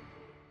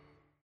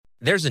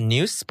 There's a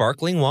new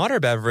sparkling water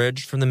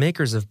beverage from the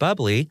makers of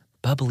Bubbly,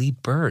 Bubbly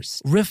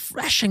Burst.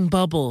 Refreshing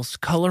bubbles,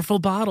 colorful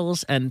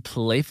bottles, and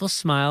playful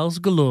smiles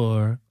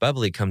galore.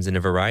 Bubbly comes in a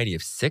variety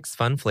of 6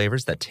 fun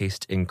flavors that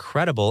taste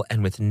incredible,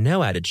 and with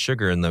no added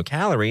sugar and low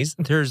calories,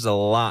 there's a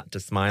lot to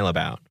smile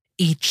about.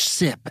 Each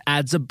sip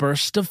adds a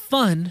burst of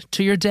fun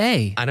to your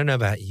day. I don't know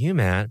about you,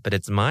 Matt, but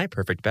it's my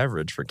perfect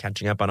beverage for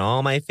catching up on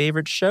all my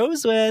favorite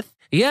shows with.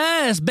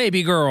 Yes,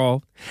 baby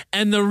girl.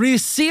 And the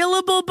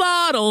resealable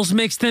bottles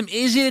makes them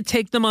easy to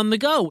take them on the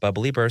go.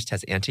 Bubbly Burst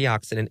has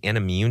antioxidant and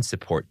immune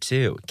support,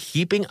 too,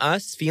 keeping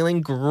us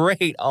feeling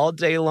great all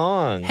day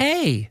long.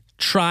 Hey,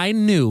 try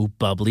new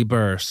Bubbly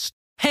Burst.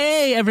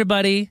 Hey,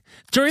 everybody.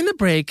 During the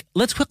break,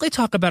 let's quickly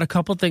talk about a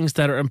couple things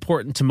that are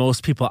important to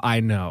most people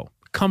I know.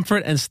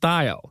 Comfort and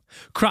style.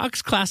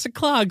 Crocs classic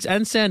clogs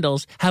and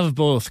sandals have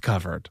both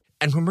covered.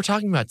 And when we're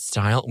talking about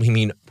style, we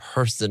mean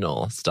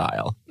personal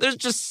style. There's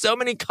just so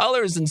many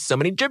colors and so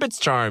many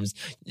Jibbitz charms.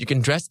 You can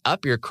dress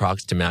up your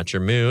Crocs to match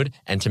your mood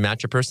and to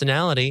match your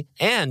personality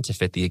and to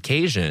fit the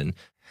occasion.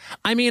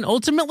 I mean,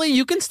 ultimately,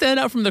 you can stand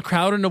out from the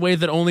crowd in a way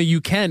that only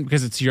you can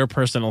because it's your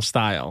personal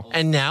style.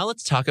 And now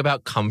let's talk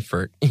about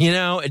comfort. You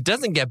know, it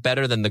doesn't get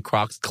better than the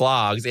Crocs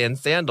clogs and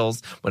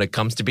sandals when it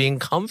comes to being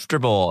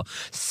comfortable.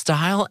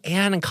 Style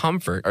and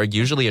comfort are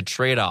usually a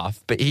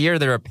trade-off, but here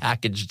they're a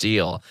package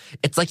deal.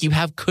 It's like you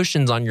have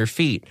cushions on your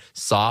feet.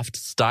 Soft,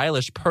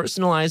 stylish,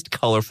 personalized,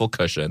 colorful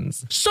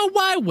cushions. So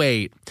why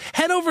wait?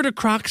 Head over to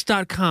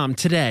Crocs.com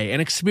today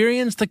and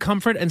experience the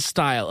comfort and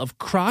style of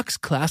Crocs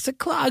classic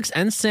clogs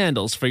and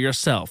sandals for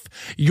yourself.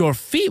 Your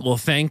feet will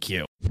thank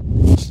you.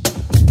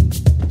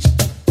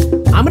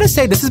 I'm going to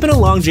say this has been a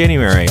long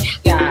January.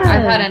 Yeah,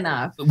 I've had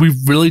enough. We've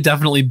really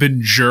definitely been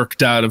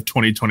jerked out of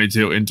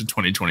 2022 into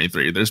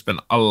 2023. There's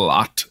been a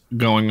lot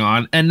going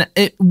on. And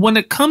when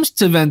it comes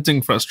to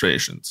venting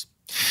frustrations,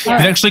 we've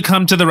actually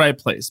come to the right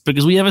place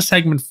because we have a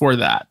segment for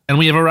that. And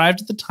we have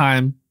arrived at the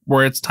time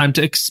where it's time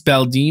to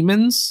expel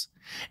demons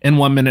in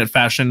 1 minute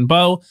fashion.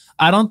 Bo,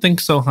 I don't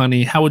think so,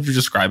 honey. How would you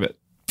describe it?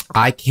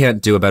 I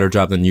can't do a better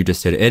job than you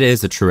just did. It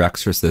is a true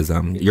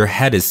exorcism. Your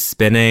head is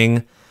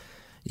spinning.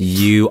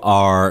 You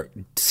are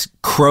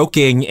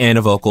croaking in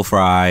a vocal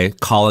fry,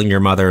 calling your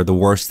mother the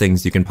worst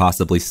things you can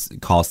possibly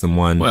call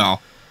someone.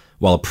 Well,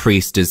 while a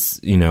priest is,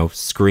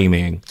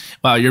 screaming.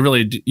 Wow,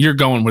 you're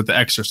going with the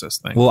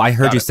exorcist thing. Well, I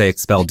heard you say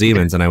expel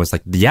demons, and I was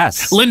like,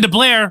 yes. Linda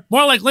Blair,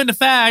 more like Linda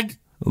Fag.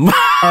 All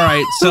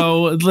right,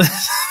 so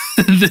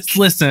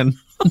listen.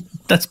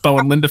 That's Bo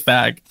and Linda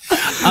Fag.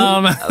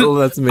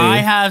 That's me. I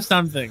have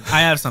something.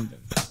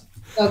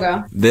 Okay.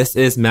 This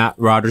is Matt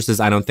Rogers'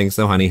 I Don't Think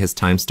So, Honey. His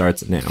time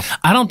starts now.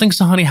 I don't think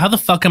so, honey. How the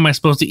fuck am I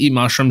supposed to eat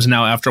mushrooms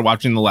now after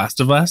watching The Last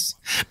of Us?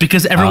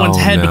 Because everyone's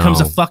head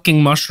becomes a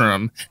fucking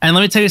mushroom. And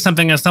let me tell you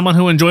something, as someone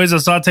who enjoys a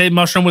sauteed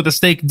mushroom with a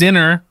steak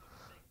dinner,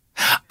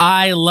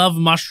 I love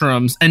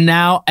mushrooms. And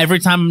now every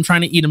time I'm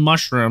trying to eat a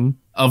mushroom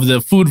of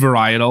the food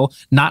varietal,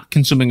 not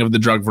consuming of the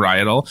drug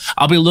varietal,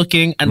 I'll be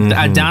looking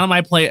down on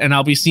my plate and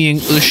I'll be seeing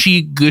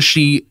ushy,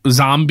 gushy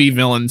zombie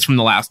villains from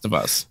The Last of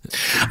Us.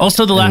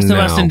 Also, The Last of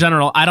Us in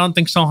general, I don't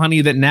think so,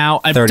 honey, that now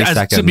 30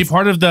 seconds. To be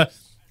part of the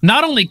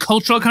not only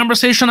cultural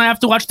conversation, I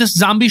have to watch this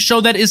zombie show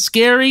that is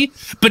scary,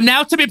 but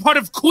now to be part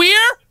of queer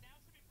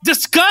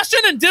discussion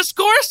and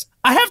discourse,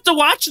 I have to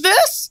watch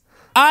this?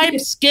 I'm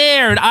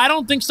scared. I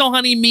don't think so,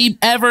 honey. Me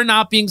ever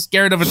not being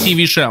scared of a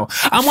TV show.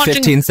 I'm watching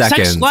 15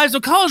 seconds. Sex Lives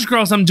of College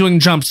Girls. I'm doing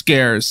jump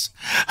scares.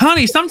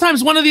 Honey,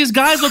 sometimes one of these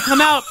guys will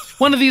come out,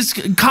 one of these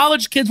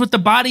college kids with the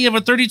body of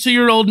a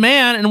 32-year-old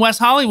man in West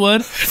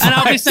Hollywood, and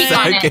I'll be saying,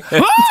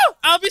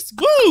 I'll be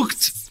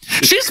spooked.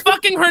 She's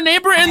fucking her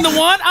neighbor in the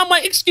one. I'm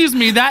like, excuse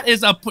me, that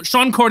is a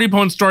Sean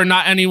Cordy-Pone story,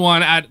 not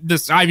anyone at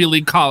this Ivy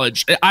League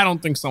college. I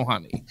don't think so,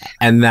 honey.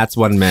 And that's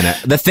 1 minute.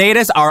 The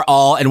Thetas are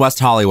all in West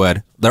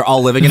Hollywood. They're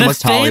all living in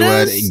West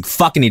Hollywood,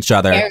 fucking each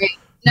other.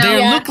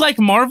 They look like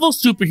Marvel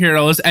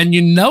superheroes, and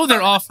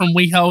they're all from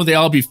WeHo. They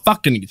all be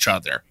fucking each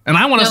other. And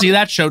I want to see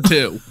that show,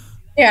 too.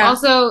 Yeah.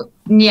 Also,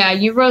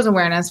 you rose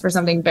awareness for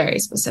something very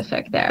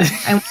specific there.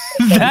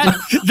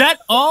 that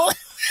all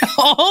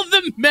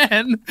the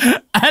men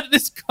at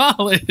this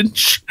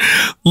college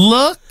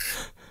look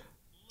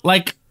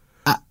like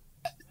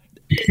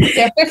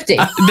they're 50.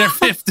 They're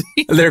 50.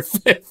 They're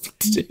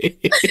 50.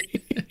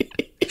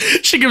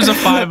 She gives a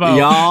 5-0.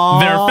 Y'all.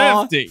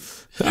 They're 50.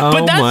 Oh,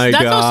 but that's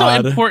God.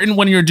 also important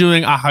when you're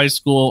doing a high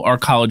school or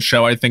college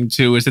show, I think,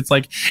 too, is it's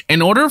like,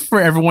 in order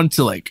for everyone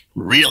to like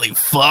really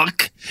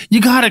fuck,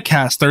 you gotta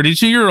cast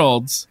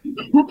 32-year-olds.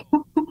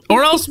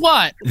 Or else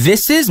what?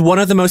 This is one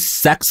of the most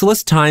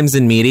sexless times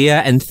in media,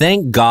 and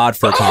thank God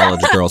for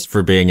college girls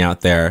for being out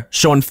there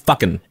showing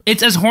fucking.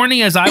 It's as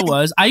horny as I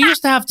was. I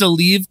used to have to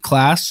leave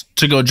class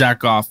to go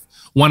jack off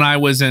when I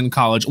was in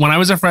college. When I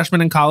was a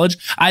freshman in college,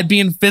 I'd be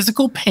in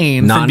physical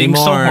pain Not from being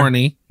so anymore.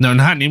 horny. No,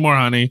 not anymore,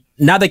 honey.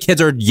 Now the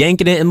kids are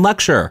yanking it in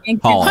lecture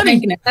hall.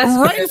 Honey, That's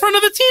right in front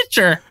of the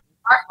teacher.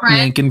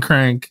 Yank and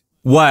crank.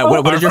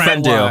 What did Our your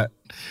friend do? what?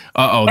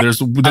 Uh-oh, there's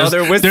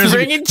they're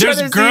whispering in each there's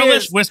other's girlish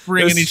ears.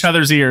 whispering in each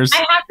other's ears. I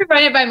have to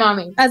run it by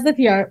mommy. As the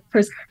PR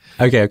person.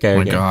 Okay. Oh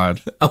my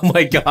God. Oh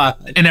my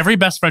God. In every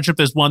best friendship,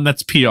 there's one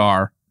that's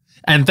PR.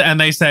 And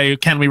they say,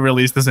 can we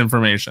release this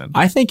information?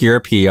 I think you're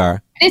a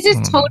PR. This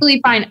is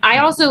totally fine. I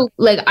also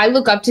I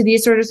look up to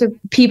these sorts of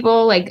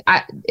people.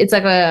 It's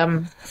like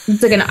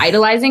an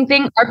idolizing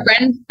thing. Our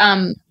friend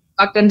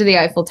walked under the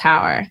Eiffel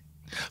Tower.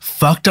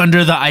 Fucked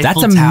under the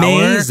Eiffel That's Tower.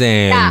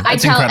 amazing. Yeah, I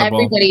That's tell incredible.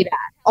 everybody that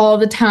all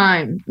the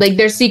time. Like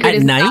their secret At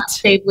is night? not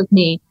safe with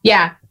me.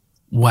 Yeah.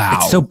 Wow.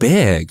 It's so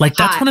big. Like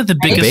that's Hot, one of the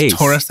right? biggest Base.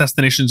 tourist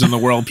destinations in the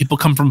world. People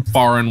come from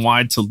far and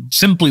wide to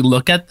simply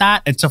look at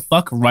that, and to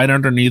fuck right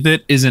underneath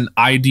it is an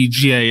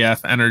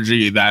IDGAF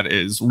energy that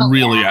is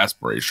really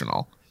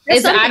aspirational.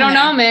 It's, I something don't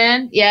there. know,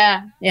 man.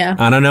 Yeah. Yeah.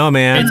 I don't know,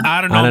 man. It's, I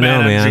don't know,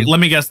 man. energy. Let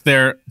me guess,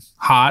 they're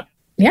hot.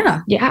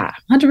 Yeah. Yeah.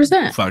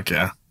 100%. Fuck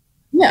yeah.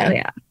 Yeah.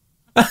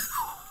 Yeah.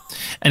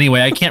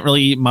 Anyway, I can't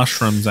really eat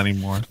mushrooms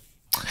anymore.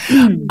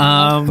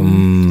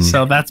 Mm.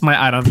 So that's my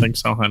I don't think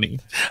so, honey.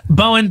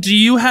 Bowen, do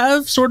you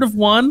have sort of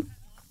one?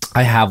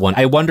 I have one.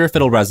 I wonder if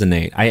it'll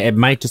resonate. It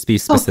might just be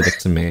specific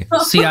to me.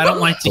 See, I don't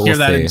like to We'll hear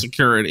that see.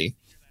 insecurity.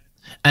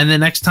 And the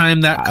next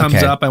time that comes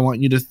Okay. up, I want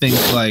you to think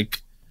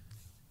like,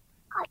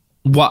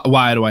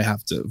 why do I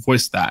have to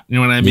voice that? You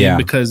know what I mean? Yeah.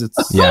 Because it's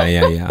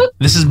Yeah.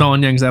 this is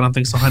Bowen Young's I don't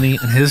think so, honey,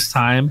 and his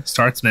time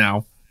starts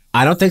now.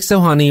 I don't think so,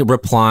 honey.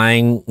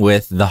 Replying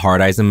with the heart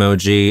eyes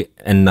emoji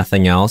and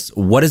nothing else.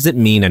 What does it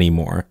mean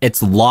anymore?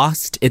 It's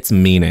lost its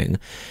meaning.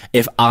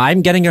 If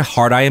I'm getting a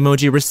heart eye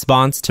emoji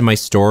response to my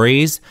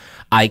stories,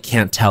 I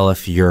can't tell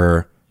if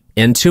you're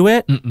into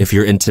it, if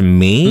you're into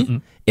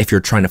me, if you're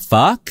trying to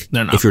fuck,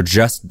 No. if you're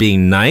just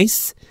being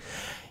nice.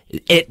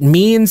 It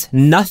means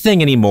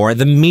nothing anymore.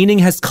 The meaning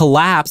has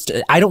collapsed.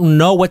 I don't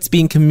know what's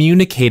being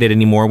communicated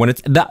anymore. When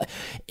it's that,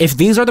 if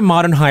these are the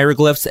modern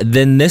hieroglyphs,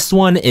 then this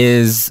one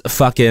is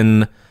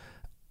fucking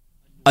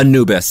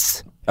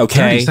Anubis. 30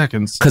 Okay,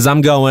 seconds. because I'm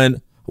going.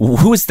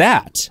 Who is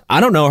that? I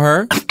don't know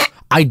her.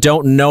 I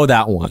don't know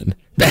that one.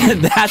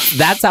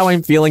 That's how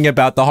I'm feeling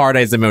about the heart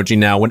eyes emoji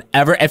now.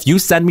 Whenever, if you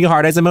send me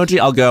heart eyes emoji,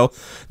 I'll go,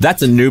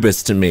 that's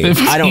Anubis to me.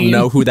 I don't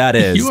know who that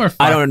is. You are I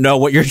fine. don't know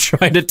what you're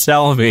trying to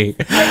tell me.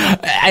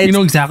 You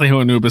know exactly who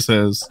Anubis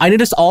is. I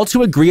need us all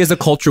to agree as a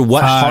culture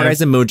what 5. heart eyes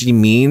emoji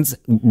means,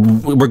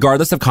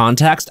 regardless of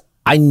context.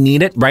 I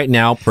need it right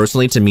now,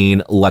 personally, to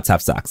mean let's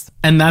have sex.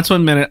 And that's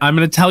 1 minute. I'm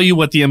going to tell you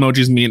what the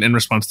emojis mean in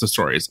response to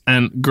stories.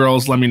 And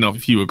girls, let me know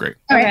if you agree.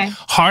 Okay.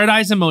 Hard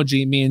eyes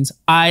emoji means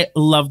I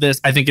love this.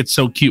 I think it's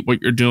so cute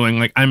what you're doing.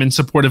 Like I'm in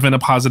supportive in a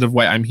positive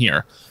way. I'm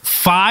here.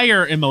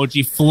 Fire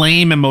emoji,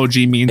 flame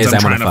emoji means Is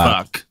I'm I wanna trying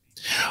to fuck.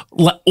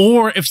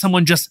 Or if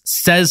someone just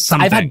says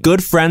something, I've had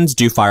good friends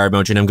do fire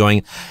emoji, and I'm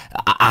going,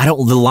 I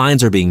don't. The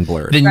lines are being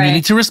blurred. then Right. you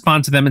need to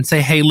respond to them and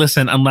say, hey,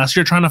 listen, unless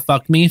you're trying to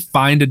fuck me,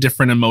 find a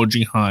different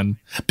emoji, hun.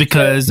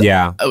 Because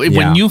Yeah, when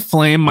yeah. you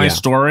flame my Yeah.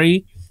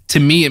 story, to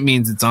me, it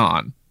means it's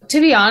on. To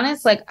be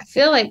honest, I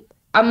feel like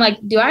I'm like,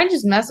 do I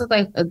just mess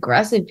with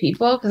aggressive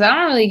people? Because I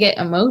don't really get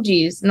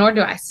emojis, nor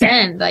do I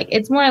send.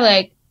 It's more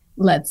like,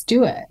 Let's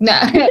do it.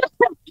 nah,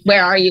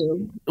 where are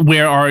you?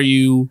 Where are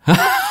you?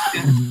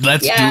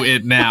 Let's Yeah. do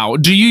it now.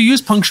 Do you use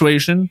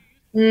punctuation?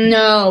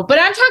 No, but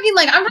I'm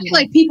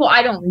talking people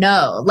I don't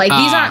know. These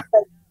aren't.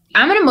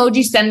 I'm an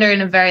emoji sender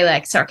in a very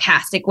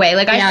sarcastic way.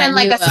 I Yeah, send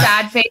you, a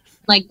sad face,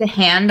 the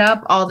hand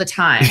up all the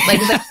time.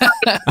 It's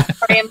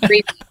sorry, I'm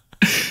creepy.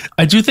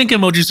 I do think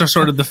emojis are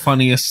sort of the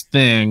funniest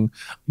thing.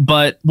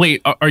 But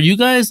wait, are you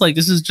guys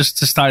this is just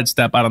to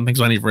sidestep I don't think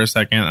so any for a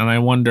second. And I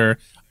wonder,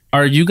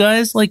 are you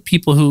guys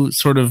people who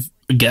sort of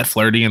get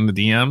flirty in the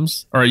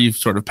DMs? Or are you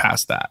sort of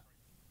past that?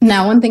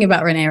 Now, one thing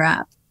about Renee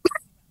Rapp.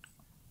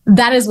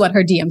 That is what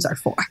her DMs are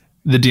for.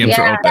 The DMs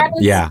are that open.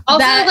 is- Yeah. Also,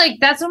 That-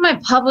 that's what my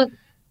public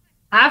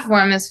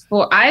platform is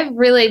for. I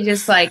really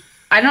just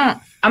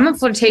I'm a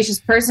flirtatious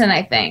person,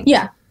 I think.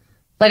 Yeah,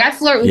 I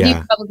flirt with Yeah.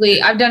 you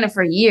publicly. I've done it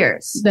for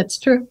years. that's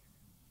true.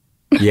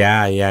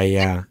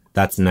 Yeah.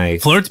 That's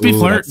nice. Flirts be Ooh,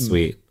 flirting. That's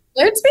sweet.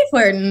 Let's be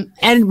flirting.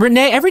 And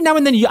Renee, every now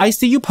and then I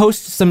see you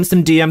post some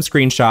DM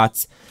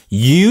screenshots.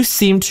 You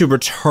seem to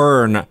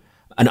return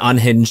an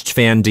unhinged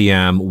fan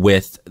DM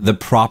with the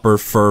proper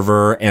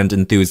fervor and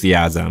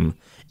enthusiasm.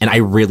 And I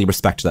really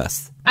respect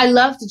this. I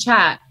love to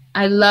chat.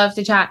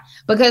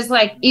 Because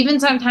even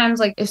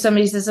sometimes if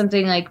somebody says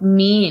something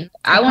mean,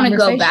 I want to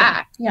go Conversation.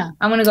 back. Yeah.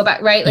 I want to go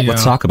back, right? Yeah.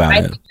 Let's talk about I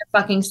it. think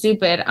you're fucking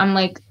stupid. I'm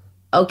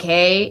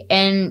okay,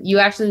 and you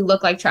actually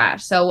look like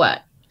trash. So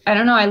what? I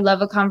don't know. I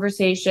love a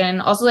conversation.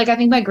 Also, I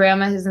think my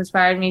grandma has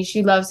inspired me.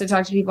 She loves to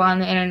talk to people on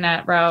the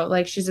internet,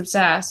 bro. She's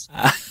obsessed.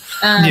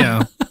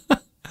 Yeah.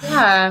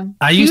 Yeah.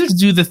 I used to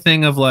do the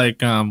thing of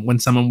like when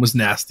someone was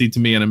nasty to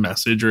me in a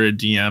message or a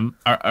DM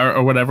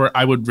or whatever,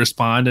 I would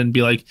respond and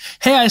be like,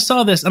 hey, I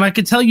saw this and I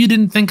could tell you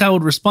didn't think I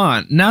would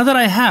respond. Now that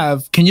I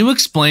have, can you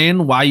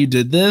explain why you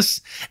did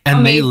this?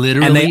 And they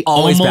literally and they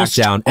always back almost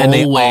down. And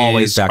they always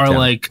always back are down.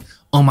 like,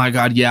 oh my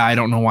God, yeah, I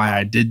don't know why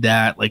I did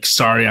that. Like,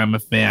 sorry, I'm a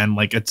fan,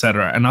 like,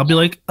 etc. And I'll be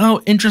like,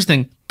 oh,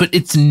 interesting. But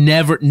it's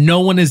never, no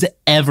one has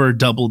ever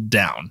doubled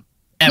down.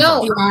 Ever.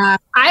 No,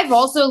 I've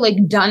also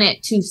like done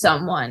it to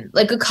someone.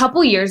 Like a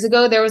couple years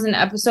ago, there was an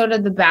episode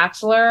of The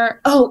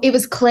Bachelor. Oh, it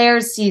was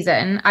Claire's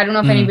season. I don't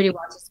know if anybody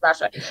watches The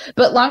Bachelor,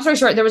 but long story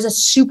short, there was a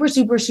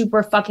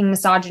super fucking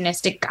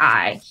misogynistic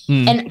guy,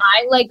 and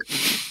I like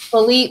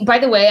fully. By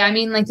the way, I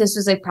mean like this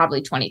was like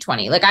probably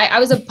 2020. Like I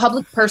was a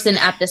public person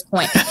at this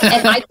point,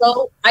 and I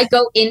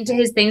go into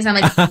his things. And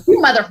I'm like,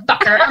 you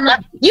motherfucker! I'm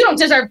like, you don't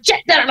deserve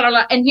shit. Blah, blah,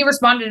 blah. And he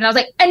responded, and I was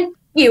like, and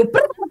you.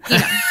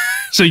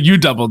 So you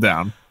double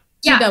down.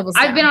 Yeah,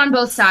 I've been on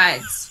both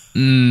sides.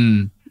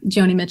 Joni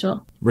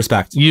Mitchell.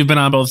 Respect. You've been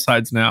on both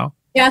sides now.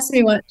 You asked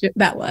me what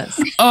that was.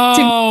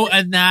 Oh,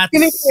 and that's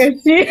and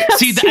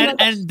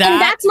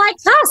that's my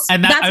cusp.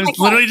 And that's I was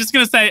literally just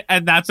gonna say,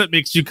 and that's what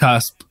makes you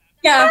cusp.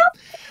 Yeah.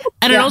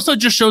 And it also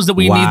just shows that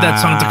we need that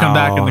song to come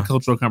back in the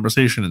cultural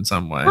conversation in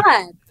some way.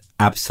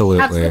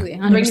 Absolutely.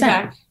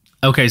 100%.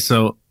 Okay,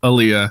 so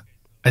Aaliyah,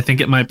 I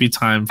think it might be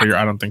time for your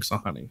I Don't Think So,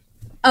 Honey.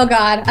 Oh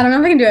God, I don't know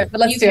if I can do it, but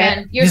let's do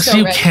it. You're yes, so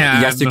you ready.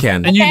 can. Yes, you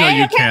can. And you know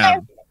you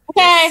can.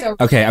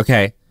 Okay.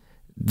 Okay.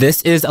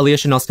 This is Aaliyah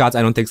Chanel Scott's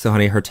I Don't Think So,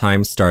 Honey. Her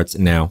time starts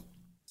now.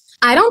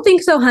 I Don't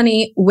Think So,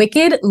 Honey.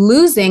 Wicked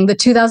losing the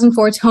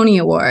 2004 Tony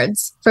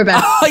Awards for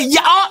Best. Oh,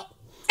 yeah.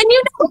 And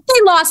you know what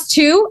they lost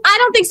to? I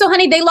Don't Think So,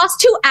 Honey. They lost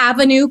to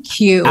Avenue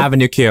Q.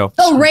 Avenue Q.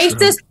 The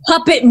racist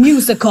puppet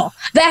musical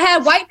that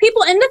had white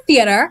people in the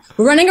theater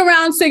running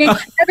around singing,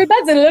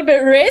 everybody's a little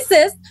bit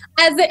racist,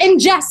 in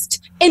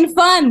jest, in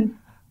fun.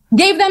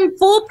 Gave them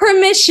full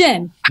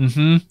permission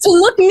to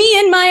look me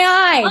in my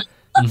eye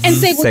and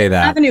say what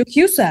Avenue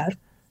Q said.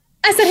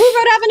 I said, who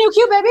wrote Avenue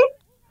Q, baby?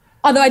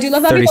 Although I do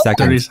love 30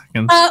 seconds. 30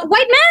 seconds.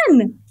 White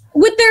men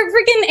with their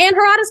freaking Ann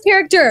Harada's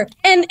character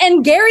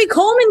and Gary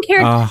Coleman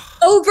character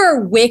over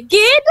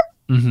Wicked.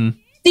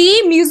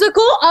 The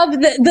musical of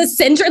the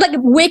century, like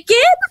Wicked.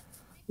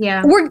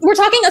 Yeah. We're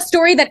talking a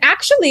story that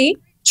actually,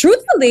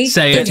 truthfully,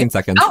 Say it. 15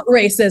 seconds. about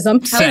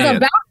racism. Say It's it.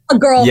 about a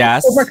girl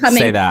Yes, overcoming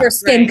say that. her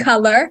skin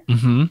color.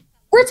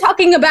 We're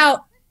talking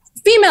about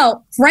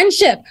female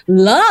friendship,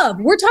 love.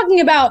 We're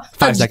talking about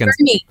 5 a seconds.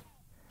 journey.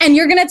 And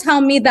you're going to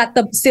tell me that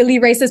the silly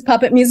racist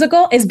puppet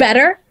musical is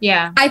better?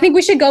 Yeah. I think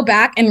we should go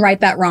back and right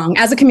that wrong.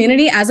 As a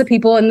community, as a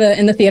people in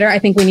the theater, I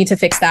think we need to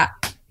fix that.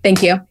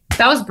 Thank you.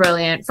 That was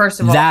brilliant, first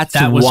of all. That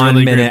was 1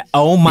 really minute. great.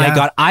 Oh my Yeah.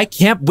 God. I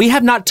can't. We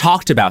have not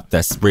talked about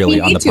this really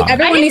We on need the to. pod.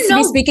 Everyone I needs to didn't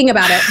be know- speaking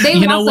about it. They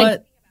You know lost,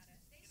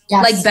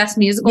 what? like best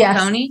musical Yes.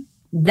 Tony.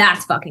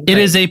 That's fucking It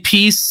great. is a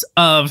piece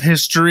of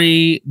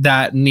history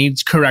that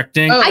needs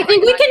correcting. Oh. I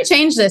think we can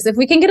change this. If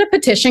we can get a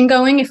petition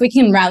going, if we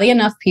can rally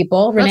enough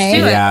people, Let's Renee.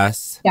 do it.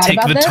 Yes. chat Take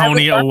about the this.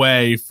 Tony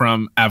away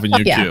from Avenue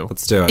Fuck yeah. Q.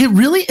 Let's do it. It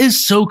really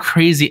is so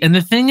crazy. And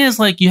the thing is,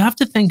 like, you have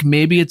to think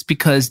maybe it's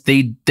because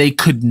they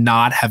could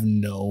not have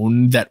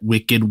known that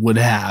Wicked would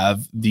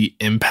have the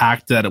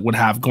impact that it would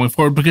have going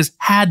forward. Because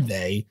had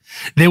they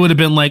would have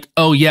been like,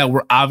 oh yeah,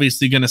 we're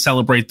obviously going to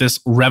celebrate this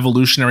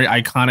revolutionary,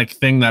 iconic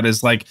thing that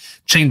is like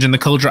changing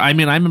the culture. I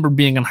mean, I remember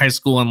being in high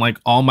school and like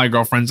all my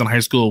girlfriends in high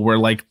school were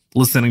like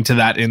listening to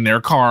that in their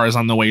cars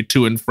on the way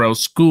to and fro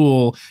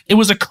school. It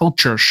was a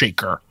culture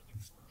shaker.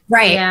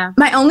 Right. Yeah.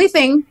 My only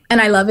thing,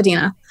 and I love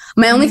Adina,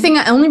 my only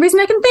reason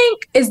I can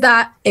think is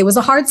that it was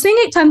a hard sing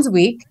 8 times a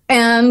week.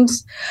 And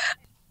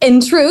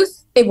in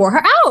truth, it wore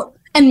her out.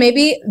 And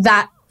maybe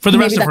that. For the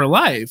rest maybe of her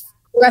life.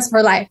 The rest of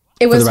her life.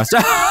 It For was. the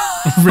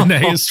rest.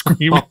 Renee is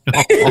screaming.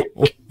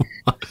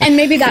 And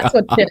maybe that's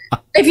what did it.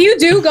 If you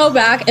do go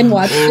back and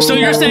watch. So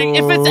you're saying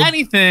if it's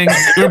anything,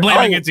 you're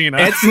blaming Adina.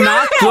 It's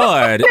not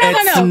good.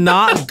 It's no.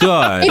 not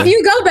good. If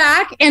you go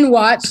back and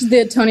watch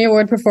the Tony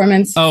Award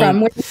performance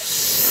from.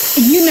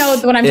 You know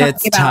what I'm talking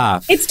It's about.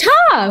 tough. It's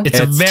tough. It's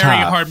a It's very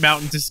tough. hard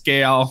mountain to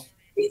scale.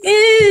 It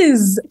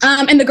is.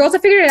 And the girls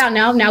have figured it out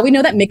now. Now we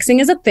know that mixing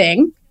is a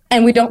thing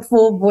and we don't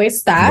full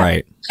voice that.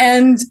 Right.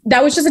 And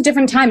that was just a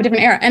different time, a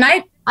different era. And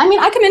I mean,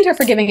 I commend her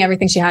for giving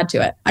everything she had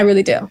to it. I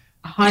really do.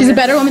 She's a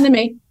better woman than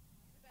me.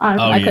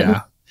 I couldn't.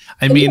 Yeah.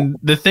 I mean,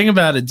 the thing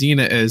about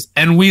Adina is,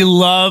 and we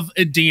love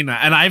Adina,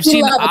 and I've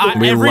seen love Adina.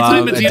 We every love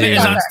time Adina is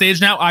Adina. on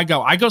stage now, I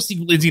go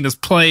see Adina's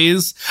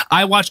plays.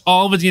 I watch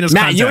all of Adina's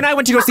Matt, content. you and I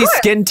went to go see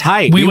Skin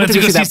Tight. We went to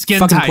go see that Skin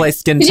fucking Tight. play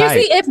Skin Did you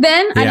Tight. see If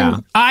Then? Yeah.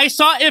 I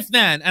saw If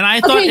Then, and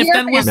I thought Okay, If you're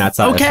Then was Matt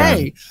saw If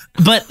okay.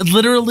 But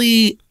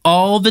literally,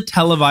 all the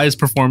televised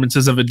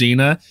performances of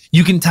Adina,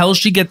 you can tell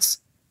she gets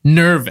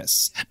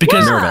nervous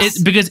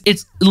because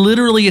it's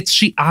literally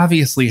she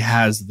obviously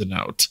has the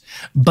note,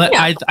 but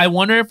I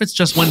wonder if it's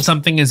just when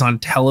something is on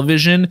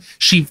television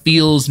she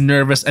feels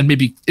nervous and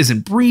maybe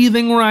isn't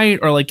breathing right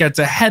or like gets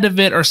ahead of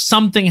it or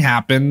something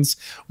happens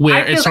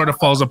where it sort of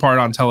falls apart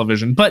on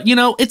television. But you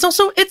know, it's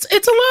also it's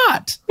a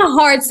lot. a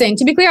hard thing.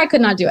 To be clear, I could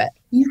not do it.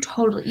 You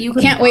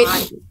Can't wait.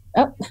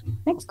 Oh,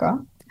 thanks,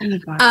 girl.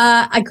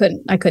 I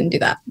couldn't do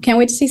that. Can't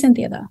wait to see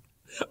Cynthia though.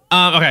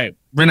 Okay,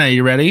 Renee,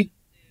 you ready?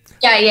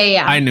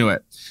 Yeah. I knew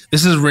it.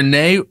 This is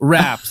Renee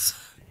Rapp's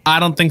I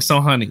Don't Think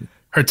So, Honey.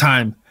 Her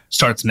time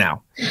starts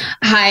now.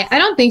 Hi, I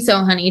don't think so,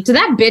 honey. To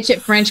that bitch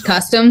at French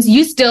Customs,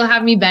 you still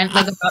have me bent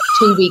like about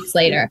 2 weeks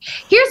later.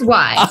 Here's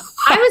why.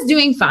 I was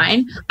doing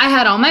fine. I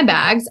had all my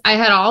bags. I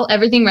had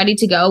everything ready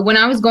to go. When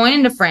I was going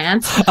into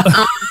France,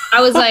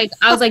 I was like,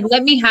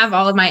 let me have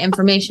all of my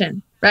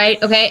information.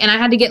 Right. Okay. And I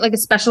had to get like a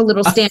special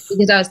little stamp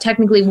because I was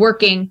technically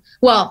working.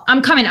 Well,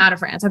 I'm coming out of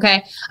France.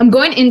 Okay. I'm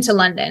going into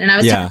London and I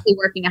was technically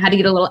working. I had to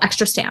get a little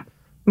extra stamp.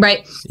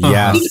 Right.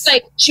 Yeah.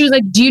 She was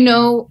like, do you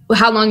know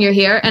how long you're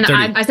here? And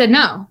I said,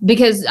 no,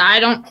 because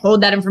I don't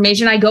hold that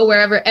information. I go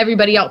wherever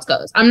everybody else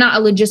goes. I'm not a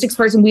logistics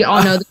person. We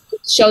all know the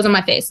shows on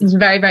my face. It's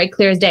very, very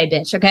clear as day,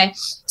 bitch. Okay.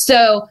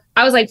 So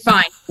I was like,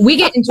 fine. We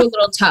get into a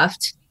little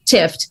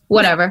tiffed,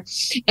 whatever.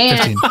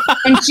 And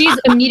she's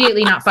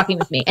immediately not fucking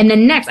with me. And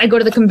then next I go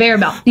to the conveyor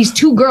belt. These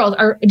two girls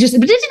are just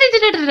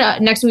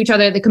next to each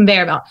other at the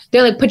conveyor belt.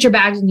 They're like, put your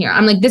bags in here.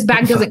 I'm like, this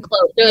bag doesn't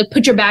close. They're like,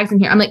 put your bags in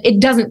here. I'm like, it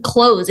doesn't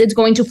close. It's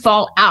going to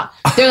fall out.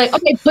 They're like,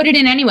 okay, put it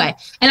in anyway.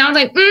 And I was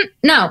like,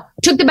 no.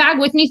 Took the bag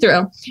with me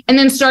through and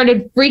then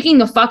started freaking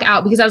the fuck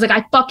out because I was like,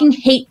 I fucking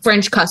hate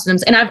French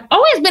customs. And I've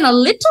always been a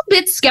little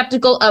bit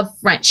skeptical of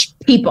French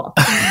people.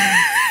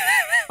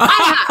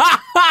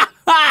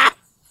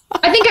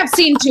 I think I've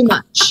seen too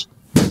much.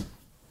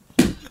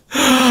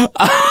 I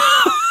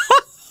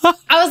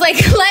was like,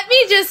 let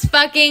me just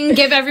fucking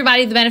give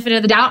everybody the benefit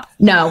of the doubt.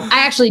 No,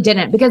 I actually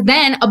didn't. Because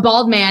then a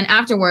bald man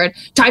afterward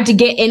tried to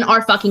get in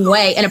our fucking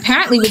way and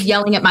apparently was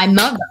yelling at my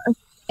mother.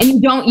 And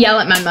you don't yell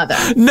at my mother.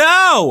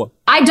 No!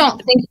 I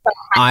don't think so.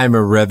 I'm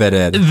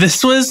riveted.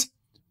 This was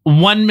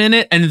 1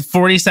 minute and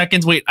 40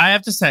 seconds. Wait, I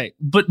have to say,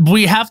 but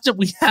we have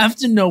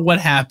to know what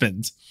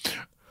happened.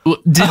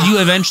 Did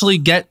you eventually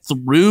get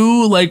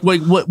through? Like,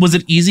 what was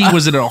it easy?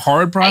 Was it a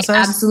hard process? I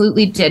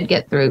absolutely did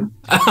get through.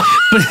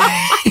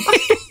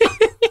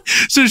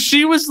 So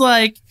she was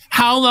like,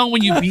 how long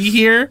will you be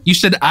here? You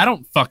said, I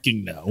don't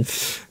fucking know.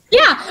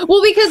 Yeah,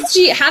 well, because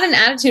she had an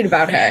attitude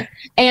about her.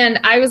 And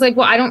I was like,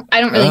 well, I don't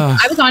really,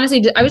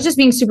 I was just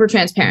being super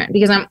transparent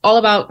because I'm all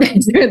about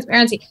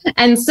transparency.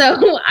 And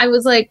so I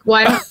was like,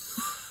 why don't,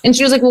 and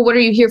she was like, well, what are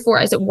you here for?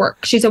 I said,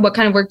 work. She said, what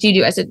kind of work do you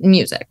do? I said,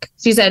 music.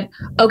 She said,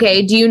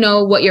 okay, do you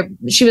know what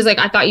she was like,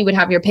 I thought you would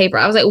have your paper.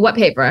 I was like, what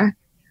paper?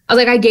 I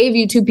was like, I gave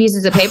you 2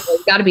 pieces of paper.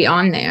 You got to be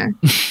on there.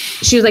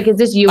 She was like, is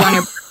this you on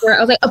your paper? I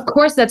was like, of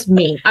course that's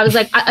me. I was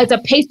like, it's a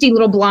pasty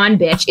little blonde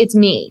bitch. It's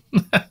me.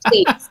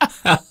 Please.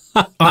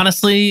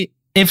 Honestly,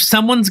 if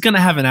someone's going to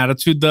have an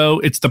attitude, though,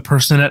 it's the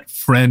person at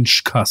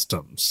French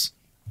Customs.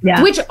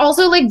 Yeah. Which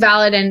also like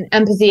valid and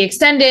empathy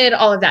extended,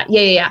 all of that.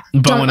 Yeah.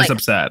 But when it's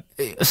upset.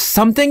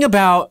 Something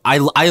about,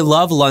 I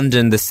love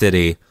London, the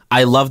city.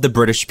 I love the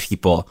British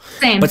people.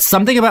 Same. But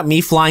something about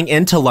me flying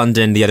into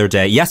London the other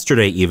day,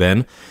 yesterday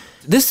even,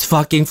 this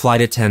fucking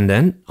flight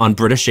attendant on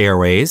British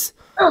Airways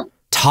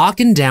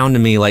talking down to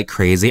me like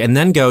crazy and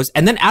then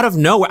out of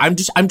nowhere,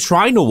 I'm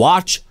trying to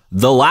watch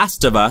The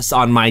Last of Us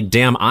on my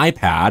damn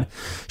iPad.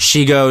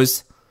 She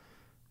goes,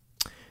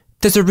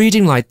 there's a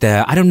reading light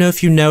there. I don't know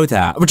if you know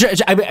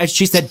that.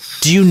 She said,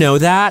 do you know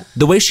that?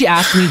 The way she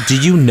asked me, do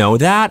you know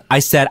that? I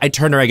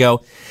turned her, I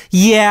go,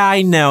 yeah,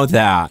 I know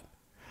that.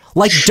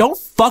 Like, don't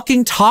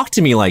fucking talk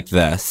to me like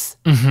this.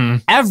 Mm-hmm.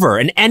 Ever.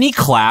 In any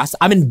class.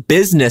 I'm in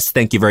business,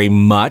 thank you very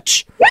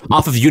much.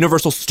 Off of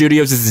Universal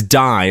Studios'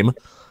 dime.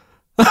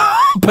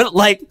 But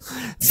like,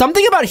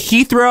 something about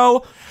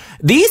Heathrow,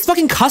 these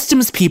fucking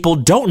customs people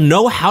don't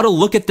know how to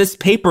look at this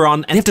paper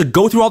and have to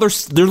go through all their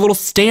little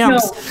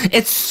stamps. No.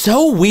 It's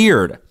so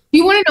weird.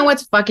 You want to know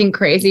what's fucking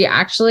crazy,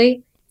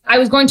 actually? I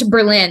was going to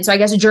Berlin, so I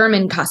guess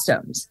German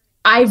customs.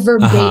 I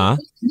verbatim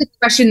the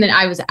question that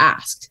I was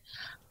asked.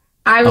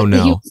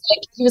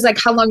 He was like,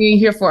 how long are you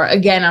here for?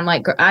 Again, I'm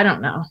like, I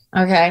don't know.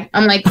 Okay.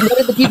 I'm like, what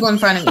did the people in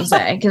front of me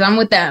say? Because I'm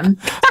with them.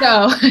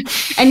 So,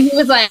 and he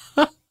was like,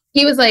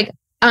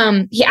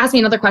 he asked me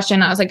another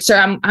question. I was like,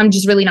 sir, I'm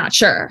just really not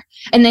sure.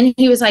 And then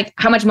he was like,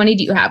 how much money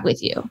do you have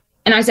with you?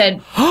 And I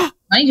said,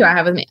 money do I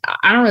have with me?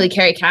 I don't really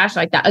carry cash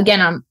like that.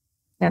 Again,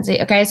 that's it.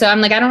 Okay. So I'm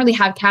like, I don't really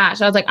have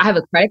cash. I was like, I have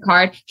a credit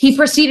card. He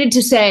proceeded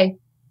to say,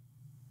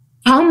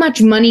 how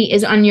much money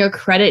is on your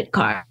credit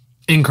card?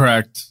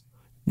 Incorrect.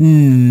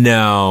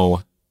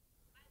 No.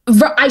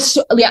 I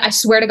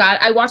swear to God,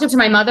 I walked up to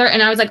my mother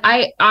and I was like,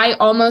 I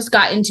almost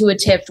got into a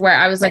tip where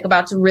I was like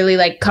about to really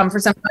like come for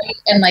somebody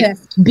and like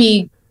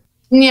be,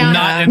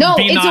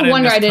 it's a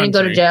wonder I didn't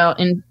go to jail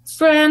in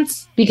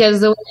France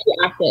because the way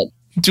she acted.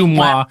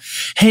 Dumois.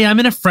 Hey, I'm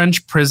in a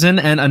French prison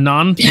and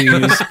Anon,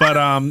 please.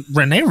 But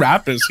Renee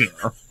Rapp is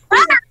here.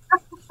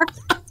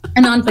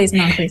 Anon, please.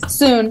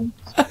 Soon.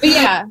 But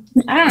yeah,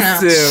 I don't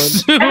know.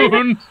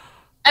 Soon.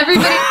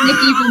 Everybody's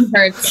Nikki from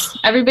Hertz.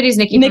 Everybody's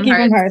Nikki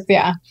from Hertz.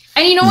 Yeah.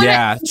 And you know what?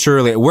 Yeah,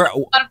 truly. We're a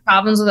lot of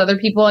problems with other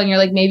people, and you're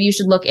like, maybe you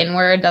should look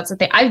inward. That's the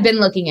thing. I've been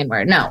looking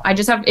inward. No, I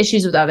just have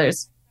issues with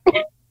others.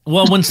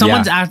 Well, when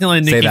someone's acting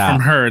like Nikki from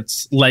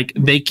Hertz, like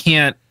they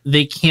can't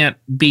they can't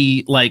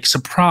be like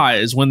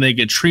surprised when they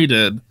get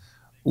treated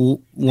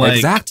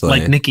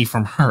like Nikki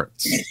from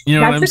Hurts. You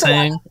know what I'm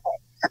saying?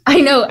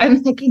 I know.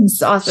 I'm like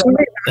exhausted.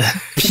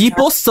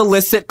 People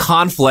solicit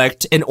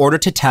conflict in order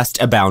to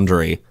test a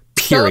boundary.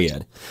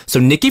 Period. So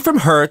Nikki from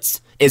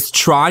Hurts is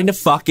trying to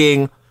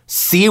fucking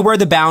see where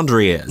the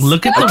boundary is.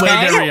 Look at the way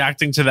they're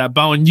reacting to that,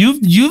 Bowen.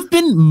 You've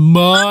been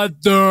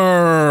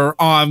mother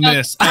on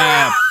this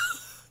app.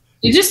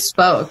 You just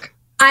spoke.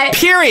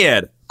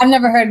 Period. I've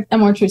never heard a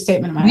more true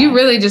statement in my life. You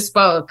really just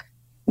spoke.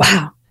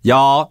 Wow.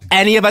 Y'all,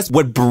 any of us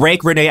would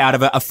break Renee out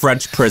of a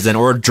French prison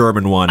or a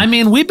German one. I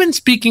mean, we've been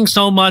speaking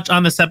so much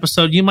on this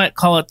episode, you might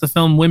call it the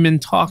film Women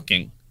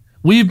Talking.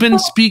 We've been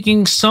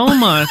speaking so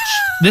much.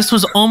 This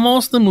was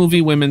almost the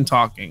movie Women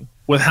Talking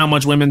with how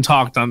much women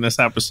talked on this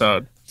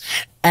episode.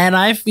 And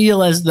I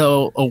feel as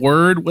though a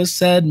word was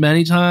said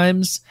many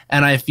times,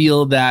 and I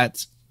feel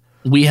that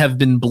we have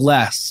been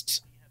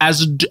blessed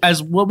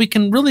as what we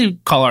can really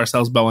call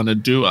ourselves, Bowen, a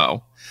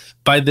duo,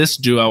 by this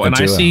duo.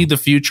 I see the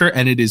future,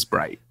 and it is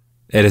bright.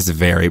 It is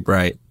very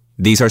bright.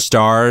 These are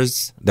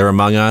stars. They're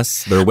among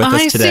us. They're with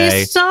us today. I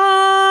see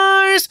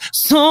stars,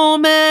 so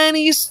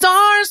many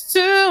stars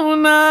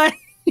tonight.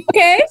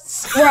 Okay,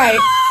 right.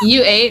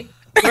 You ate.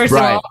 First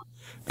Right. of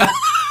all.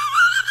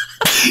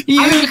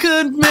 You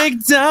could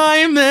make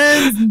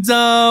diamonds,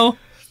 though.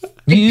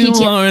 You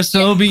are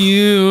so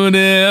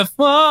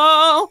beautiful.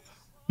 Wow.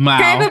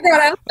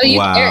 Oh, you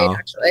Wow. carried,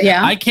 actually.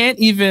 Yeah. I can't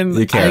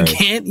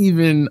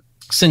even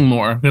sing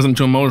more because I'm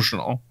too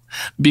emotional.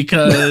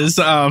 Because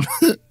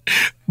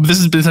this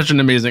has been such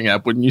an amazing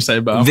app, wouldn't you say,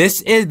 Bo?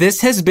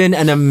 This has been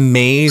an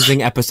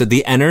amazing episode.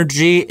 The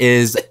energy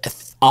is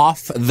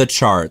off the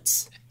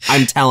charts.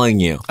 I'm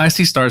telling you. I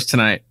see stars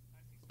tonight.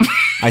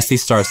 I see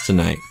stars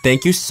tonight.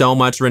 Thank you so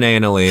much, Renee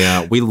and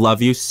Aaliyah. We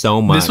love you so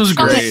much. This was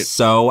We're great.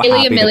 so Ilya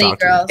happy Millie, to talk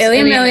girls. to you.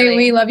 Ilya Millie,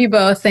 we love you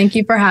both. Thank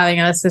you for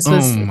having us. This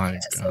was Oh my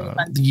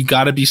God. You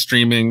got to be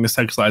streaming The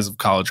Sex Lives of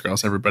College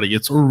Girls, everybody.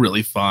 It's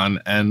really fun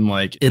and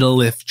like it'll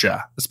lift you,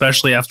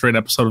 especially after an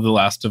episode of The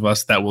Last of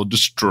Us that will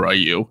destroy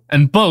you.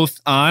 And both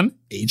on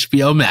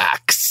HBO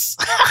Max.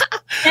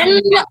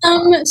 And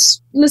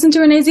listen to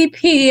Renee's EP,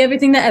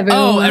 Everything to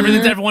Everyone. Oh,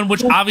 Everything to Everyone,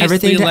 which obviously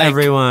Everything to like,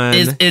 everyone.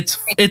 it's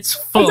full It's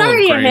of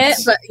already a hit,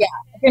 greats. but yeah,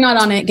 if you're not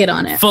on it, get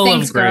on it. Full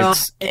Thanks, of girl.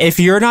 greats. If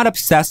you're not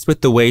obsessed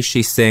with the way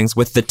she sings,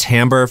 with the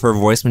timbre of her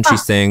voice when she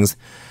sings,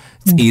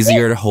 it's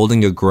easier to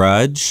holding a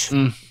grudge.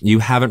 You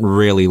haven't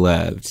really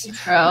lived.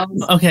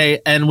 Girls.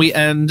 Okay, and we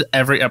end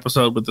every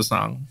episode with the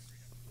song.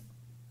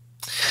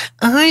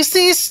 I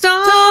see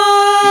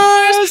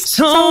stars,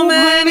 so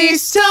many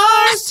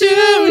stars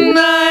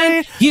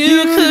tonight.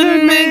 You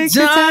could make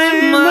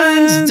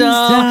diamonds,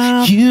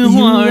 doll. You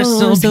are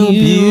so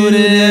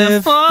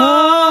beautiful.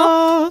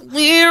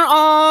 We're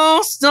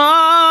all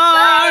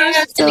stars.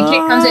 And the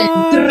kid comes in.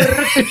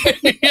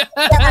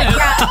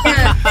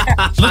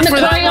 Look The for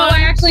that choreo one.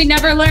 I actually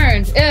never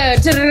learned. I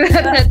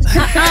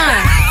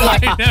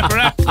never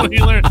actually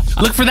learned.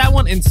 Look for that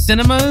one in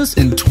cinemas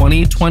in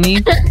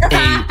 2028.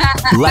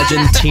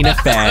 Legend Tina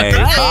Fey.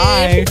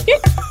 Bye.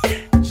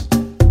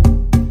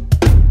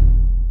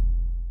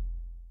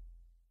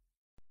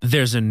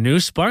 There's a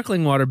new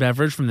sparkling water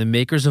beverage from the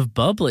makers of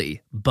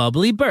Bubbly,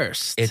 Bubbly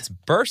Burst. It's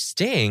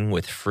bursting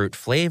with fruit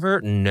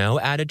flavor, no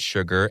added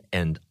sugar,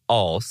 and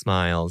all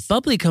smiles.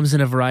 Bubbly comes in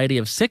a variety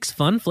of 6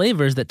 fun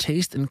flavors that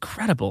taste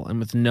incredible, and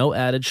with no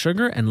added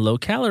sugar and low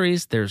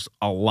calories, there's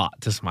a lot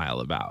to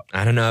smile about.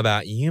 I don't know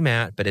about you,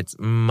 Matt, but it's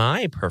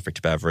my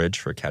perfect beverage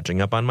for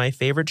catching up on my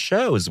favorite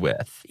shows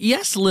with.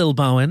 Yes, Lil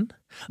Bowen.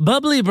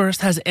 Bubbly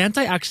Burst has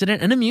antioxidant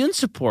and immune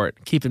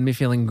support, keeping me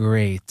feeling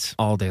great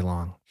all day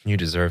long. You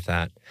deserve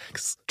that.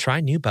 Try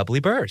new Bubbly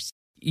Burst.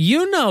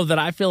 You know that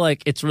I feel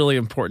like it's really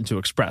important to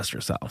express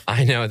yourself.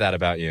 I know that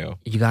about you.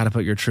 You got to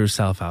put your true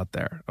self out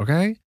there,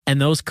 okay? And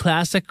those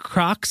classic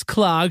Crocs,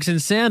 clogs,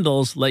 and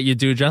sandals let you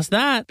do just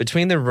that.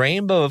 Between the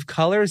rainbow of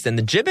colors and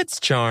the Jibbitz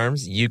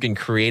charms, you can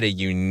create a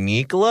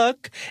unique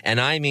look.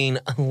 And I mean,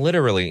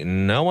 literally,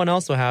 no one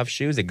else will have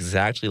shoes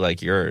exactly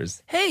like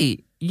yours. Hey,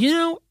 you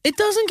know, it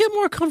doesn't get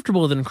more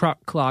comfortable than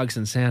Croc clogs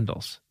and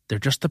sandals. They're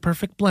just the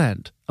perfect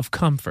blend of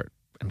comfort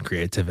and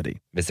creativity.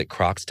 Visit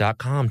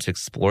crocs.com to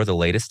explore the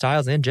latest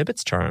styles and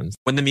Jibbitz charms.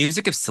 When the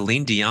music of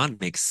Celine Dion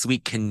makes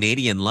sweet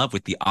Canadian love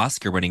with the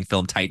Oscar-winning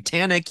film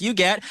Titanic, you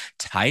get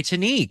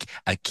Titanic,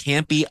 a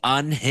campy,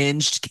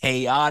 unhinged,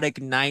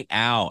 chaotic night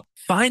out.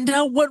 Find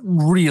out what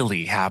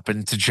really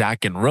happened to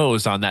Jack and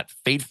Rose on that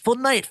fateful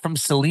night from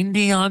Celine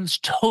Dion's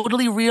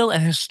totally real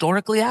and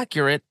historically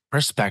accurate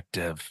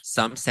perspective.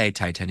 Some say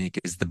Titanic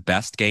is the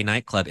best gay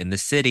nightclub in the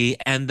city,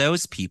 and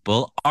those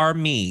people are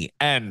me.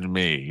 And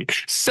me.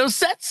 So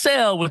set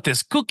sail with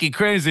this kooky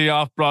crazy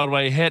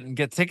off-Broadway hit and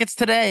get tickets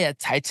today at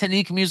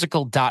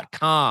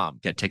TitanicMusical.com.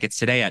 Get tickets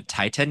today at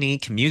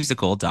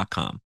TitanicMusical.com.